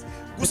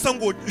 Gusa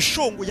ngo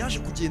ishongo yaje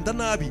kugenda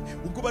nabi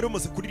ubwo bari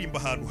bamaze kuririmba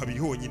ahantu habiri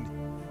honyine.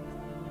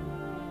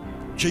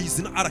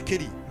 Jay-Z na R.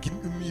 Kelly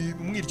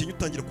umwiryenyo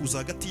utangira kuza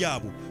hagati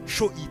yabo,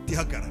 show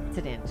itihagarara.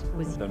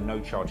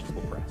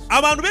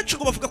 Abantu benshi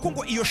ngo bavuga ko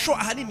ngo iyo show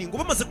ahanini ngo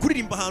bamaze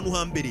kuririmba ahantu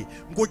hambere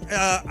ngo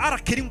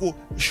R. Kelly ngo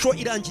show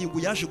irangiye ngo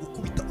yaje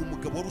gukubita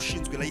umugabo wari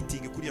ushinzwe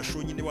lighting kuri ya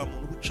show nyine wa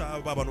muntu guca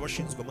abantu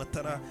bashinzwe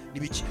amatara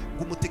n'ibiki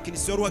ngo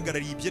umutekinisiye wari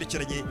uhagarariye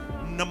ibyerekeranye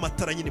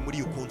n'amatara nyine muri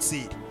iyo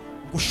concert.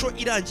 Ngo show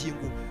irangiye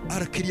ngo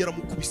R. Kelly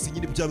yaramukubise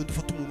nyine byawe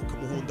dufata umuntu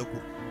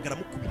kamuhondagura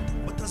ngaramukubita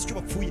batazi icyo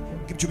bapfuye.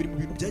 Ibyo biri mu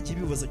bintu byagiye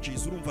bibaza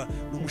Jay-Z. Urumva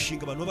ni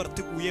umushinga abantu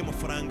barateguye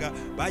amafaranga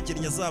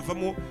bagennye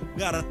azavamo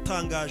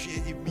mwaratangaje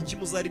imijyi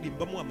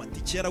muzaririmbamo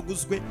amatike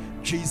yaraguzwe.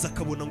 Jay-Z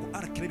akabona ngo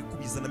R. Kelly ari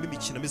kubizanamo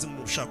imikino ameze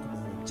nk'umuntu ushaka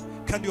umuhombya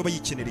kandi yo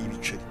bayikenereye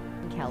ibiceri.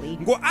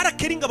 Ngo R.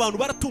 Kelly ngo abantu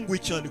baratunguye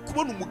cyane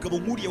kubona umugabo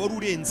nk'uriya wari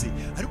urenze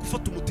ari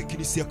gufata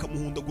umutekinisiye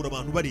akamuhundagura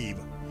abantu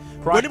bareba.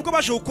 Ngo nibwo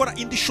baje gukora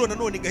indi show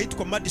nanone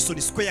ngahitwa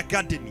Madison Square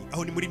Garden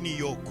aho ni muri New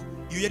York.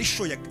 Iyo yari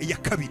show ya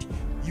kabiri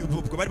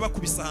ubwo bari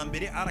bakubisa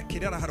hambere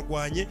arakeri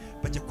araharwanye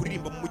bajya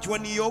kuririmba mu mujyi wa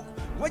New York.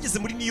 Bageze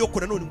muri New York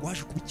nanone ngo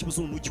haje kuba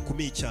ikibazo n'ugi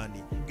gikomeye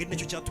cyane, ngari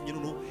nacyo cyatumye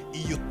none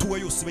iyo tour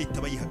yose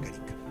bahita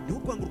bayihagarika. Niho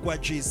urwango rwa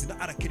Jay-Z na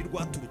arakeri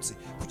rwaturutse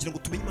kugira ngo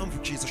tumenye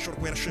impamvu Jay-Z ashobora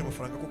kuba yarashoye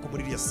amafaranga koko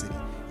muri iriya seri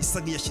isa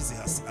nk'iyashyize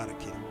hasi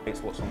arakeri.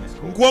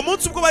 Ngo uwo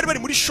munsi ubwo bari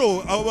muri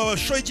show, abo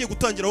show igiye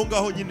gutangira aho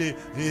ngaho nyine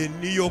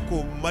New York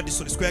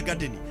Madison Square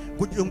Garden,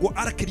 ngo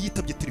arakeri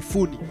yitabye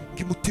telefoni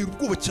ngimutera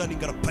ubwoba cyane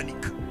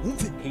ngarapanika.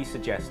 Umve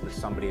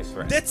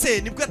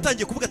ndetse nibwo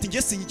yatangiye kuvuga ati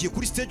ngiye singiye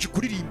kuri stage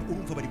kuririmba.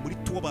 Urumva bari muri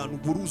tour abantu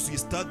buruzuye,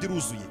 stade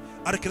iruzuye.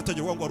 Arakeri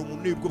atangiye kuvuga ngo hari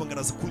umuntu n'ubwo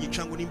bangaraza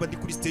kunyica ngo nimba ndi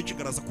kuri stage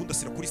ngaraza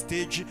kundasira kuri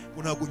stage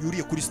ngo ntago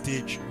nyuriye kuri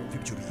stage. Umva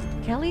ibyo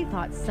bintu. Kelly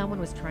thought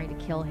someone was trying to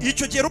kill him.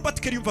 Icyo gihe Robert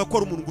Kelly yumva ko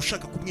ari umuntu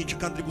gushaka kumwica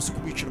kandi ari gusa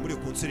kumwicira muri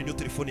iyo concert niyo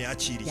telefone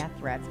yakiriye.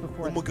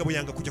 Umugabo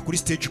yanga kujya kuri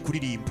stage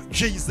kuririmba.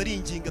 Jay-Z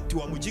aringinga ati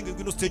wa muginga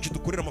ngwino stage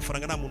dukorera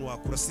amafaranga nta muntu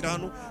wakurasira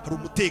hano, hari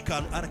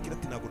umutekano. Arakeri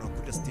ati ntago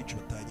nakurira stage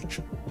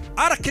batanyica.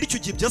 Arakeri icyo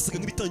gihe byasaga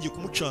nk'ibitangiye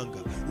kumucanga,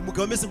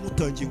 umugabo ameze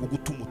nk'utangiye ngo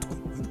guta umutwe.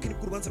 Wibuke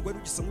nibwo urubanza rwari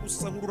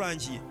rugisa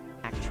nk'ururangiye.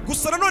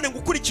 Gusa nanone ngo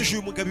ukurikije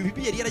uyu mugabo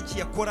ibi yari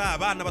yaragiye akora,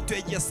 abana bato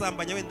yagiye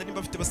asambanya, wenda nimba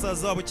afite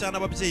basaza babo cyane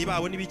ababyeyi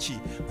babo n'ibiki,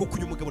 kuko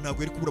uyu mugabo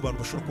ntabwo yari kubura abantu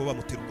bashobora kuba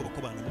bamutera ubwoba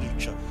ko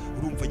banamwica.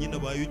 Urumva nyine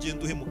abaye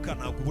ugenda uhemuka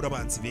ntabwo ubura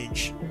abanzi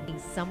benshi.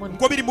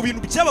 Ngo biri mu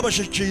bintu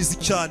byababaje Jay-Z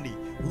cyane.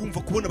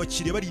 Urumva kubona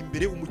abakiriya bari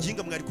imbere,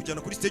 umuginga mwari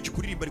kujyana kuri stage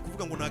kuririmba ari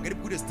kuvuga ngo ntabwo ari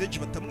kuri stage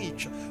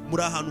batamwica,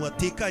 muri ahantu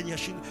hatekanye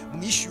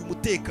mwishyuye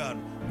umutekano.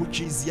 Ngo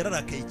Jay-Z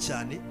yararakaye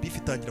cyane,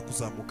 bifitangira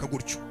kuzamuka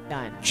gutyo.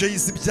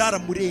 Jay-Z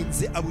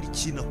byaramurenze aburi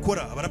ikintu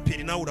akora.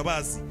 Abaraperi nawe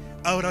urabazi,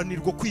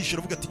 aranirwa kwishira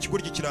avuga ati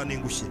ikigoryi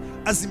kiranengushye,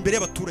 azi imbere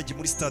y'abaturage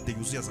muri stade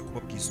yuzuye aza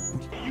kubabwiza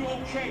ukuri.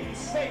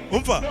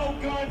 Umva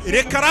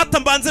reka rata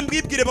mbanze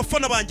mbwibwire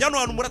bafana banjye hano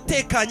hantu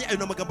muratekanye. Ayo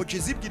namagambo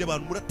Jay-Z ibwire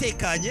abantu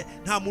muratekanye,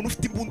 nta muntu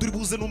ufite imbunda uri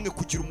buze n'umwe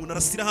kugira umuntu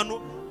arasira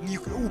hano.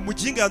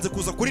 Umuginga yanze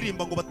kuza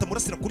kuririmba ngo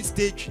batamurasira kuri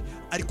stage,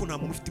 ariko nta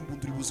muntu ufite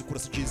imbunda uri buze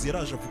kurasa. Jay-Z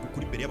yaraje avuga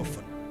ukuri imbere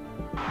y'abafana.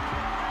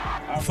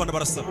 Abafana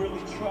barasaba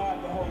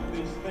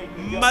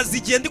maze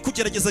igihe ndi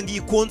kugerageza ngo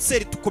iyi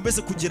concert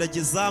tukomeze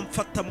kugerageza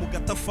mfata mu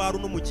gatafaru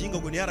no muginga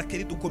ngo ni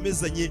arakeri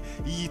dukomezanye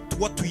iyi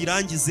tour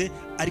tuyirangize,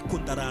 ariko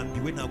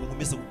ndarambiwe ntabwo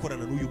nkomeza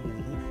gukorana n'uyu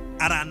muntu,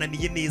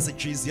 arananiye neza.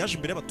 Jay-Z yaje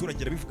imbere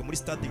y'abaturage arabivuga muri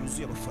stade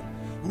yuzuye abafana.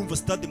 Urumva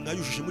stade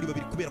mwayujuje muri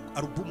babiri kubera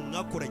album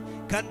mwakoranye,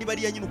 kandi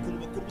bariya nyine ukuntu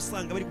bakora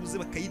usanga bari buze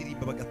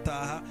bakayiririmba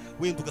bagataha,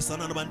 wenda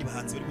ugasana n'abandi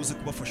bahanzi bari buze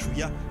kubafasha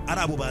uya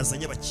ari abo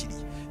bazanye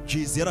abakiriya.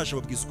 Jay-Z yaraje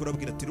ababwiza ukuri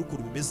ababwira ati ruko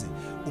rumeze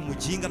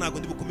umuginga ntabwo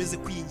ndi bukomeze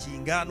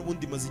kwinginga,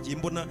 n'ubundi maze igihe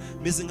mbona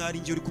meze nk'ari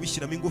ngiye uri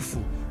kubishyiramo ingufu,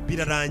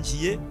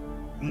 birarangiye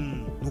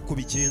nuko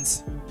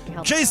bigenze.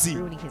 Jay-Z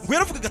ngo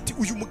yaravugaga ati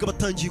uyu mugabo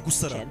atangiye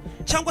gusara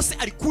cyangwa se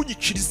ari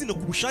kunyicira izina ku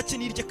bushake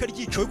n'iryo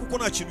akaryicawe kuko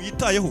nta kintu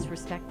yitayeho,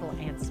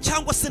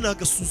 cyangwa se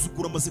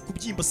nagasuzugura amaze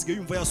kubyimba asigaye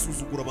yumva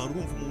yasuzugura abantu.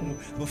 Urumva umuntu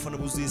abafana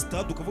buzuye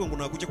stade ukavuga ngo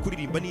ntabwo ujya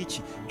kuririmba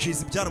n'iki.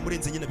 Jay-Z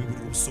byaramurenze nyine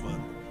biburira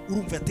ubusobanuro.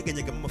 Urumva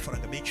yateganyagamo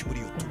amafaranga menshi muri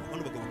iyo tour,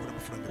 abantu bagabo bakora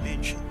amafaranga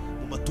menshi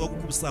mu matowa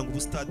kuko ubusanga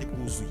ubustade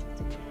bwuzuye.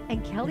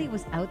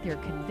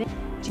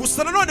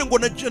 Gusa nanone ngo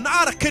na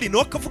arakeri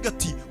nawe akavuga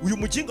ati uyu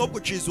muginga ahubwo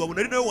Jay-Z wabona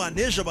ari nawe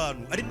waneje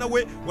abantu, ari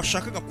nawe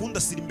washakaga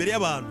kundasira imbere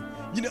y'abantu.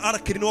 Nyine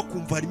arakeri nawe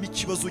akumva harimo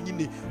ikibazo,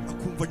 nyine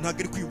akumva ntabwo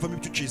ari kwiyumvamo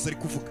ibyo Jay-Z ari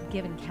kuvuga.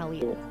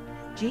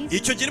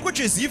 Icyo gihe nibwo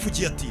Jay-Z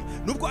yivugiye ati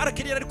nubwo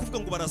arakeri yari ari kuvuga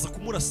ngo baraza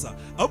kumurasa,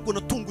 ahubwo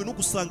natunguwe no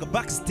gusanga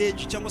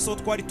backstage cyangwa se aho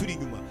twari turi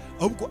inyuma,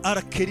 ahubwo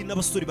arakeri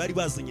n'abasore bari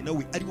bazanye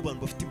nawe aribo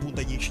bantu bafite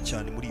imbunda nyinshi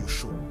cyane muri iyo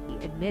show.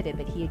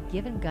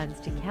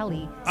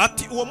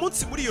 Ati uwo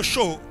munsi muri iyo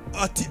show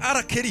ati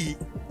arakeri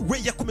we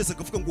yakomezaga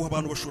avuga ngo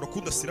abantu bashobora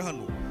kundasira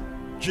hano.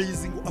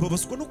 Jay-Z ngo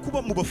ababazwa no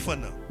kuba mu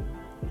bafana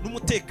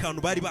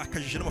n'umutekano bari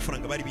bakajije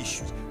n'amafaranga bari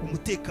bishyuye.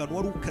 Umutekano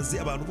wari ukaze,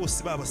 abantu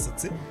bose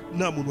babasatse,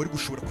 nta muntu wari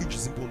gushobora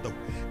kwinjiza imbunda.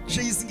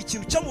 Jay-Z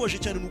ikintu cyamubaje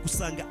cyane ni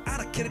ugusanga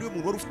arakeri we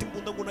muntu wari ufite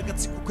imbunda ngo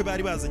n'agatsiko kwe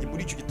bari bazanye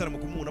muri icyo gitaramo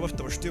ku muntu abafite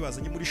abashuti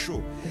bazanye muri show.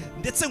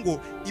 Ndetse ngo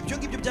ibyo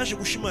ngibyo byaje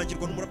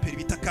gushimangirwa n'umuraperi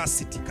bita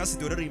Cassidy.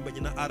 Cassidy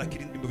yararimbanye na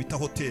arakeri indirimbo bita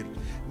Hotel,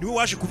 niwe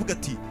waje kuvuga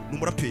ati ni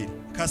umuraperi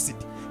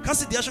Cassidy.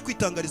 Cassidy yaje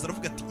kwitangariza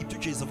aravuga ati ibyo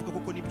Jay-Z avuga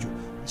koko nibyo,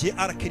 ngiye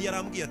arakeri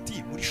yarambwiye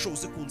ati muri show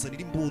uze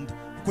kunzanira imbunda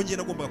kuko ngiye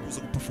nagombaga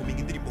kuza guperforminga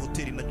indirimbo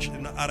Hotel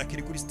na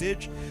arakeri kuri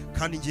stage,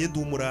 kandi ngiye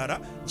ndumurara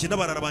ngiye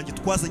n'abarara banjye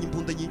twazanye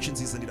imbunda nyinshi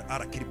nzizanira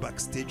arakeri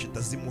backstage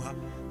ndazimuha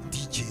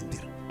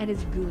ndigendera.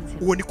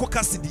 Uwo niko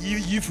Cassidy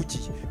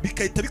yivugiye,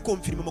 bikahita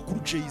bikonfirma amakuru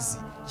Jay-Z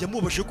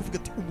yamubaje kuvuga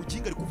ati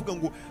umuginga ari kuvuga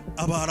ngo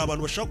hari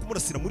abantu bashaka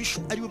kumurasira muri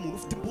show ariwe muntu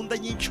ufite imbunda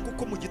nyinshi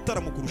kuko mu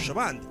gitaramo kurusha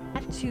abandi.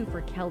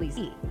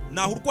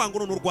 Naho urwango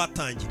none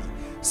rwatangiriye.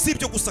 Si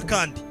ibyo gusa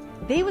kandi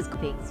They was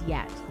things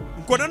yet.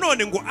 ngo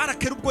nanone ngo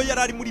arakera ubwo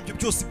yari ari muri ibyo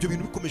byose ibyo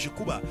bintu bikomeje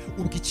kuba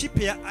ubwo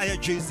ikipe ya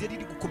Jay-Z yari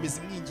iri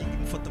gukomeza imwinginga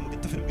imufata mu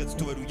gatafari bwa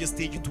tubaruriye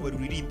stage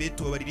tubaruririmbe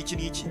tubarira iki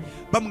n'iki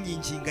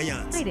bamwinginga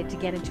yanze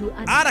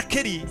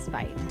arakeri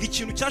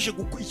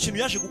ikintu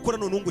yaje gukora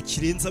none ngo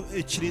kirenza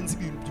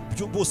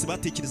ibintu bose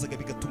batekerezaga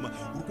bigatuma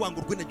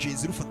urwango rwe na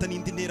Jay-Z rufata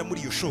n'indi ntera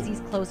muri iyo show.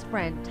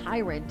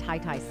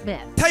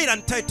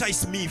 Tyrant Ty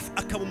Smith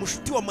akaba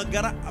umushuti wa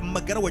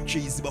magara wa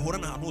Jay-Z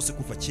bahorana ahantu hose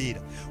kuva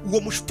kera.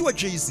 Uwo mushuti wa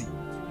Jay-Z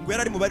ngo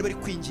yari ari mu bari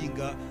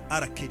kwinginga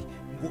arakeri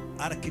ngo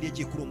arakeri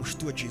yagiye kuri uwo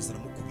mushuti wa Jay-Z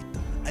aramukubita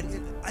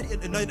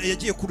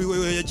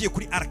yagiye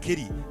kuri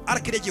arakeri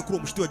yagiye kuri uwo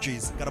mushuti wa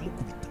Jay-Z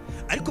aramukubita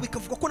ariko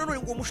bikavuga ko nanone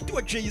ngo uwo mushuti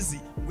wa Jay-Z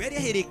ngo yari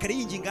yahereye kare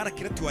yinginga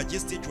arakeri ati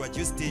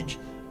wagiye stage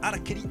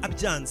arakeri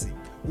abyanze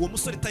uwo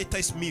musore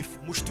Ty Smith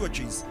mushuti wa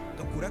Jay-Z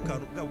gakura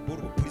akantu bwa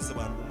boro bapuriza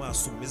abantu mu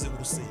maso bumeze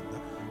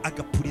nk'urusenda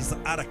agapuriza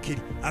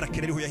arakeri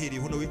ariho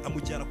yahereyeho nawe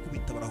amujyana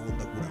kubita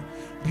barahondagura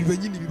biba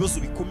nyine ibibazo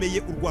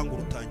bikomeye urwango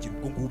rutangira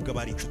ubwo ngubwo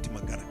abari inshuti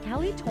magara.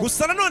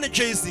 Gusa nanone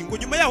Jay-Z ngo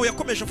nyuma yaho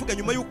yakomeje avuga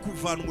nyuma yo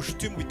kuvana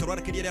umushuti mu bitaro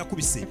arakeri yari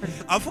yakubise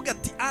avuga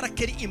ati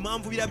arakeri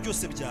impamvu biriya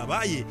byose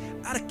byabaye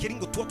arakeri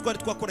ngo twari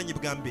twakoranye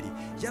bwa mbere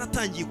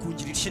yaratangiye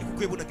kungirira ishyari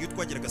kuko yabonaga iyo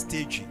twageraga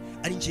stage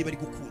ari ngiye bari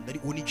gukunda ari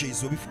uwo ni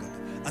Jay-Z wabivugaga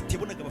ati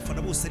yabonaga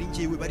abafana bose ari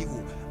ngiyewe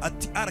bariho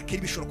ati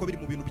arakeri bishobora kuba biri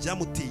mu bintu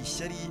byamuteye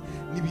ishyari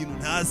n'ibintu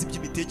ntazi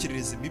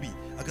by'imitekerereze mibi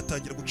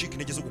agatangira gucika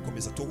intege zo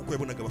gukomeza to kuko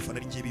yabonaga abafana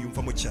ari ngiye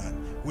biyumvamo cyane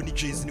uwo ni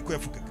Jay-Z niko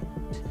yavugaga.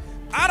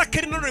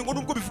 arakeri nanone ngo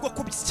nubwo bivugwa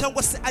ko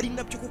cyangwa se ari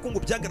nabyo kuko ngo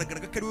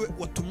byagaragaraga ko ari we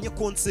watumye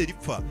konseri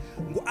ipfa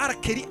ngo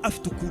arakeri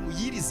afite ukuntu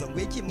yiriza ngo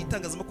yagiye mu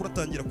itangazamakuru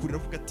atangira kurira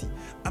avuga ati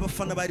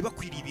abafana bari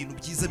bakwiriye ibintu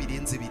byiza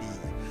birenze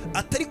biriya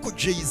atari ko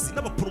Jay-Z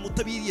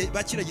n'abapromota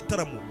bakira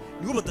gitaramo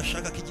nibo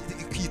badashaka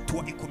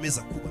kwitwa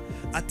ikomeza kuba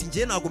ati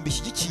ngiye nago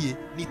mbishyigikiye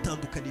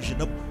nitandukanije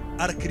nabo.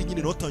 arakeri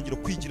nyine nawe atangira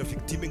kwigira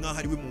victime nk'aho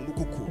ari we muntu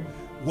koko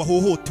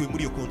wahohotewe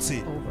muri iyo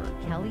konseri.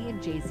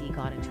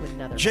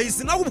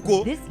 Jay-Z nawe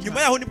ubwo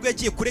nyuma yaho nibwo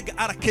yagiye kurega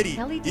arakeri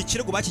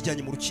ikirego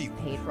bakijyanye mu rukiko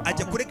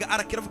ajya kurega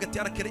arakeri avuga ati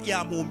arakeri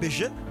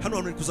yampombeje hano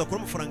ari kuzakora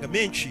amafaranga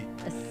menshi.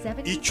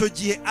 Icyo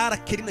gihe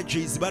arakeri na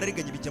Jay-Z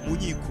barareganye bijya mu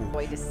nkiko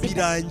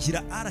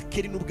birangira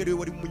arakeri nubwo ari we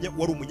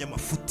wari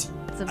umunyamafuti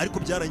ariko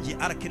byarangiye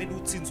arakeri niwe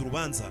utsinze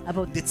urubanza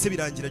ndetse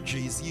birangira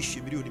Jay-Z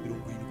yishyuye miliyoni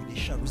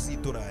 75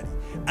 z'idolari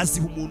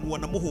aziha umuntu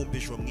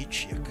wanamuhombeje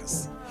wamwiciye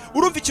akazi.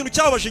 Urumva ikintu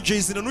cyababaje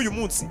Jay-Z na n'uyu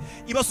munsi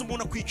ibaza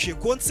umuntu akwiciye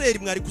konseri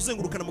mwari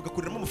kuzengurukana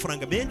mugakuriramo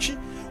amafaranga menshi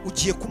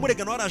ugiye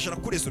kumurega nawe araje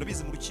arakureza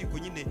urabizi mu rukiko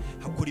nyine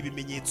hakora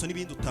ibimenyetso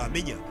n'ibindi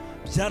utamenya.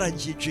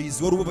 Byarangiye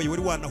Jay-Z wari ubabaye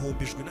wari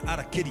wanahombejwe na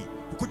arakeri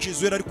kuko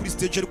Jay-Z yari ari kuri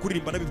stage ari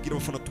kuririmba nabibwira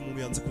abafana ati umuntu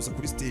yanze kuza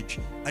kuri stage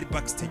ari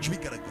backstage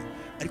bigaragara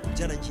ariko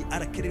byarangiye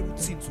arakeri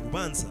utsinze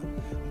urubanza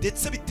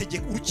ndetse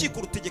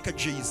urukiko rutegeka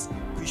Jay-Z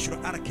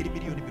kwishyura arakeri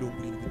miliyoni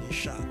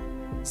 75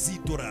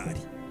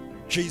 z'idolari.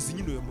 Jay-Z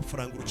nyine uyo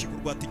mafaranga urukiko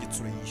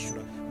rwategetse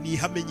urayishyura ni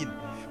ihame nyine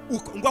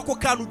ngo ako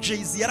kantu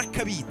Jay-Z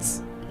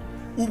yarakabitse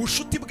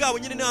ubushuti bwabo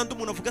nyine n'andi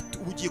umuntu avuga ati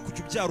ubugiye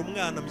kujya ubyara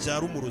umwana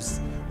mbyara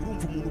umurozi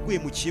urumva umuntu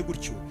uguhemukiye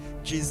gutyo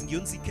Jay-Z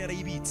ngiyo nzika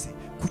yarayibitse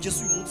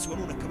kugeza uyu munsi wa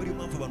none akaba ariyo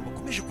mpamvu abantu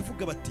bakomeje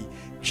kuvuga bati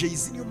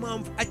Jay-Z niyo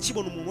mpamvu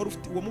akibona umuntu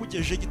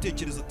wamugejeje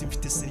igitekerezo ati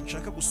mfite seri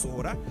nshaka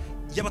gusohora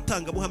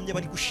y'abatangabuhamya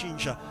bari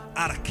gushinja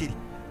arakeri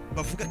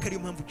bavuga ko ariyo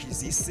mpamvu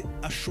Jay-Z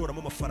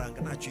ashoramo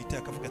amafaranga ntacyo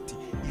yitaye akavuga ati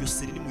iyo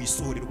seri ni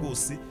muyisohore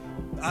rwose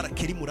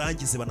arakeri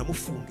murangize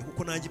banamufunge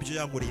kuko nanjye ibyo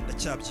yankoreye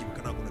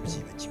ndacyabyibuka ntabwo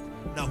nabyibagiwe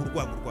naho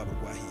urwango rwabo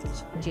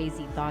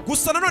rwahereye.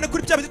 Gusa nanone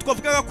kuri bya bindi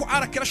twavugaga ko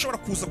arakeri ashobora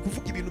kuza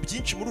kuvuga ibintu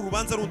byinshi muri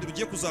urubanza rundi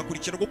rugiye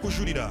kuzakurikira rwo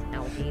kujurira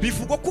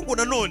bivugwa ko ngo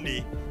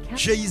nanone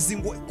Jay-Z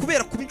ngo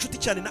kubera kuba inshuti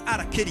cyane na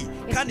arakeri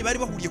kandi bari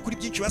bahuriye kuri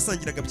byinshi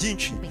basangiraga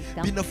byinshi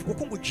binavugwa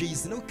ko ngo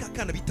Jay-Z nawe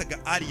kakana bitaga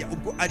Aria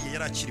ubwo Aria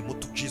yari akiri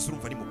muto Jay-Z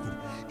urumva ari mukuru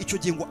icyo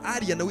gihe ngo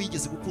Aria nawe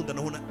yigeze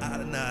gukundanaho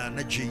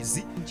na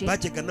Jay-Z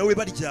bajyaga nawe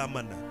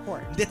baryamana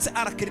ndetse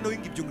arakeri nawe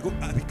ngibyo ngo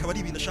bikaba ari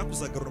ibintu ashaka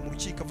kuzagarura mu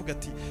rukiko avuga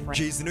ati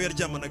Jay-Z nawe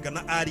yaryamanaga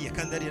na Aria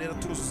kandi Aria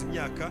yaraturuzuza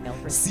imyaka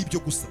si ibyo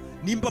gusa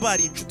nimba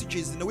bari inshuti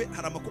Jay-Z nawe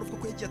hari amakuru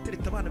avuga ko yagiye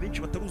atereta abana benshi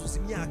bataruzuza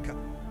imyaka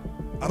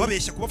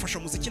ababeshya kubafasha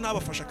muziki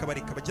n'abafasha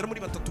akabareka bagera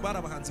muri 3 bari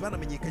abahanzi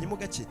banamenyekanyemo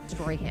gake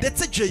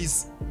ndetse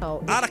Jay-Z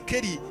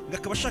arakeri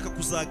ngakaba ashaka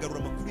kuzagarura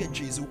amakuru ya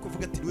Jay-Z uko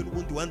avuga ati niwe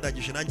n'ubundi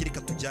wandagije nanjye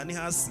reka tujyane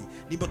hasi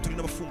nimba turi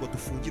n'abafungwa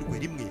dufungirwe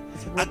rimwe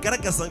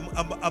agaragaza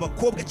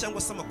abakobwa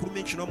cyangwa se amakuru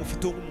menshi nawe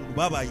mufiteho nk'umuntu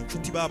babaye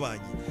inshuti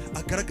babanye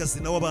agaragaze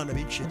nawe abana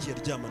benshi yagiye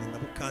aryamana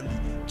nabo kandi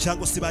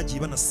cyangwa se bagiye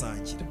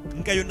banasangira.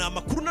 Ngayo ni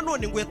amakuru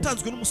nanone ngo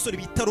yatanzwe n'umusore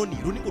bita Roni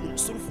ngo ni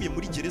umusore uvuye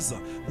muri gereza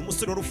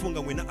n'umusore wari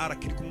ufunganywe na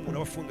arakeri kumwe umuntu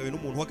abafungawe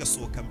n'umuntu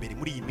wagasohoka mbere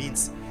muri iyi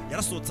minsi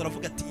yarasohotse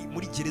aravuga ati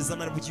muri gereza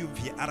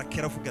narabugiyumviye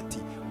arakeri avuga ati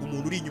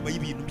umuntu uri inyuma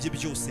y'ibintu bye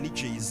byose ni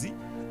Jay-Z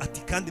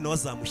ati kandi nawe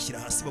azamushyira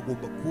hasi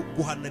bagomba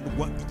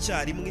guhananirwa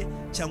icyarimwe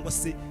cyangwa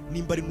se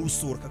nimba ari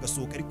n'usohoka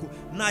agasohoka ariko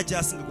najya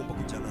hasi ngagomba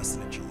kujyana hasi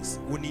na Jay-Z.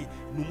 Uwo ni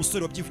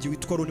umusore wabyivugiye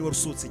witwa Roni wari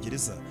usohotse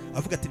gereza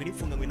avuga ati nari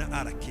mfunganywe na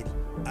arakeri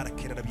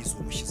arakera arabizi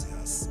umushyize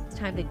hasi.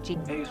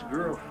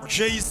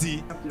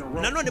 Jay-Z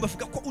nanone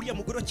bavuga ko uriya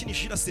mugore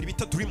wakinishije iriya seri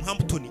bita Dream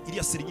Hampton,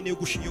 iriya seri nyine yo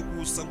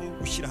gusa nko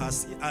gushyira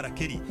hasi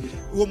arakeri,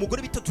 uwo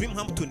mugore bita Dream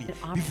Hampton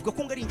bivuga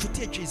ko ngo ari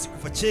inshuti ya Jay-Z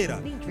kuva kera,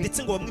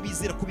 ndetse ngo bamwe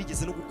bizera ko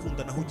bigeze no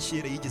gukundanaho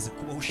kera, yigeze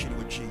kubaho sheri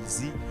wa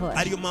Jay-Z,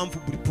 ariyo mpamvu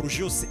buri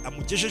proje yose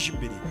amugejeje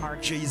imbere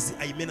Jay-Z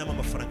ayimenamo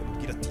amafaranga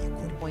amubwira ati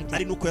ikore,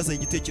 ari nuko yazaye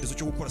igitekerezo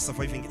cyo gukora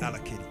Surviving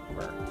arakeri.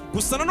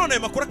 Gusa nanone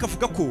ayo makuru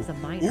akavuga ko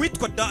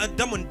uwitwa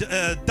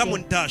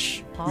Diamond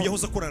Dash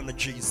uyahoze akorana na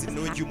Jay-Z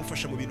nawe yagiye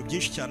umufasha mu bintu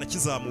byinshi cyane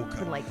akizamuka,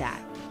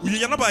 uyu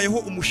yanabayeho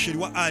umusheri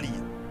wa Aria,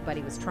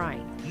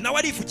 nawe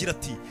arivugira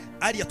ati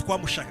Aria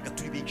twamushakaga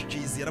turi benshi,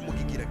 Jay-Z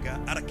yaramugigiraga,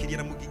 arakeri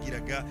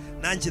yaramugigiraga,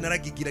 nanjye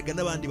naragigiraga,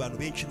 n'abandi bantu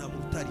benshi, nta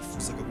muntu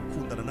utarifuzaga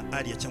gukundana na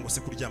Aria cyangwa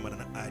se kuryamana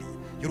na Aria,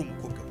 yari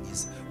umukobwa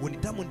mwiza. Uwo ni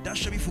Diamond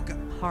Dash abivuga.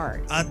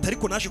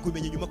 Ariko naje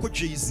kumenya nyuma ko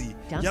Jay-Z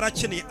yari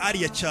akeneye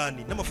Aria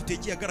cyane, n'amafoto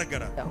yagiye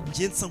agaragara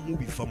ngensa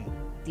nk'ubivamo.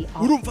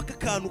 Urumva ko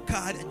akantu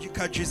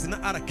ka Jay-Z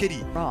na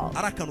arakeri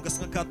ari akantu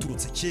gasa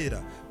nk'akaturutse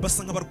kera,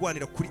 basa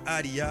nk'abarwanira kuri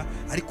Aria,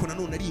 ariko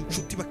nanone ari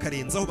inshuti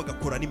bakarenzaho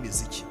bagakora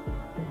n'imiziki.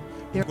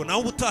 Ubwo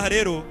nawe ubutaha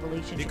rero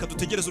reka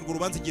dutegereze urwo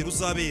rubanza igihe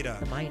ruzabera,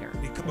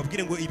 reka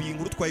mbabwire ngo ibi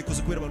nkuru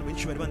twayikoze kubera abantu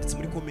benshi bari banditse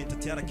muri comment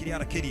ati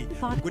arakeri,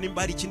 ubwo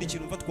nimba hari ikindi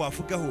kintu mva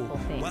twavugaho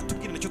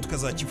watubwire nacyo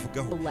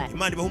tukazakivugaho.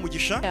 Imana ibaho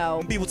umugisha,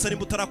 mbibutsa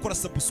nimba utarakora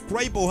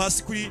subscribe aho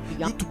hasi kuri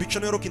YouTube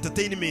channel ya Rock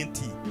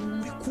Entertainment,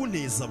 uri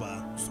kuneza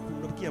abantu,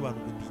 urabwiye abantu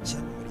ngo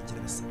ndicyamamare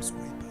ngira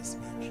subscribers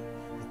benshi,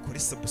 ukore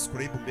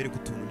subscribe mbere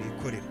gutuntu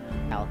nikorera.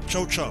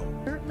 Ciao ciao.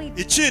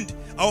 Ikindi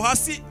aho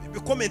hasi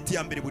comment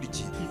ya mbere buri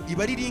gihe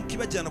iba ari link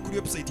ibajyana kuri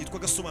website yitwa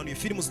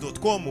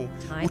gasobanuyefilms.com,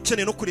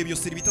 ukeneye no kureba iyo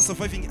seri bita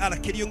Surviving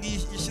arakeri, iyo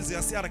ngiyi yishyize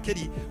hasi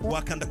arakeri,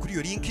 wakanda kuri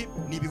iyo link,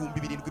 ni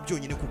 7,000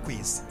 byonyine ku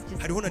kwezi.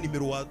 Hariho na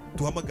nimero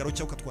waduhamagaraho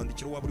cyangwa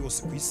ukatwandikira waba uri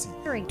wose ku isi,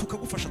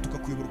 tukagufasha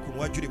tukakuyobora ukuntu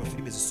wajya ureba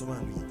filime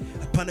zisobanuye,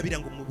 apana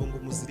birango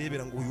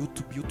muzirebera ngo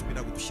YouTube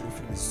ntabwo dushyira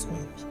filime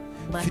zisobanuye.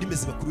 Filime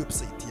ziba kuri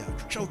website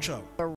yacu. Ciao ciao.